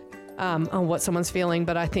or what someone's feeling,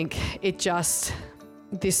 but I think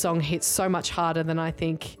this song hits so much harder than I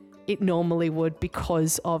think it normally would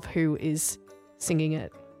because of who is singing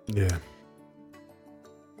it. Yeah.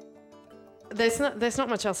 There's not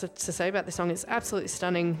much else to say about this song. It's absolutely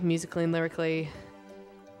stunning musically and lyrically,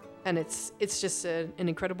 and it's just an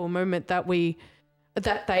incredible moment that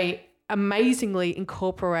they amazingly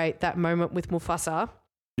incorporate that moment with Mufasa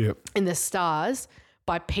in the stars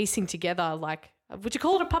by piecing together, like, would you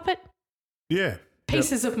call it a puppet? Yeah.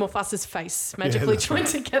 Pieces of Mufasa's face magically joined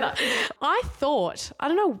together. I thought, I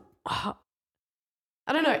don't know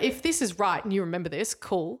if this is right and you remember this,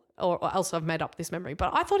 cool. or else I've made up this memory,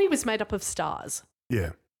 but I thought he was made up of stars.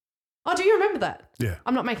 Yeah. Oh, do you remember that? Yeah.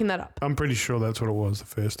 I'm not making that up. I'm pretty sure that's what it was the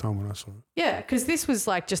first time when I saw it. Yeah, because this was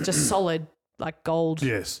like just a solid like gold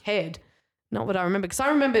head. Not what I remember, because I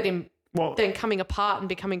remembered him then coming apart and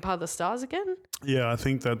becoming part of the stars again. Yeah, I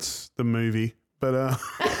think that's the movie. But no,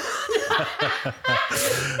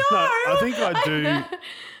 I think I do.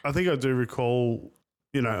 I think I do recall,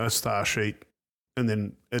 a star sheet and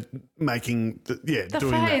then it making the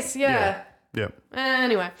doing face. that. Yeah. Yeah.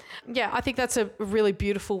 Anyway, I think that's a really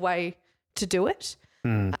beautiful way to do it.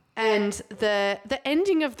 And the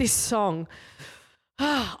ending of this song,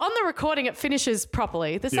 on the recording, it finishes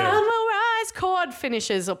properly. The sun will rise chord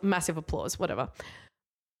finishes, massive applause, whatever.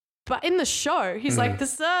 But in the show, he's like, the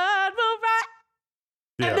sun will rise.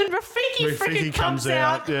 Yeah. And then Rafiki freaking comes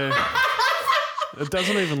out. Yeah. It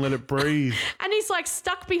doesn't even let it breathe. And he's like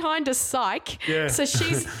stuck behind a psych. Yeah. So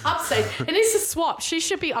she's upstage. It needs to swap. She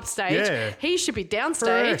should be upstage. Yeah. He should be downstage.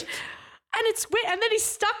 Correct. And it's weird. And then he's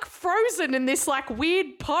stuck frozen in this like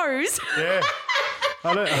weird pose. Yeah.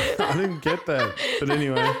 I didn't get that. But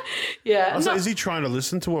anyway. Yeah. I was like, is he trying to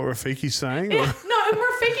listen to what Rafiki's saying? Yeah. No, and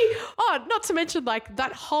Rafiki, not to mention like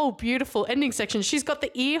that whole beautiful ending section. She's got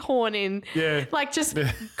the ear horn in. Yeah. Like just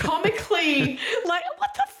comically like, what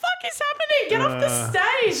the fuck is happening? Get off the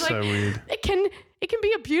stage. So like weird. it can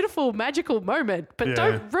be a beautiful, magical moment, but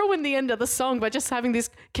don't ruin the end of the song by just having this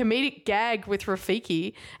comedic gag with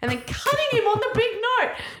Rafiki and then cutting him on the big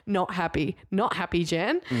note. Not happy,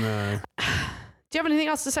 Jan. No. Do you have anything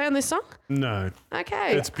else to say on this song? No.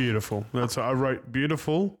 Okay. It's beautiful. I wrote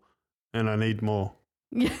beautiful and I need more.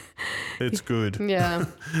 Yeah. It's good. Yeah.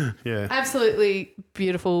 Yeah. Absolutely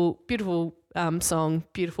beautiful song,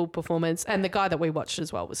 beautiful performance. And the guy that we watched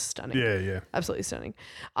as well was stunning. Yeah. Absolutely stunning.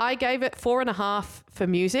 I gave it 4.5 for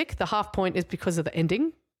music. The half point is because of the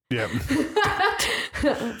ending. Yeah.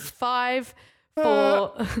 5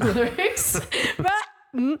 for lyrics.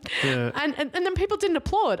 Yeah. And then people didn't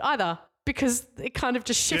applaud either because it kind of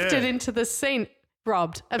just shifted into the scene.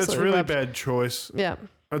 Robbed. Absolutely It's a really robbed. bad choice. Yeah.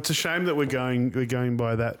 It's a shame that we're going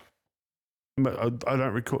by that. But I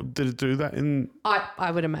don't recall. Did it do that in?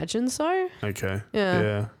 I would imagine so. Okay.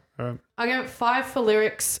 Yeah. All right. I go 5 for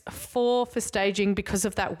lyrics, 4 for staging because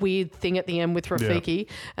of that weird thing at the end with Rafiki,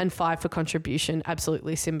 and 5 for contribution.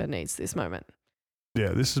 Absolutely, Simba needs this moment. Yeah,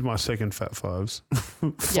 this is my second fat fives.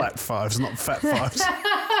 Flat fives, not fat fives.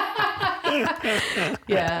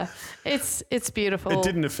 Yeah, it's beautiful.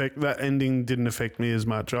 That ending didn't affect me as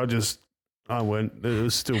much. I went. It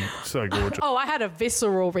was still so gorgeous. Oh, I had a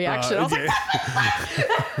visceral reaction. I was like,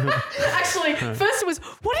 actually, first it was,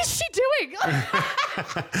 what is she doing?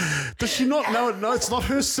 Does she not know it? No, it's not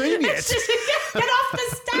her scene yet. Get off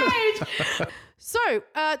the stage. So,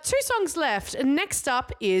 2 songs left. Next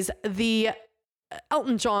up is the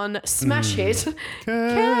Elton John smash hit.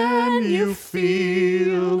 Can you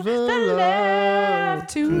feel the love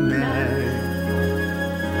tonight?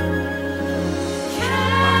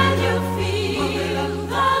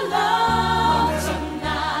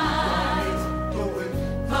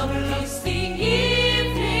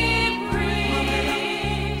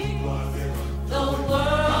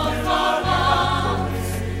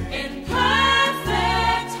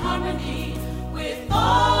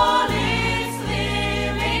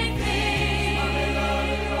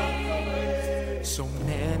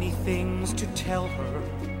 Tell her,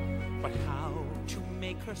 but how to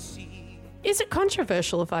make her see. Is it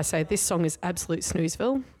controversial if I say this song is absolute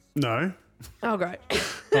snoozeville? No. Oh, great.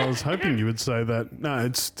 I was hoping you would say that. No,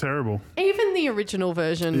 it's terrible. Even the original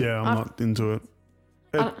version. Yeah, I'm not into it.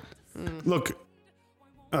 Look,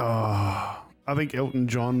 I think Elton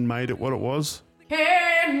John made it what it was.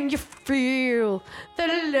 Can you feel the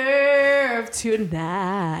love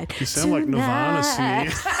tonight? You sound like Nirvana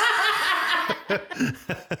singing.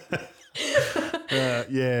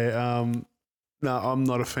 No, I'm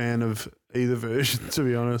not a fan of either version, to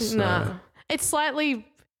be honest. No. It's slightly,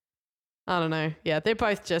 I don't know. Yeah, they're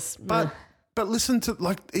both just... But listen to,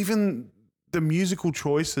 like, even the musical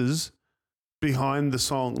choices behind the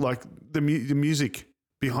song, like the music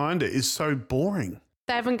behind it is so boring.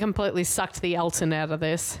 They haven't completely sucked the Elton out of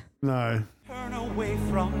this. No. Turn away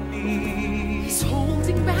from me. He's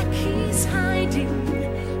holding back, he's hiding.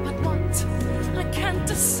 But what? I can't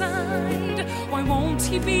decide. Why won't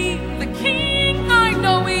he be the king I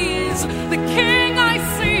know he is? The king I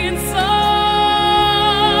see inside.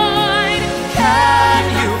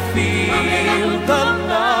 Can you feel the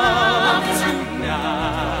love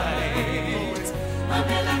tonight?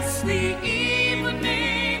 It's the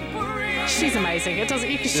evening breeze. She's amazing. It doesn't.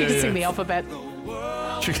 She can sing the alphabet.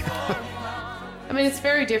 I mean, it's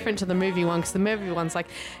very different to the movie one because the movie one's like,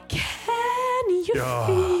 can you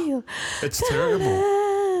feel it's the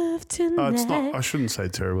terrible. love tonight? It's not. I shouldn't say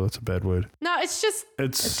terrible. That's a bad word. No, it's just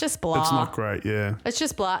blah. It's not great. Yeah. It's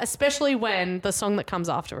just blah, especially when the song that comes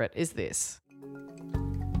after it is this.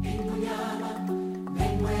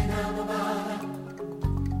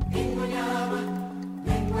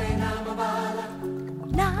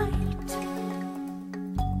 Night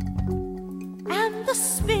and the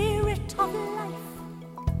spirit of life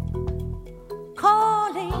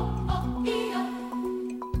calling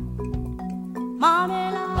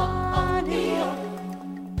Marmelade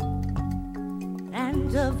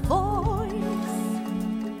and a voice,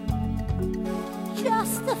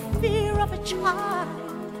 just the fear of a child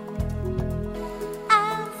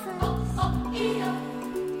answers,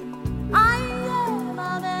 I am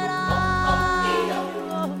Marmelade.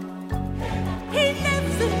 He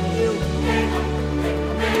lives in you.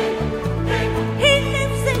 He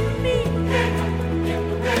lives in me.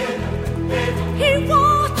 He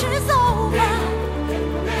watches over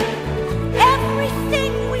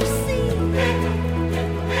everything we see.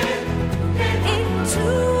 Into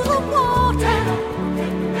the water,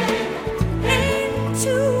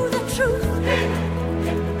 into the truth,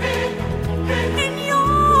 in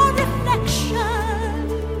your reflection.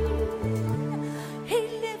 He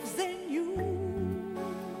lives in you.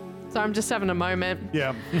 So I'm just having a moment.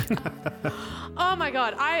 Yeah. Oh my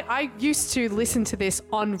God. I used to listen to this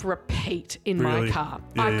on repeat in my Really? car.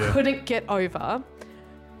 Yeah, I yeah. couldn't get over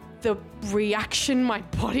the reaction my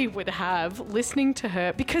body would have listening to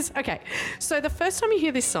her. Because, okay, so the first time you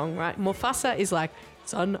hear this song, right, Mufasa is like,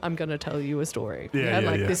 son, I'm going to tell you a story. Yeah,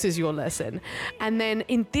 yeah. This is your lesson. And then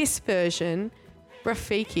in this version,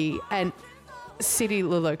 Rafiki and Sidi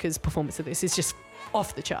Laloka's performance of this is just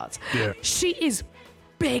off the charts. Yeah. She is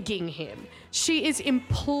begging him. She is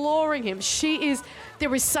imploring him.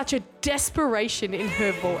 There is such a desperation in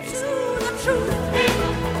her voice.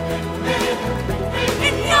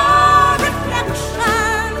 In your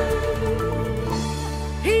reflection,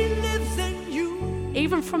 he lives in you.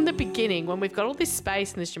 Even from the beginning, when we've got all this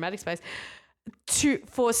space and this dramatic space,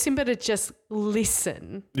 for Simba to just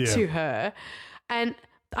listen to her. And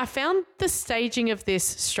I found the staging of this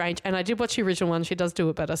strange, and I did watch the original one. She does do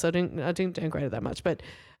it better, so I didn't downgrade it that much. But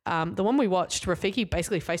the one we watched, Rafiki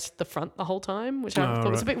basically faced the front the whole time, which I thought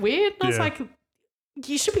was a bit weird. And I was like,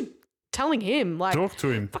 you should be telling him, like, talk to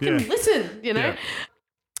him, fucking listen, you know. Yeah.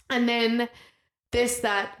 And then there's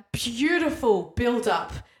that beautiful build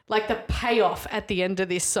up, like the payoff at the end of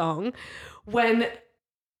this song, when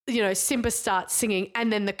Simba starts singing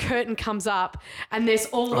and then the curtain comes up and there's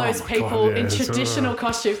all those people in traditional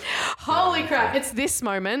costumes. Holy crap, it's this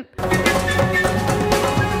moment.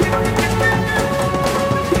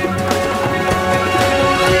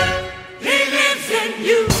 He lives in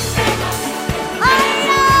you.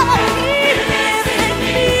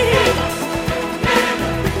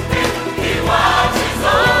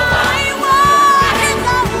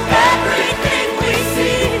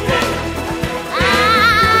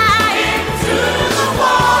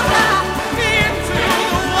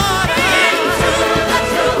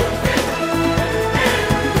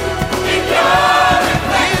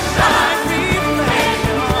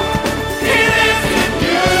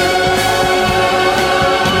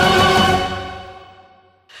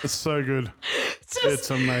 It's so good. It's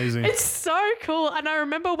amazing. It's so cool. And I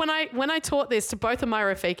remember when I taught this to both of my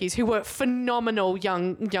Rafikis, who were phenomenal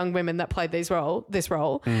young women that played this role,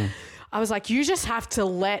 I was like, you just have to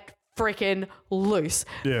let freaking loose.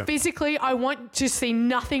 Yeah. Physically, I want to see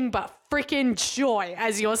nothing but freaking joy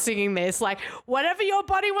as you're singing this. Like, whatever your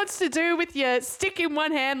body wants to do with your stick in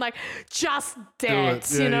one hand, like, just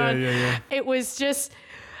dance, Yeah, you know? yeah. It was just...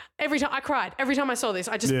 Every time I cried, every time I saw this,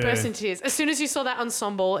 I just burst into tears. As soon as you saw that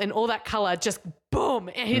ensemble and all that color, just boom,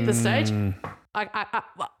 it hit the stage.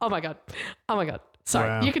 Oh my god. Sorry,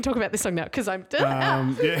 Wow. you can talk about this song now because I'm.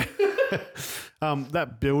 Yeah.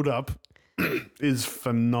 That build up is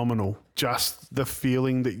phenomenal. Just the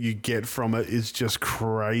feeling that you get from it is just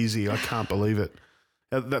crazy. I can't believe it.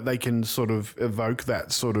 That they can sort of evoke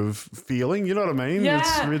that sort of feeling. You know what I mean?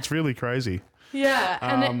 Yeah. It's really crazy. Yeah,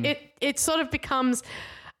 and it sort of becomes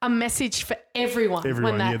a message for everyone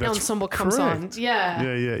when that ensemble comes on. Yeah.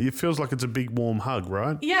 Yeah. It feels like it's a big warm hug,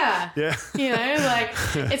 right? Yeah. Yeah. Like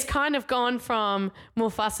it's kind of gone from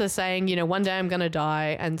Mufasa saying, one day I'm going to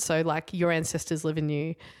die. And so like your ancestors live in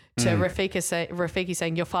you, to Rafiki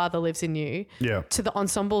saying your father lives in you, to the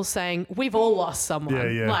ensemble saying we've all lost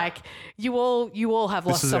someone. Yeah. Like you all have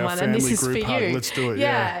lost someone and this is for you. Hug. Let's do it.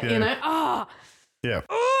 Yeah. Yeah.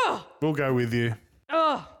 We'll go with you.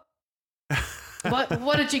 Oh.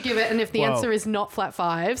 What did you give it? And if the answer is not flat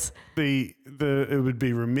fives, it would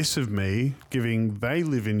be remiss of me giving They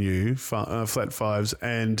Live in You flat fives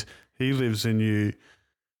and He Lives in You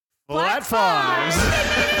flat fives.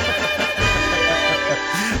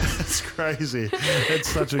 It's crazy. It's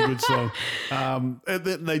such a good song.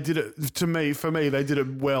 They did it for me. They did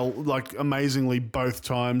it well, like amazingly both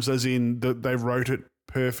times. As in they wrote it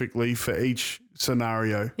perfectly for each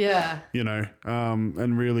scenario. Yeah. You know,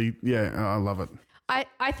 and really, I love it.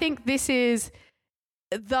 I think this is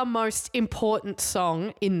the most important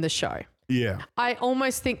song in the show. Yeah. I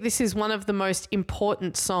almost think this is one of the most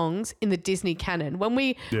important songs in the Disney canon. When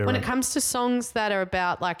it comes to songs that are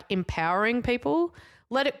about like empowering people,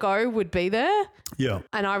 Let It Go would be there. Yeah.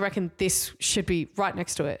 And I reckon this should be right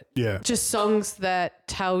next to it. Yeah. Just songs that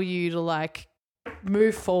tell you to like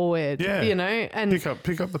move forward, you know, and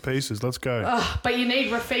pick up the pieces. Let's go. But you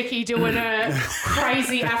need Rafiki doing a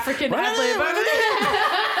crazy African ad-lib over there.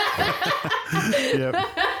 Yep.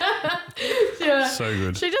 Yeah. So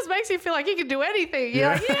good. She just makes you feel like you can do anything. You're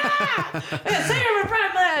like, yeah, sing her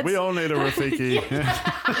Brad lads. We all need a Rafiki.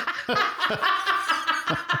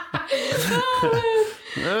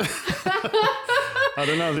 I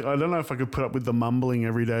don't know if I could put up with the mumbling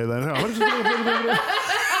every day though.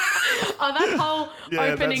 That whole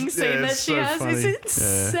opening scene that she has is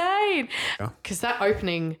insane. Because that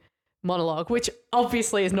opening monologue, which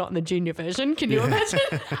obviously is not in the junior version, can you imagine?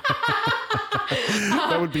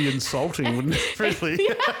 That would be insulting, wouldn't it? Really?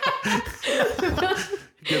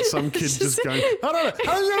 Get some kid just going, I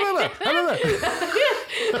don't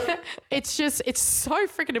know. It's so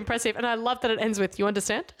freaking impressive. And I love that it ends with, you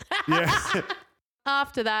understand? Yeah.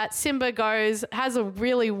 After that, Simba has a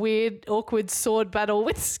really weird, awkward sword battle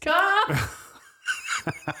with Scar.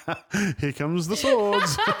 Here comes the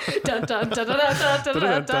swords.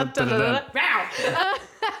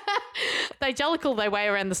 They jellicle their way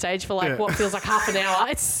around the stage for like what feels like half an hour.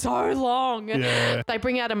 It's so long. Yeah. They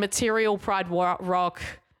bring out a material pride rock.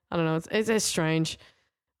 I don't know. It's strange.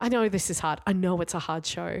 I know this is hard. I know it's a hard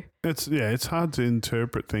show. It's hard to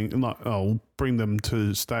interpret things. Like, bring them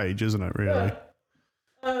to stage, isn't it? Really.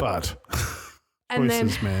 But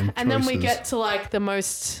choices, man. And then we get to like the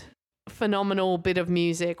most phenomenal bit of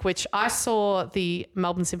music, which I saw the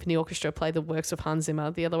Melbourne Symphony Orchestra play the works of Hans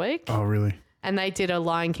Zimmer the other week. Oh, really? And they did a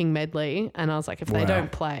Lion King medley. And I was like, if they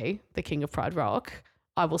don't play the King of Pride Rock,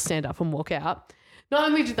 I will stand up and walk out. Not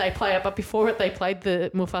only did they play it, but before it, they played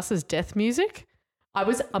the Mufasa's death music. I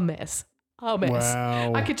was a mess.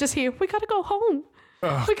 Wow. I could just hear, we got to go home.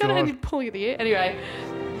 Oh, we got to pull you at the ear. Anyway.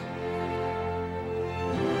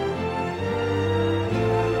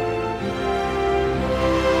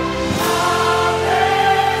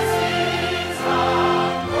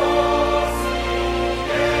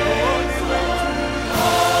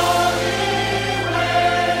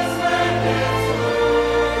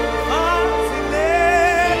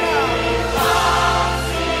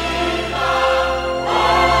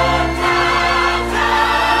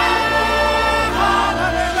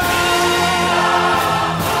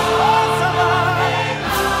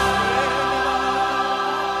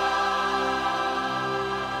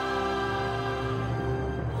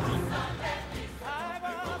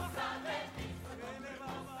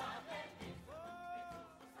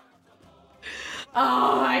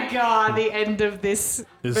 Oh my God, the end of this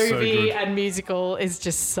movie and musical is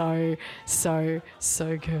just so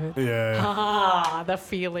good. Yeah. The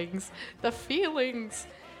feelings.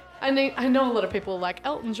 I know a lot of people are like,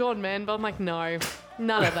 Elton John, man, but I'm like, no,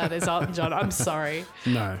 none of that is Elton John. I'm sorry.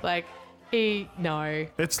 No. Like, no.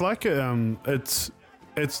 It's like it's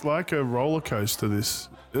like a roller coaster, this.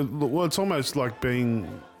 It's almost like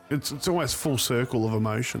being, it's almost full circle of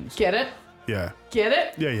emotions. Get it? Yeah. Get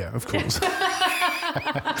it? Yeah, of course.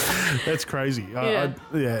 That's crazy.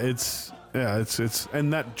 It's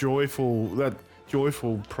and that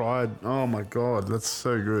joyful pride. Oh my God, that's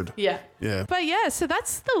so good. Yeah. Yeah. But yeah, so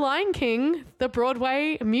that's The Lion King, the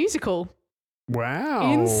Broadway musical.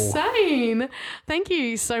 Wow. Insane. Thank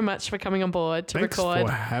you so much for coming on board to record.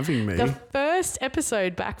 Thanks for having me. The first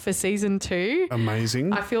episode back for season 2.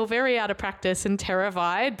 Amazing. I feel very out of practice and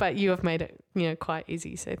terrified, but you have made it, quite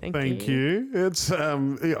easy. So thank you. Thank you. It's, I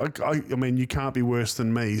mean, you can't be worse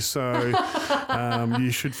than me. So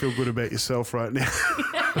you should feel good about yourself right now.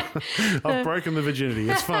 I've broken the virginity.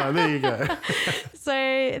 It's fine. There you go.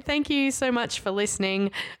 So thank you so much for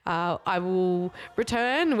listening. I will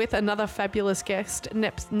return with another fabulous guest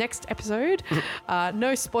next episode.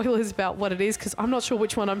 No spoilers about what it is because I'm not sure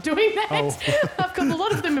which one I'm doing next. I've got a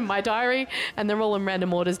lot of them in my diary and they're all in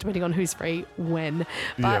random orders depending on who's free when.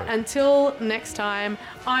 But until next time,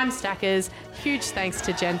 I'm Staccas. Huge thanks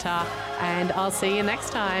to Jenter and I'll see you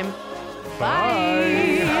next time.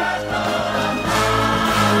 Bye.